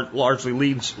pattern largely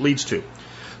leads to.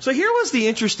 So here was the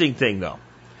interesting thing, though.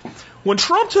 When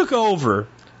Trump took over,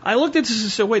 I looked at this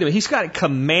and said, wait a minute, he's got a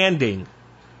commanding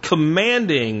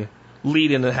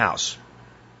lead in the House.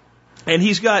 And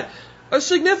he's got a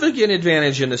significant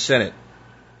advantage in the Senate.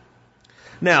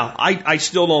 Now, I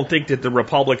still don't think that the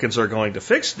Republicans are going to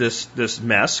fix this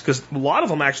mess, because a lot of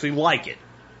them actually like it.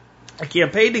 I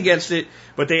campaigned against it,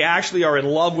 but they actually are in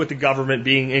love with the government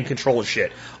being in control of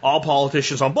shit. All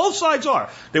politicians on both sides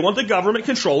are. They want the government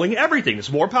controlling everything.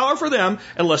 It's more power for them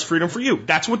and less freedom for you.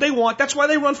 That's what they want. That's why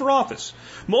they run for office.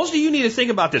 Most of you need to think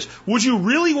about this. Would you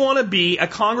really want to be a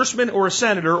congressman or a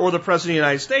senator or the president of the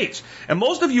United States? And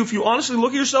most of you, if you honestly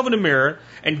look at yourself in the mirror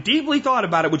and deeply thought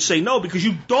about it, would say no, because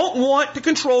you don't want to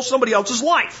control somebody else's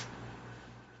life.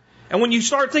 And when you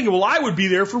start thinking, well, I would be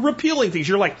there for repealing things,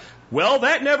 you're like, well,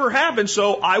 that never happened,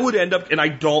 so I would end up, and I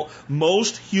don't.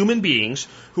 Most human beings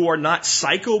who are not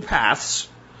psychopaths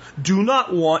do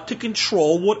not want to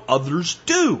control what others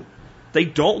do. They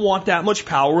don't want that much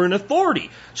power and authority.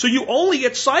 So you only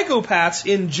get psychopaths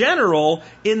in general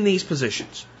in these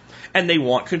positions. And they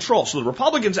want control. So the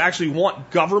Republicans actually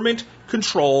want government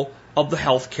control of the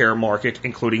health care market,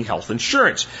 including health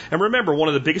insurance. And remember, one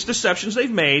of the biggest deceptions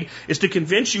they've made is to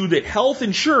convince you that health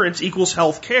insurance equals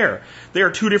health care. They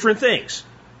are two different things.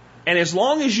 And as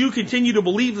long as you continue to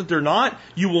believe that they're not,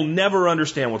 you will never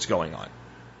understand what's going on.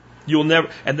 You'll never.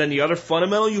 And then the other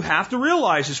fundamental you have to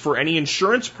realize is for any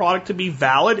insurance product to be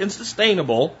valid and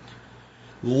sustainable,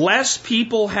 less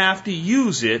people have to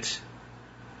use it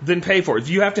than pay for it.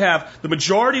 You have to have the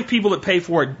majority of people that pay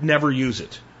for it never use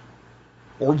it.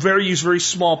 Or use very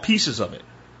small pieces of it.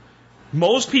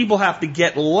 Most people have to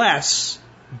get less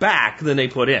back than they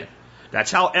put in. That's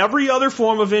how every other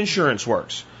form of insurance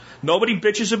works. Nobody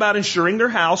bitches about insuring their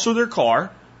house or their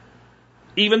car,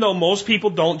 even though most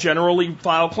people don't generally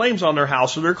file claims on their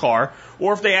house or their car,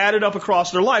 or if they add it up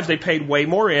across their lives, they paid way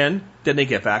more in than they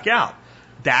get back out.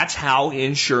 That's how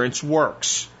insurance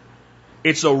works.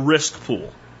 It's a risk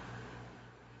pool.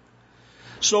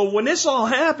 So when this all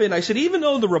happened, I said, even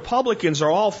though the Republicans are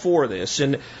all for this,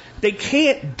 and they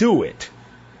can't do it,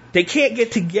 They can't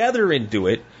get together and do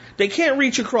it. They can't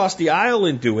reach across the aisle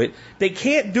and do it. They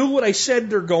can't do what I said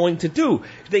they're going to do.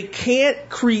 They can't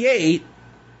create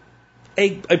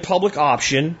a public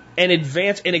option and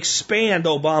advance and expand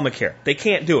Obamacare. They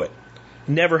can't do it.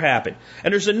 Never happened.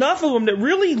 And there's enough of them that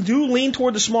really do lean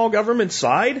toward the small government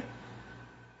side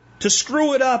to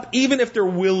screw it up, even if they're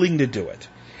willing to do it.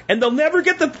 And they'll never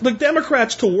get the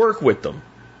Democrats to work with them.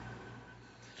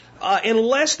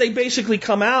 Unless they basically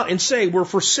come out and say, we're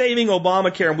for saving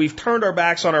Obamacare and we've turned our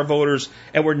backs on our voters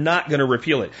and we're not going to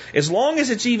repeal it. As long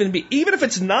as it's even if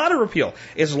it's not a repeal,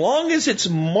 as long as it's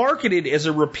marketed as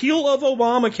a repeal of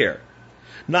Obamacare,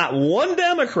 not one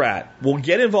Democrat will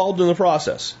get involved in the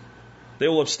process. They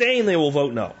will abstain, they will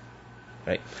vote no.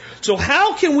 Right? So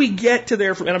how can we get to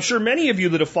there? And I'm sure many of you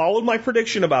that have followed my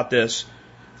prediction about this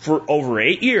for over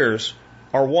 8 years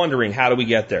are wondering, how do we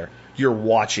get there? You're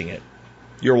watching it.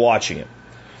 You're watching it.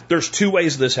 There's two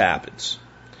ways this happens.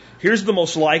 Here's the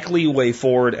most likely way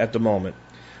forward at the moment.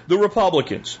 The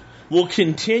Republicans will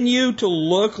continue to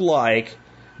look like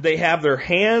they have their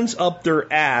hands up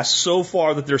their ass so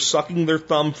far that they're sucking their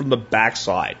thumb from the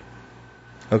backside.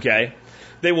 Okay?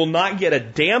 They will not get a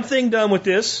damn thing done with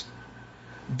this.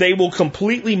 They will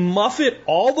completely muff it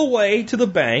all the way to the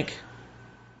bank.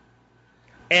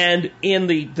 And in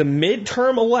the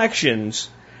midterm elections,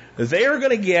 they are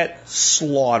going to get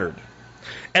slaughtered.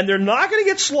 And they're not going to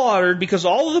get slaughtered because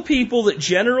all of the people that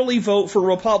generally vote for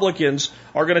Republicans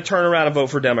are going to turn around and vote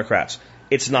for Democrats.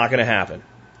 It's not going to happen.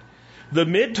 The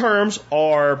midterms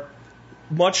are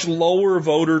much lower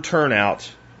voter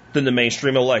turnout than the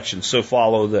mainstream elections, so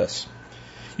follow this.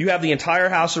 You have the entire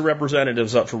House of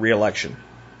Representatives up for re-election.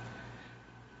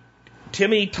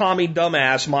 Tommy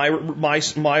Dumbass,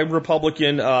 my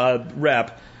Republican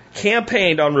rep,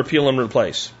 campaigned on repeal and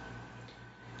replace.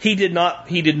 He did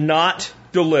not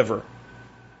deliver.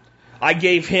 I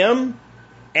gave him,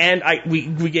 and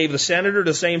we gave the senator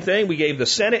the same thing. We gave the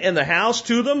Senate and the House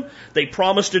to them. They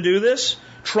promised to do this.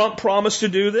 Trump promised to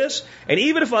do this. And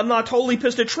even if I'm not totally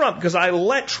pissed at Trump, because I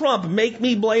let Trump make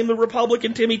me blame the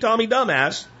Republican Tommy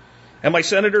Dumbass and my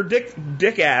Senator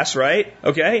Dick ass, right?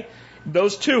 Okay?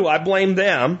 Those two, I blame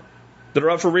them that are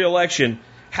up for re-election.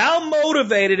 How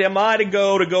motivated am I to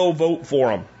go vote for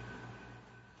them?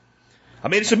 I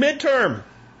mean, it's a midterm.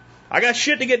 I got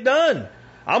shit to get done.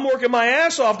 I'm working my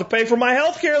ass off to pay for my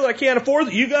health care that I can't afford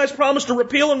that you guys promised to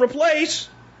repeal and replace.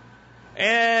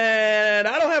 And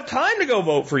I don't have time to go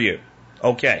vote for you.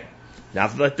 Okay.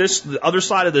 Now let the other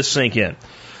side of this sink in.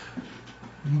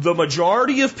 The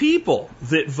majority of people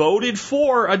that voted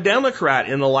for a Democrat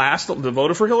that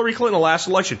voted for Hillary Clinton in the last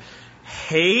election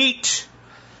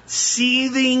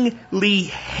seethingly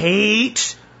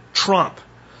hate Trump.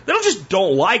 They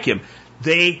don't like him.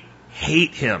 They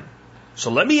hate him.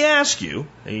 So let me ask you,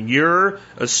 in your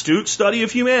astute study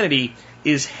of humanity,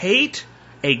 is hate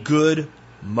a good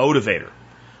motivator?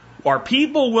 Are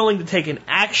people willing to take an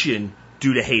action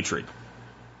due to hatred?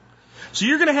 So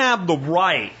you're going to have the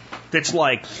right that's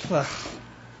like, I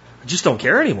just don't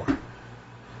care anymore.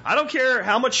 I don't care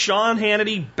how much Sean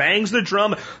Hannity bangs the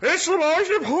drum. It's the most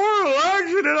important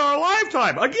election in our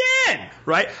lifetime. Again,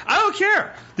 right? I don't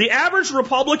care. The average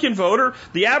Republican voter,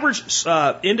 the average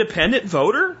independent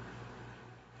voter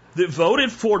that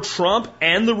voted for Trump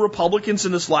and the Republicans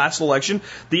in this last election,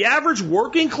 the average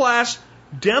working class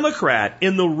Democrat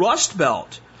in the Rust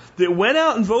Belt that went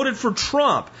out and voted for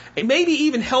Trump and maybe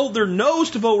even held their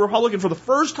nose to vote Republican for the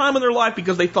first time in their life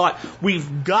because they thought,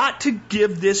 we've got to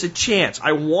give this a chance.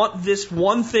 I want this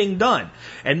one thing done.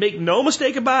 And make no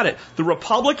mistake about it, the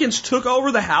Republicans took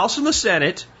over the House and the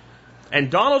Senate,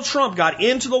 and Donald Trump got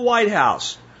into the White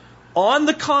House on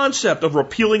the concept of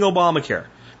repealing Obamacare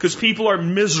because people are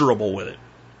miserable with it.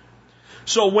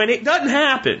 So when it doesn't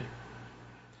happen,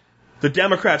 the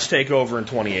Democrats take over in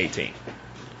 2018.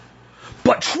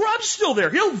 But Trump's still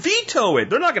there. He'll veto it.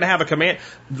 They're not going to have a command.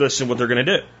 Listen what they're going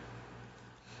to do.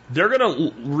 They're going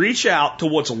to reach out to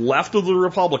what's left of the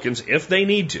Republicans if they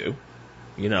need to.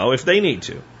 If they need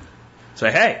to.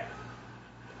 Say, hey,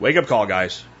 wake up call,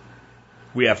 guys.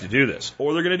 We have to do this.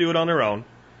 Or they're going to do it on their own.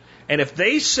 And if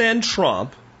they send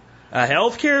Trump a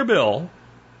health care bill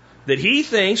that he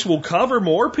thinks will cover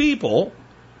more people,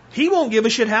 he won't give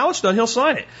a shit how it's done. He'll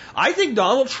sign it. I think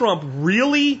Donald Trump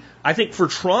for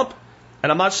Trump,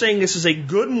 and I'm not saying this is a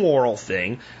good moral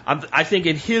thing, I think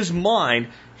in his mind,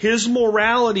 his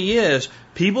morality is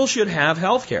people should have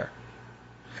health care.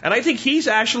 And I think he's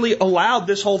actually allowed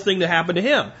this whole thing to happen to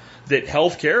him. That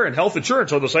health care and health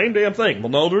insurance are the same damn thing. Well,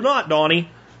 no, they're not,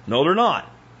 Donnie. No, they're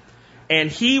not.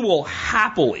 And he will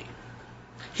happily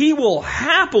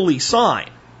sign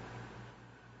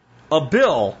a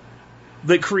bill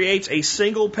that creates a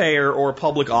single payer or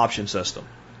public option system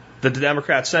that the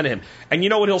Democrats send to him. And you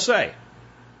know what he'll say?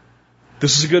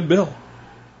 This is a good bill.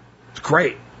 It's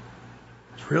great.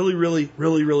 It's really, really,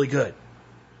 really, really good.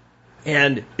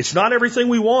 And it's not everything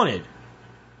we wanted,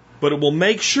 but it will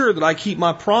make sure that I keep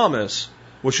my promise,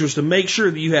 which was to make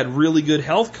sure that you had really good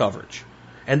health coverage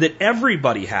and that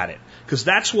everybody had it. Because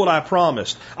that's what I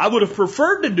promised. I would have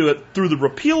preferred to do it through the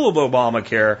repeal of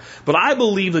Obamacare, but I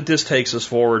believe that this takes us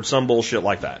forward, some bullshit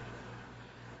like that.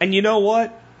 And you know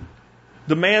what?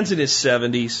 The man's in his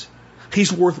 70s.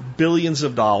 He's worth billions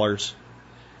of dollars.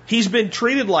 He's been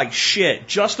treated like shit,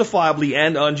 justifiably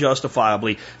and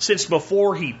unjustifiably, since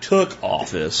before he took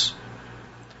office.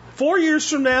 4 years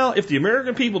from now, if the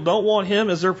American people don't want him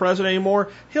as their president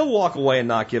anymore, he'll walk away and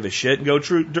not give a shit and go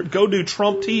do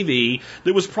Trump TV.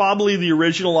 That was probably the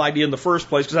original idea in the first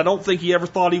place, because I don't think he ever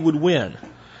thought he would win.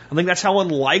 I think that's how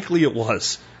unlikely it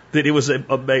was that it was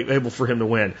able for him to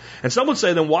win. And some would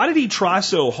say, then why did he try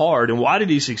so hard and why did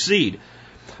he succeed?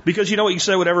 Because you know what, you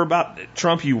say whatever about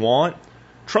Trump you want.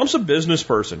 Trump's a business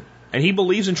person, and he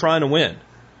believes in trying to win.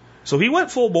 So he went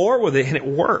full bore with it, and it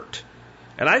worked.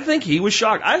 And I think he was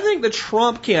shocked. I think the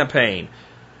Trump campaign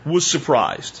was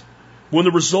surprised. When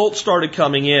the results started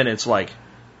coming in, it's like,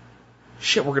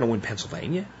 shit, we're going to win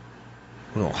Pennsylvania?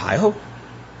 We're going to Ohio?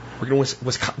 We're going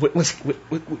to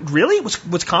win really?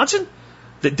 Wisconsin?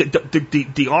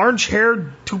 The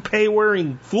orange-haired,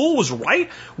 toupee-wearing fool was right?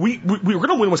 We were going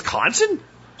to win Wisconsin?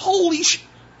 Holy shit.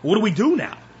 What do we do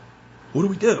now? What do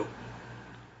we do?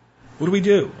 What do we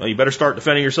do? Well, you better start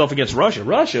defending yourself against Russia.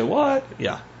 Russia? What?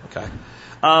 Yeah, okay.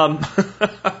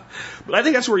 But I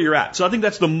think that's where you're at. So I think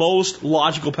that's the most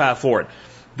logical path forward.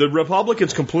 The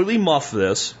Republicans completely muff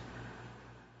this,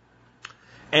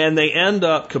 and they end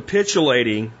up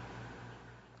capitulating,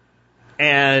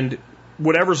 and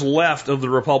whatever's left of the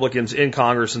Republicans in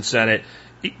Congress and Senate,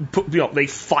 they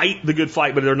fight the good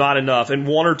fight, but they're not enough, and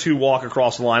one or two walk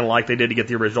across the line like they did to get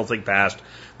the original thing passed.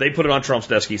 They put it on Trump's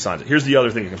desk, he signs it. Here's the other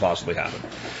thing that can possibly happen.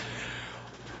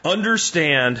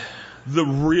 Understand the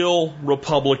real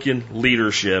Republican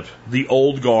leadership, the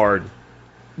old guard,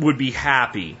 would be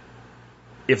happy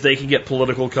if they can get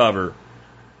political cover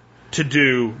to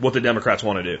do what the Democrats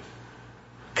want to do.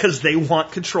 Because they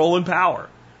want control and power.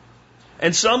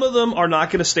 And some of them are not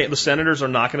going to stand, the senators are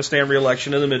not going to stand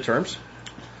re-election in the midterms.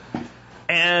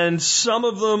 And some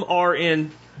of them are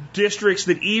in districts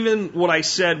that even what I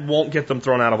said won't get them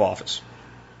thrown out of office.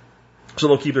 So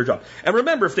they'll keep their job. And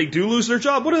remember, if they do lose their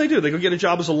job, what do? They go get a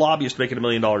job as a lobbyist making $1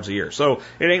 million a year. So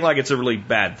it ain't like it's a really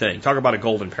bad thing. Talk about a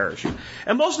golden parachute.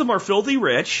 And most of them are filthy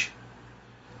rich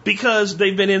because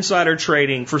they've been insider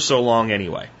trading for so long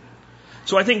anyway.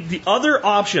 So I think the other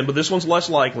option, but this one's less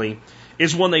likely,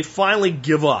 is when they finally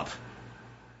give up.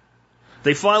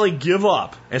 They finally give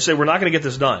up and say, we're not going to get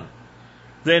this done.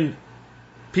 Then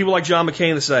people like John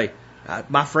McCain that say,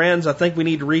 my friends, I think we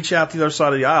need to reach out to the other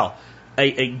side of the aisle.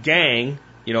 A gang,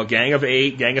 a gang of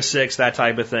 8, gang of 6, that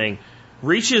type of thing,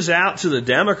 reaches out to the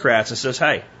Democrats and says,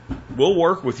 hey, we'll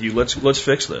work with you. Let's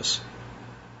fix this.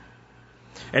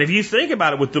 And if you think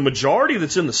about it, with the majority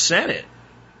that's in the Senate,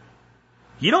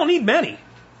 you don't need many.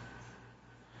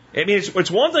 I mean,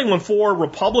 it's one thing when 4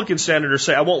 Republican senators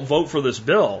say, I won't vote for this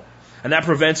bill, and that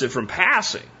prevents it from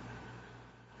passing.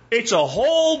 It's a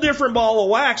whole different ball of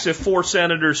wax if 4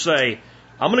 senators say,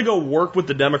 I'm going to go work with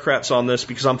the Democrats on this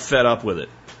because I'm fed up with it.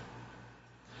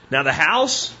 Now, the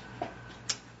House,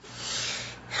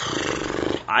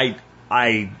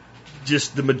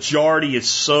 the majority is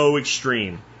so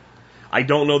extreme. I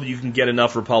don't know that you can get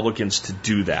enough Republicans to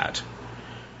do that.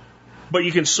 But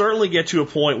you can certainly get to a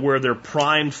point where they're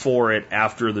primed for it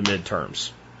after the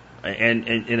midterms. And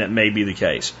it may be the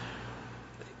case.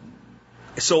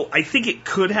 So I think it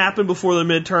could happen before the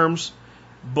midterms,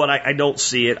 but I don't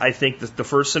see it. I think that the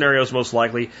first scenario is most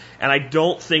likely, and I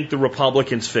don't think the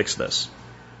Republicans fix this.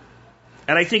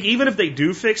 And I think even if they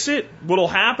do fix it, what'll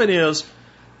happen is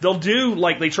they'll do,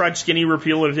 like they tried skinny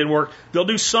repeal and it didn't work, they'll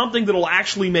do something that'll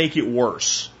actually make it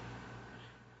worse.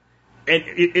 And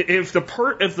if the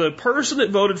person that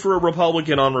voted for a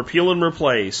Republican on repeal and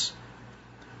replace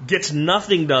gets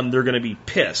nothing done, they're going to be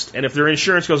pissed. And if their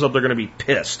insurance goes up, they're going to be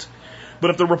pissed. But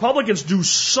if the Republicans do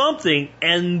something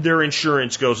and their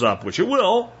insurance goes up, which it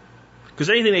will,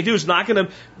 because anything they do is not going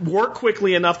to work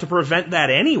quickly enough to prevent that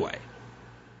anyway,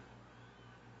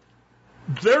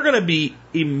 they're going to be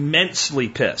immensely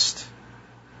pissed.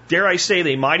 Dare I say,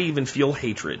 they might even feel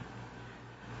hatred.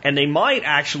 And they might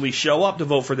actually show up to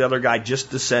vote for the other guy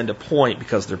just to send a point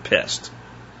because they're pissed.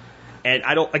 And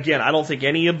I don't think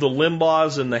any of the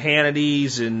Limbaughs and the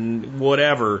Hannitys and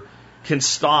whatever can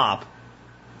stop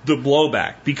the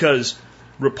blowback, because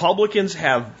Republicans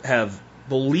have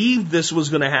believed this was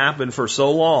going to happen for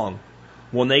so long,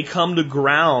 when they come to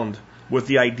ground with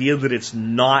the idea that it's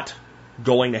not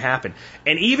going to happen.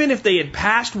 And even if they had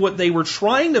passed what they were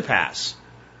trying to pass,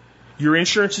 your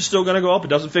insurance is still going to go up. It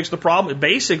doesn't fix the problem. It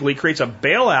basically creates a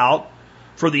bailout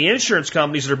for the insurance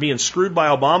companies that are being screwed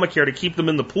by Obamacare to keep them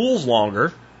in the pools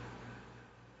longer.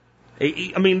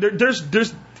 I mean,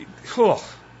 there's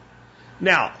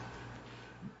Now,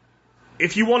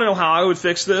 if you want to know how I would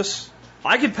fix this,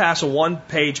 I could pass a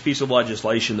one-page piece of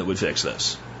legislation that would fix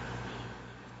this.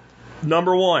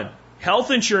 Number one, health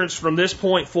insurance from this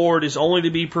point forward is only to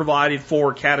be provided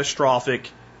for catastrophic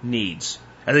needs.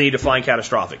 And then you define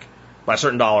catastrophic by a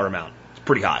certain dollar amount. It's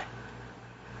pretty high.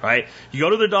 Right? You go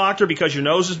to the doctor because your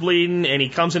nose is bleeding and he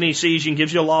comes in and he sees you and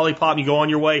gives you a lollipop and you go on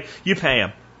your way, you pay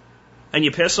him. And you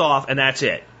piss off and that's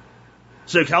it.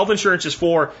 So health insurance is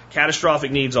for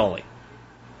catastrophic needs only.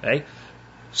 Okay?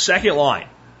 Second line,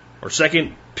 or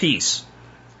second piece.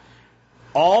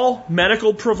 All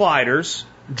medical providers,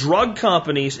 drug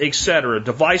companies, etc.,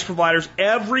 device providers,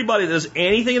 everybody that does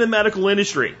anything in the medical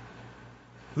industry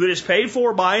that is paid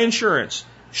for by insurance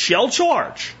shall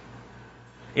charge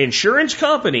insurance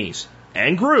companies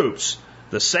and groups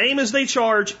the same as they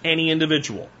charge any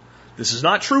individual. This is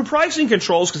not true pricing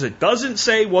controls because it doesn't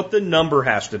say what the number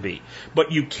has to be.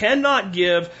 But you cannot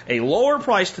give a lower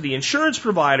price to the insurance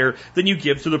provider than you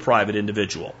give to the private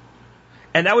individual.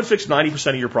 And that would fix 90%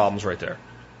 of your problems right there.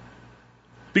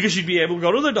 Because you'd be able to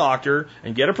go to the doctor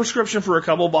and get a prescription for a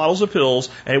couple of bottles of pills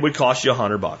and it would cost you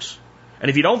 $100. And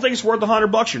if you don't think it's worth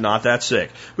 $100, you're not that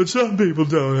sick. But some people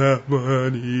don't have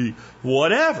money.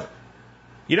 Whatever.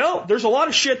 You know, there's a lot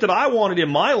of shit that I wanted in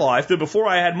my life that before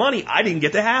I had money, I didn't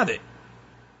get to have it.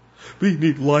 We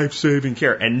need life-saving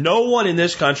care. And no one in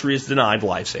this country is denied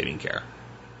life-saving care.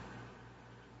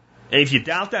 And if you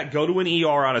doubt that, go to an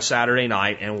ER on a Saturday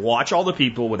night and watch all the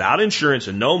people without insurance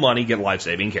and no money get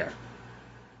life-saving care.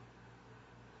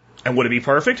 And would it be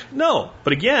perfect? No.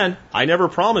 But again, I never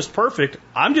promised perfect.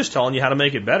 I'm just telling you how to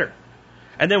make it better.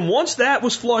 And then once that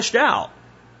was flushed out,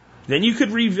 then you could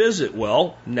revisit,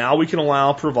 well, now we can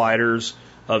allow providers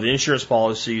of insurance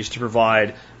policies to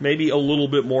provide maybe a little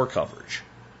bit more coverage.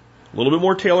 A little bit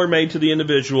more tailor-made to the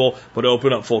individual, but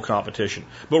open up full competition.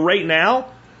 But right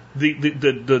now,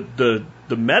 the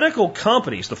medical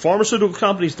companies, the pharmaceutical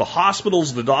companies, the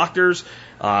hospitals, the doctors,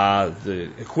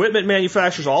 the equipment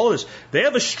manufacturers, all of this, they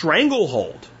have a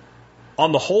stranglehold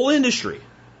on the whole industry.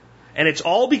 And it's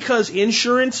all because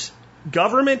insurance,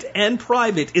 government and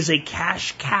private, is a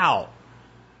cash cow.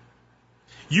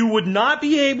 You would not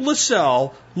be able to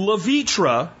sell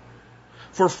Levitra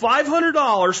for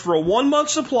 $500 for a 1-month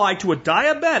supply to a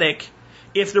diabetic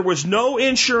if there was no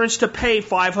insurance to pay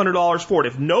 $500 for it.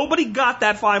 If nobody got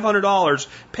that $500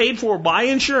 paid for by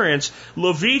insurance,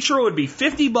 Levitra would be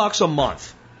 $50 a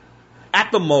month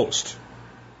at the most.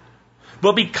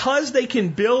 But because they can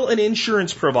bill an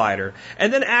insurance provider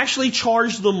and then actually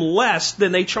charge them less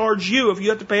than they charge you if you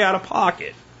have to pay out of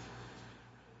pocket,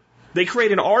 they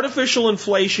create an artificial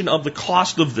inflation of the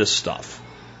cost of this stuff.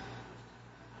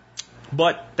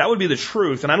 But that would be the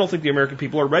truth, and I don't think the American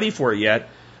people are ready for it yet.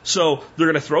 So they're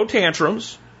going to throw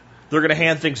tantrums, they're going to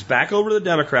hand things back over to the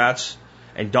Democrats,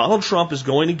 and Donald Trump is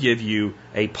going to give you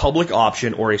a public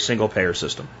option or a single-payer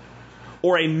system.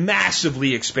 Or a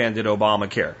massively expanded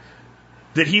Obamacare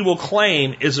that he will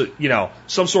claim is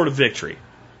some sort of victory.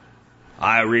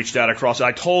 I reached out across,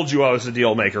 I told you I was a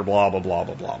deal maker, blah, blah, blah,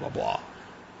 blah, blah, blah, blah.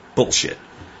 Bullshit.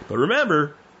 But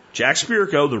remember, Jack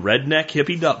Spirko, the redneck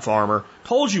hippie duck farmer,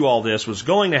 told you all this was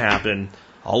going to happen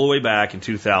all the way back in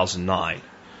 2009.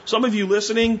 Some of you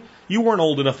listening, you weren't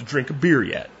old enough to drink a beer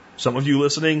yet. Some of you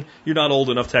listening, you're not old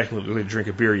enough technically to drink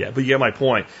a beer yet. But you get my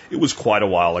point. It was quite a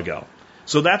while ago.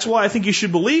 So that's why I think you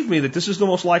should believe me that this is the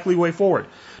most likely way forward.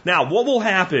 Now, what will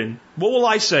happen, what will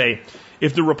I say,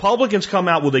 if the Republicans come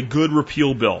out with a good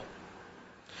repeal bill?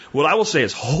 What I will say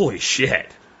is, holy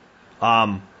shit.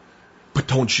 But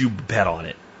don't you bet on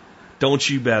it. Don't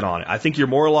you bet on it. I think you're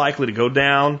more likely to go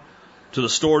down to the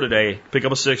store today, pick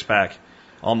up a 6-pack,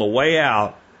 on the way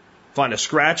out, find a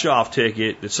scratch-off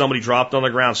ticket that somebody dropped on the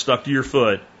ground, stuck to your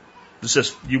foot, that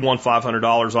says you won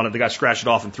 $500 on it. The guy scratched it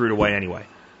off and threw it away anyway.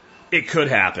 It could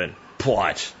happen,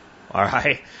 but, all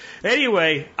right.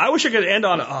 Anyway, I wish I could end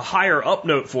on a higher up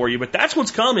note for you, but that's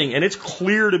what's coming, and it's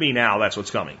clear to me now that's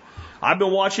what's coming. I've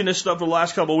been watching this stuff for the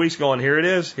last couple of weeks going, here it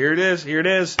is, here it is, here it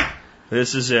is.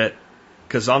 This is it.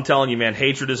 Because I'm telling you, man,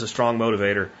 hatred is a strong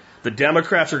motivator. The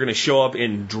Democrats are going to show up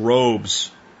in droves.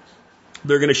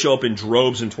 They're going to show up in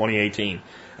droves in 2018.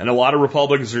 And a lot of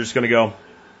Republicans are just going to go,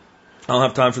 I don't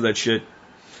have time for that shit.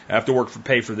 have to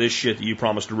pay for this shit that you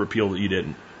promised to repeal that you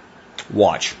didn't.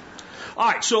 Watch. All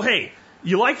right, so hey,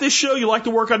 you like this show? You like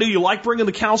the work I do? You like bringing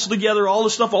the council together, all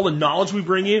this stuff, all the knowledge we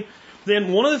bring you?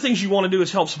 Then one of the things you want to do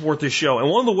is help support this show. And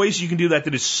one of the ways you can do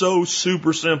that is so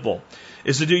super simple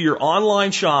is to do your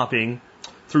online shopping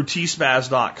through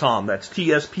tspaz.com. That's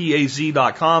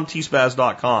tspaz.com,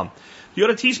 tspaz.com. If you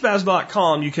go to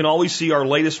tspaz.com, you can always see our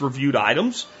latest reviewed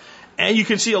items. And you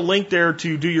can see a link there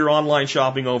to do your online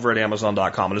shopping over at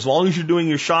Amazon.com. And as long as you're doing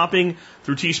your shopping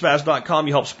through tspaz.com,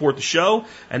 you help support the show.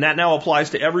 And that now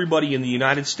applies to everybody in the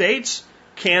United States,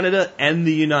 Canada, and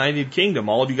the United Kingdom.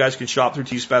 All of you guys can shop through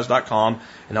tspaz.com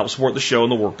and help support the show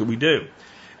and the work that we do.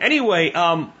 Anyway,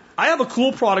 I have a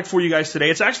cool product for you guys today.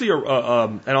 It's actually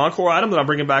an encore item that I'm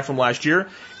bringing back from last year.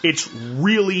 It's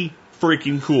really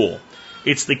freaking cool.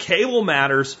 It's the Cable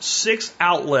Matters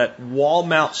 6-outlet wall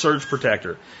mount surge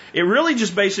protector. It really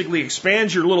just basically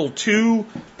expands your little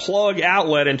 2-plug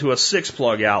outlet into a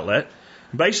 6-plug outlet.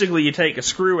 Basically, you take a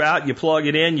screw out, you plug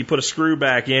it in, you put a screw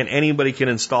back in. Anybody can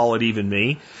install it, even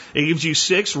me. It gives you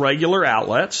 6 regular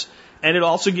outlets, and it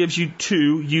also gives you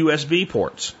 2 USB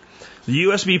ports. The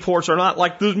USB ports are not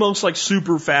like the most like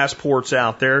super fast ports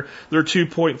out there. They're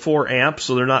 2.4 amps,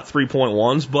 so they're not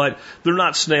 3.1s, but they're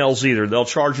not snails either. They'll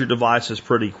charge your devices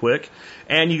pretty quick.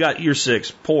 And you got your 6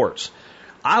 ports.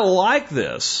 I like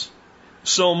this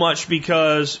so much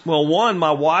because, well, one,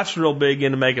 my wife's real big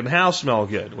into making the house smell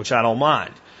good, which I don't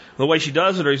mind. The way she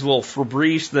does it are these little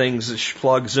Febreze things that she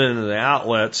plugs into the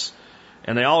outlets,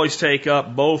 and they always take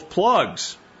up both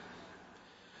plugs.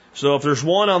 So if there's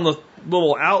one on the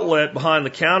little outlet behind the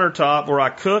countertop where I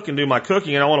cook and do my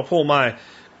cooking, and I want to pull my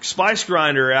spice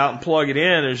grinder out and plug it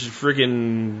in, there's a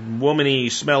freaking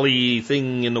womany, smelly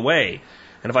thing in the way.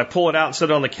 And if I pull it out and set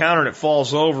it on the counter and it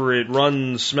falls over, it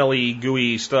runs smelly,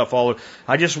 gooey stuff all over.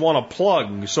 I just want a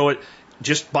plug. So it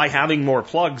just by having more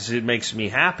plugs, it makes me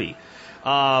happy.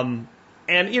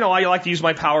 And, you know, I like to use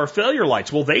my power failure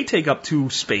lights. Well, they take up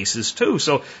 2 spaces, too.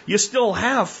 So you still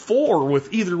have 4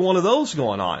 with either one of those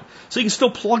going on. So you can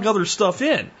still plug other stuff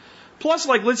in. Plus,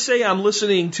 like, let's say I'm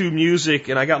listening to music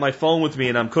and I got my phone with me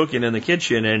and I'm cooking in the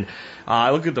kitchen and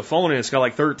I look at the phone and it's got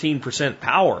like 13%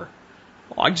 power.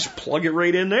 Well, I just plug it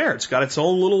right in there. It's got its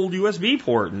own little USB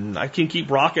port and I can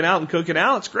keep rocking out and cooking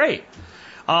out. It's great.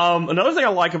 Another thing I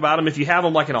like about them, if you have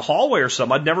them like in a hallway or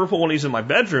something, I'd never put one of these in my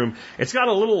bedroom. It's got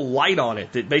a little light on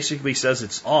it that basically says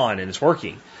it's on and it's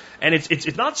working. And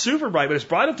it's not super bright, but it's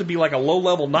bright enough to be like a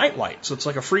low-level night light. So it's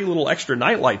like a free little extra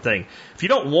night light thing. If you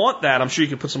don't want that, I'm sure you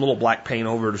can put some little black paint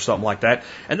over it or something like that.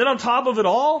 And then on top of it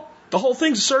all, the whole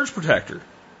thing's a surge protector.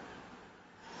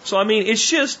 So, I mean, it's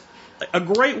just a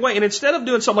great way. And instead of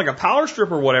doing something like a power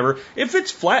strip or whatever, it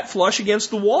fits flat flush against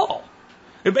the wall.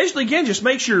 It basically, again, just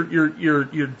makes your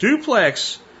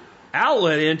duplex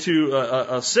outlet into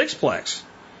a 6-plex.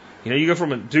 You know, you go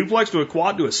from a duplex to a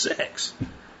quad to a 6.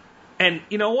 And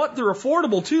you know what? They're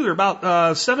affordable, too. They're about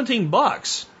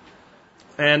 $17.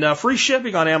 And free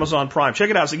shipping on Amazon Prime.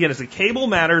 Check it out. So again, it's the Cable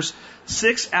Matters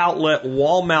 6-outlet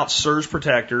wall mount surge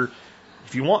protector.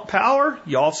 If you want power,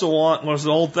 you also want, what's the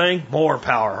old thing? More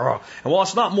power. And while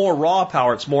it's not more raw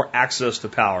power, it's more access to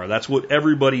power. That's what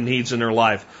everybody needs in their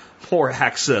life. More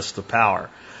access to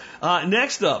power.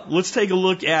 Next up, let's take a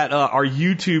look at our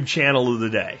YouTube channel of the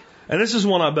day. And this is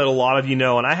one I bet a lot of you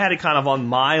know, and I had it kind of on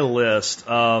my list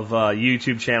of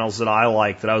YouTube channels that I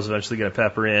like that I was eventually going to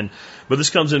pepper in. But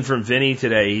this comes in from Vinny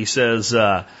today. He says,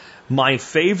 my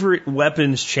favorite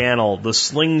weapons channel, the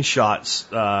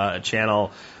Slingshots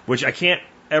channel, which I can't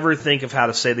ever think of how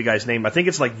to say the guy's name. I think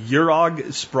it's like Jurog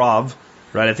Sprav.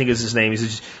 Right, I think is his name.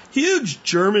 He's a huge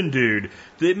German dude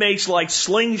that makes like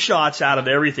slingshots out of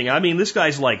everything. I mean, this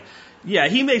guy's like, yeah,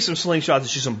 he makes some slingshots and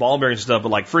shoot some ball bearings and stuff, but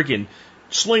like freaking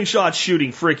slingshots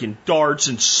shooting freaking darts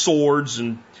and swords,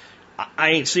 and I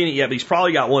ain't seen it yet, but he's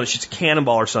probably got one that shoots a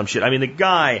cannonball or some shit. I mean, the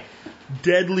guy,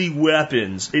 deadly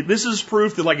weapons. This is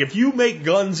proof that like if you make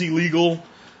guns illegal,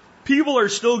 people are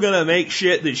still gonna make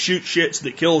shit that shoot shits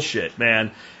that kill shit,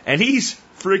 man. And he's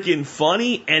freaking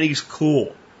funny and he's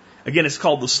cool. Again, it's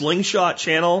called the Slingshot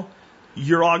channel.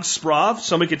 Jurog Sprav.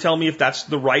 Somebody could tell me if that's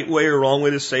the right way or wrong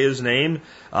way to say his name.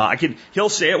 He'll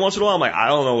say it once in a while. I'm like, I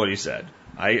don't know what he said.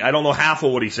 I don't know half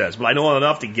of what he says, but I know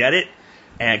enough to get it.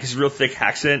 And because he's a real thick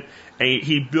accent, and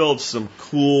he builds some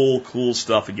cool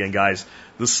stuff. Again, guys,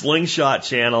 the Slingshot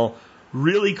channel,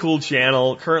 really cool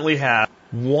channel. Currently has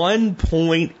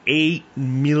 1.8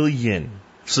 million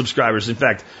subscribers. In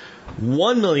fact,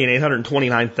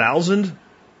 1,829,000.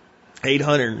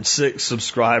 806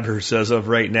 subscribers as of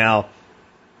right now.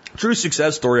 True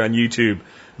success story on YouTube,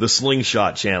 the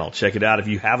Slingshot channel. Check it out if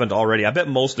you haven't already. I bet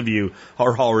most of you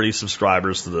are already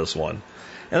subscribers to this one.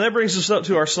 And that brings us up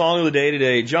to our song of the day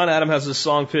today. John Adam has this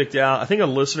song picked out. I think a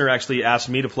listener actually asked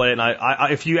me to play it. And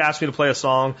I if you ask me to play a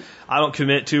song, I don't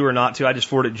commit to or not to. I just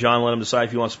forward it to John, let him decide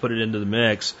if he wants to put it into the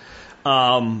mix.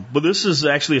 But this is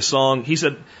actually a song. He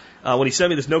said, when he sent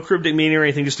me this, no cryptic meaning or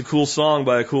anything, just a cool song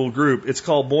by a cool group. It's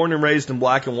called Born and Raised in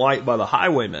Black and White by the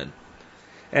Highwaymen.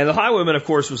 And the Highwaymen, of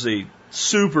course, was a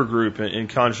super group in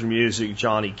country music.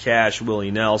 Johnny Cash,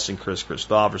 Willie Nelson, Chris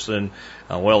Christopherson,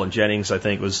 Waylon Jennings, I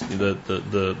think, was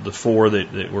the four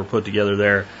that were put together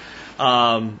there.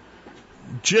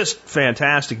 Just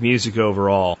fantastic music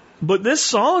overall. But this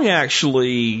song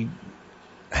actually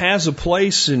has a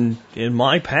place in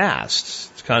my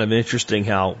past. It's kind of interesting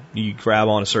how you grab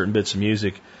on to certain bits of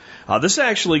music. This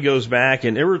actually goes back,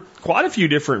 and there were quite a few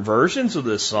different versions of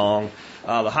this song.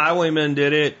 The Highwaymen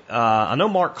did it. I know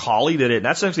Mark Colley did it. And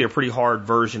that's actually a pretty hard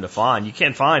version to find. You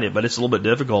can find it, but it's a little bit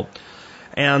difficult.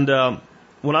 And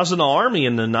when I was in the Army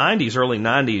in the 90s, early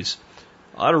 90s,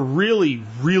 I had a really,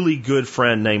 really good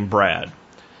friend named Brad.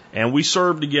 And we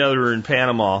served together in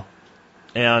Panama.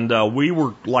 And we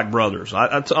were like brothers.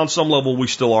 On some level, we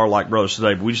still are like brothers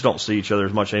today, but we just don't see each other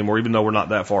as much anymore, even though we're not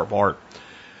that far apart.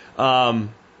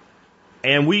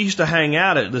 And we used to hang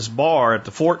out at this bar at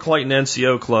the Fort Clayton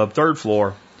NCO Club, 3rd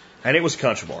floor, and it was a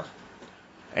country bar.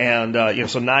 And,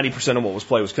 so 90% of what was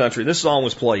played was country. This song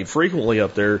was played frequently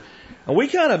up there. And we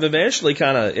kind of eventually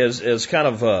as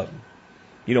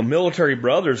military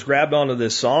brothers, grabbed onto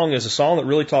this song as a song that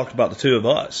really talked about the two of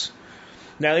us.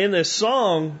 Now, in this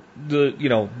song,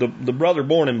 the brother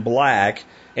born in black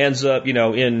ends up,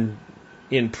 in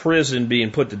prison being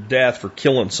put to death for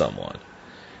killing someone.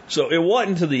 So it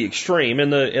wasn't to the extreme.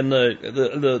 And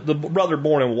the brother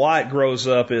born in white grows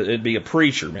up, it'd be a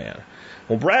preacher man.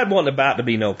 Well, Brad wasn't about to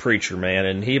be no preacher man,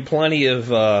 and he had plenty of,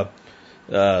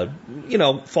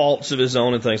 faults of his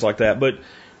own and things like that. But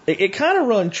it kind of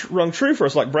rung true for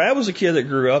us. Like, Brad was a kid that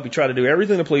grew up. He tried to do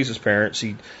everything to please his parents.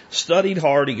 He studied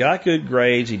hard. He got good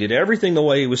grades. He did everything the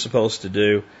way he was supposed to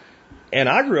do. And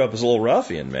I grew up as a little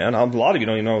ruffian, man. A lot of you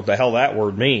don't even know what the hell that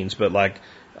word means, but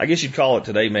I guess you'd call it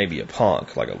today maybe a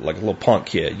punk, like a little punk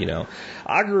kid,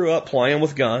 I grew up playing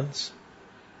with guns.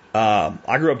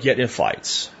 I grew up getting in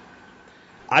fights.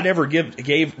 I never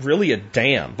gave really a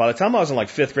damn. By the time I was in like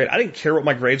 5th grade, I didn't care what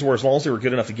my grades were as long as they were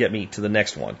good enough to get me to the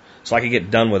next one so I could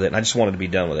get done with it. And I just wanted to be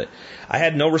done with it. I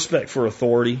had no respect for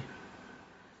authority.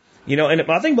 And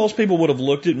I think most people would have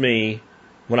looked at me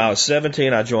when I was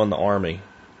 17, I joined the Army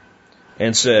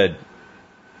and said,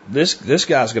 this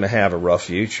guy's going to have a rough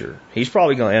future. He's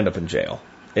probably going to end up in jail,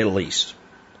 at least.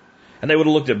 And they would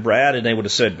have looked at Brad and they would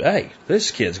have said, hey,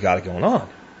 this kid's got it going on.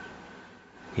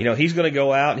 He's going to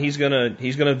go out and he's going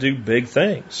to do big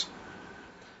things.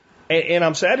 And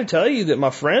I'm sad to tell you that my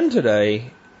friend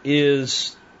today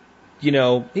is,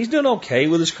 he's doing okay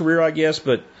with his career, I guess,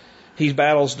 but he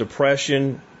battles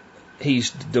depression.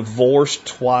 He's divorced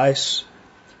twice.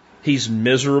 He's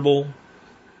miserable.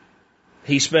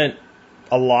 He spent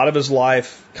a lot of his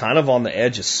life kind of on the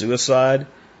edge of suicide.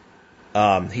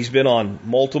 He's been on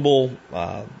multiple,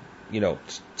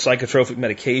 psychotropic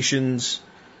medications,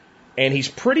 and he's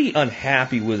pretty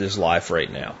unhappy with his life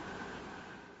right now.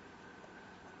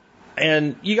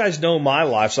 And you guys know my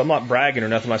life, so I'm not bragging or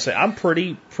nothing. I say I'm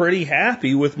pretty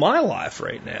happy with my life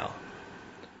right now.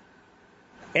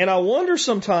 And I wonder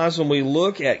sometimes when we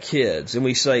look at kids and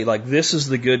we say, like, this is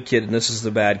the good kid and this is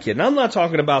the bad kid. And I'm not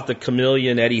talking about the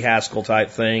chameleon Eddie Haskell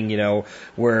type thing,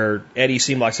 where Eddie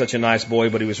seemed like such a nice boy,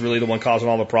 but he was really the one causing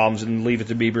all the problems and leave it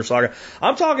to Bieber Saga.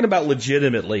 I'm talking about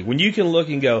legitimately, when you can look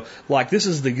and go, like, this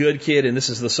is the good kid and this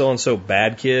is the so-and-so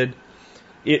bad kid.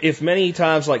 If many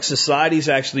times, like, society's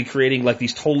actually creating, like,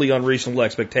 these totally unreasonable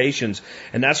expectations,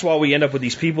 and that's why we end up with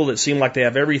these people that seem like they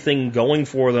have everything going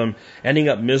for them, ending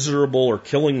up miserable or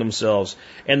killing themselves.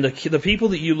 And the people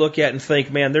that you look at and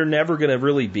think, man, they're never going to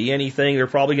really be anything, they're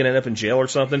probably going to end up in jail or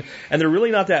something, and they're really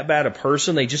not that bad a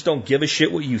person, they just don't give a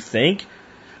shit what you think,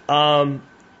 ends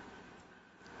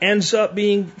up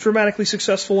being dramatically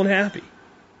successful and happy.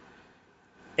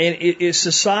 And is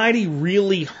society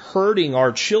really hurting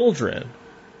our children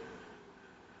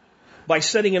by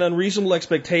setting an unreasonable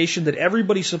expectation that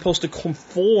everybody's supposed to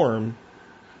conform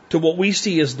to what we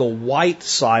see as the white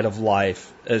side of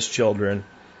life as children,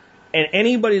 and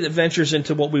anybody that ventures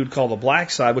into what we would call the black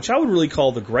side, which I would really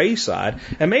call the gray side,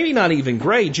 and maybe not even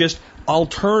gray, just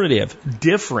alternative,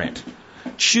 different,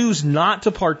 choose not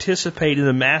to participate in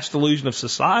the mass delusion of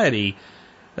society,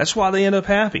 that's why they end up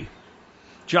happy.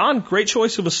 John, great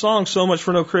choice of a song, so much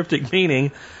for no cryptic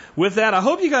meaning. With that, I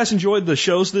hope you guys enjoyed the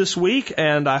shows this week,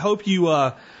 and I hope you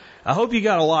got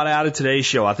a lot out of today's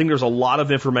show. I think there's a lot of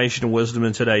information and wisdom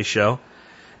in today's show.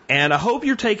 And I hope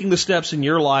you're taking the steps in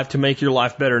your life to make your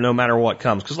life better no matter what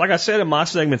comes. Because like I said in my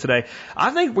segment today,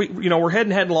 I think we're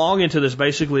heading headlong into this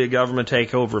basically a government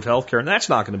takeover of healthcare, and that's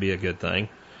not going to be a good thing.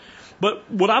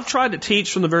 But what I've tried to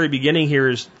teach from the very beginning here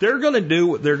is they're going to do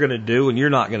what they're going to do, and you're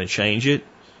not going to change it.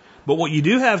 But what you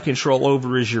do have control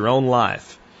over is your own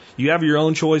life. You have your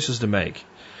own choices to make.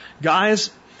 Guys,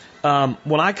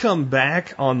 when I come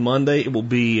back on Monday, it will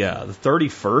be the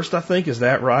 31st, I think. Is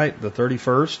that right? The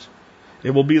 31st?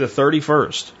 It will be the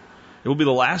 31st. It will be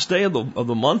the last day of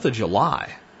the month of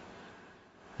July.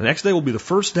 The next day will be the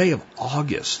first day of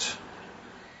August.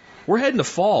 We're heading to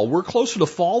fall. We're closer to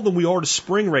fall than we are to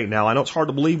spring right now. I know it's hard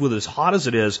to believe with as hot as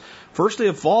it is. First day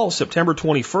of fall is September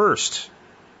 21st.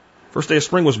 First day of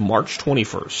spring was March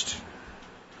 21st.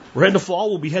 We're heading to fall.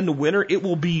 We'll be heading to winter. It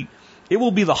will be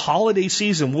the holiday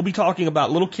season. We'll be talking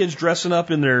about little kids dressing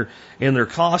up in their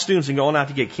costumes and going out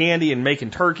to get candy and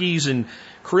making turkeys and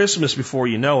Christmas before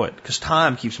you know it. Because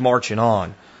time keeps marching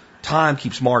on. Time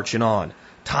keeps marching on.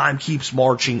 Time keeps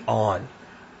marching on.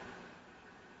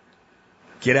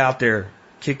 Get out there,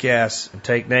 kick ass, and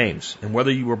take names. And whether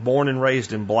you were born and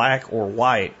raised in black or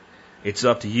white, it's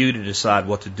up to you to decide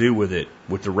what to do with it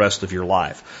with the rest of your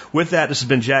life. With that, this has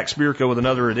been Jack Spirko with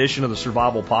another edition of the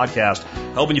Survival Podcast,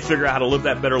 helping you figure out how to live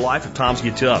that better life if times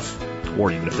get tough,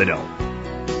 or even if they don't.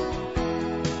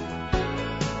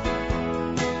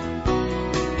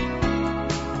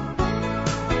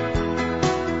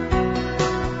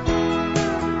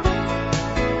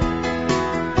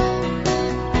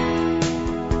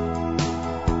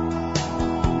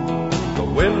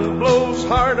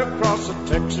 Hard across the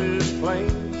Texas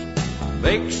plains,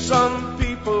 makes some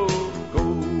people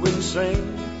go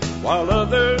insane, while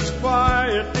others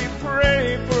quietly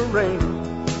pray for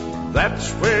rain.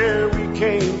 That's where we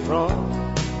came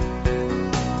from.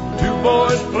 Two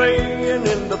boys playing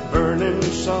in the burning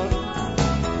sun,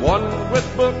 one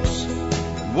with books,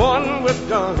 one with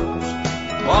guns.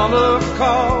 Mama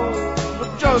calls,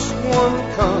 but just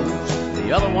one comes,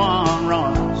 the other one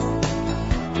runs.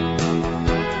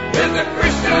 With the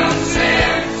Christian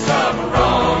sense of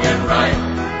wrong and right,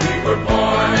 we were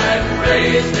born and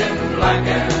raised in black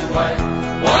and white.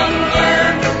 One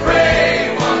learned to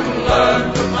pray, one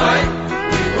learned to fight.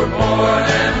 We were born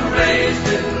and raised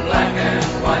in black and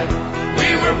white. We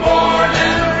were born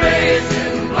and raised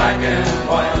in black and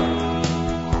white.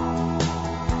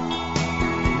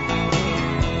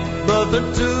 Brother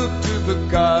took to the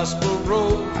gospel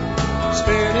road,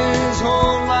 spent his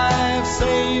whole life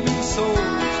saving souls.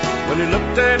 When he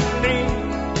looked at me,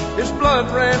 his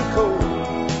blood ran cold.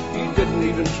 He didn't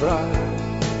even try.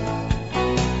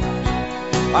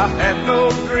 I had no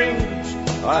dreams,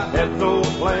 I had no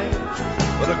plans,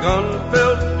 but a gun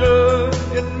felt good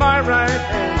in my right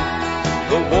hand.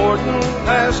 The warden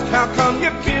asked, how come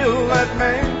you killed that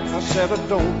man? I said, I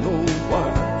don't know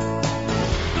why.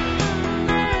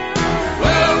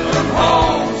 Well, from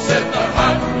home, said the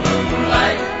hot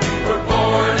moonlight, we were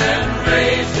born and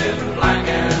raised in black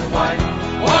and white.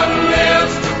 One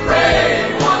lives to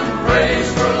pray, one prays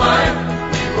for life.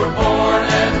 We were born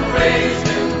and raised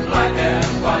in black and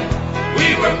white. We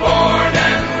were born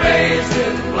and raised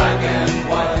in black and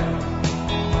white.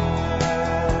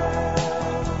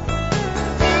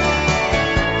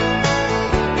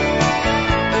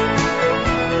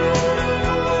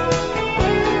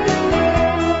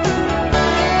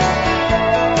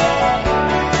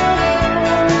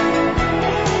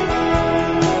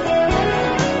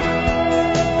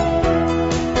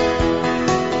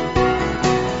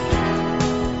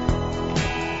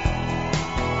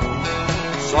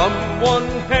 Someone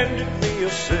handed me a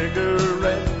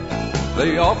cigarette.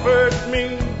 They offered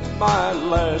me my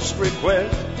last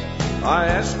request. I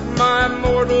asked my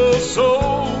mortal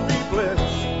soul be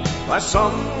blessed by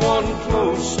someone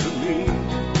close to me.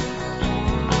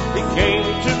 He came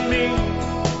to me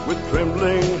with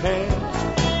trembling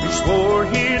hands. He swore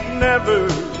he'd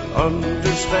never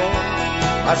understand.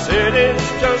 I said it's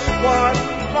just what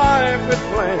life had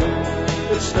planned.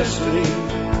 It's destiny.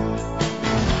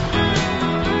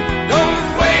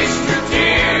 Don't waste your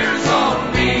tears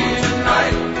on me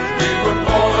tonight. We were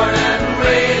born and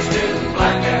raised in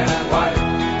black and white.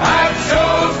 I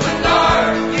chose the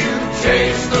dark, you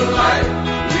chased the light.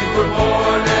 We were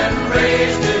born and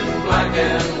raised in black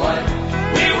and white.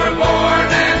 We were born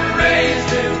and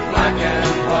raised in black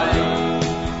and white.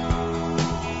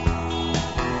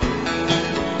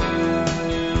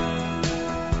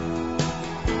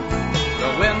 The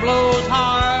wind blows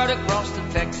hard across the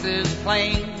Texas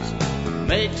plains,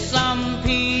 make some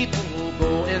people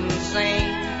go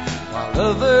insane, while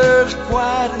others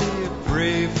quietly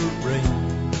pray for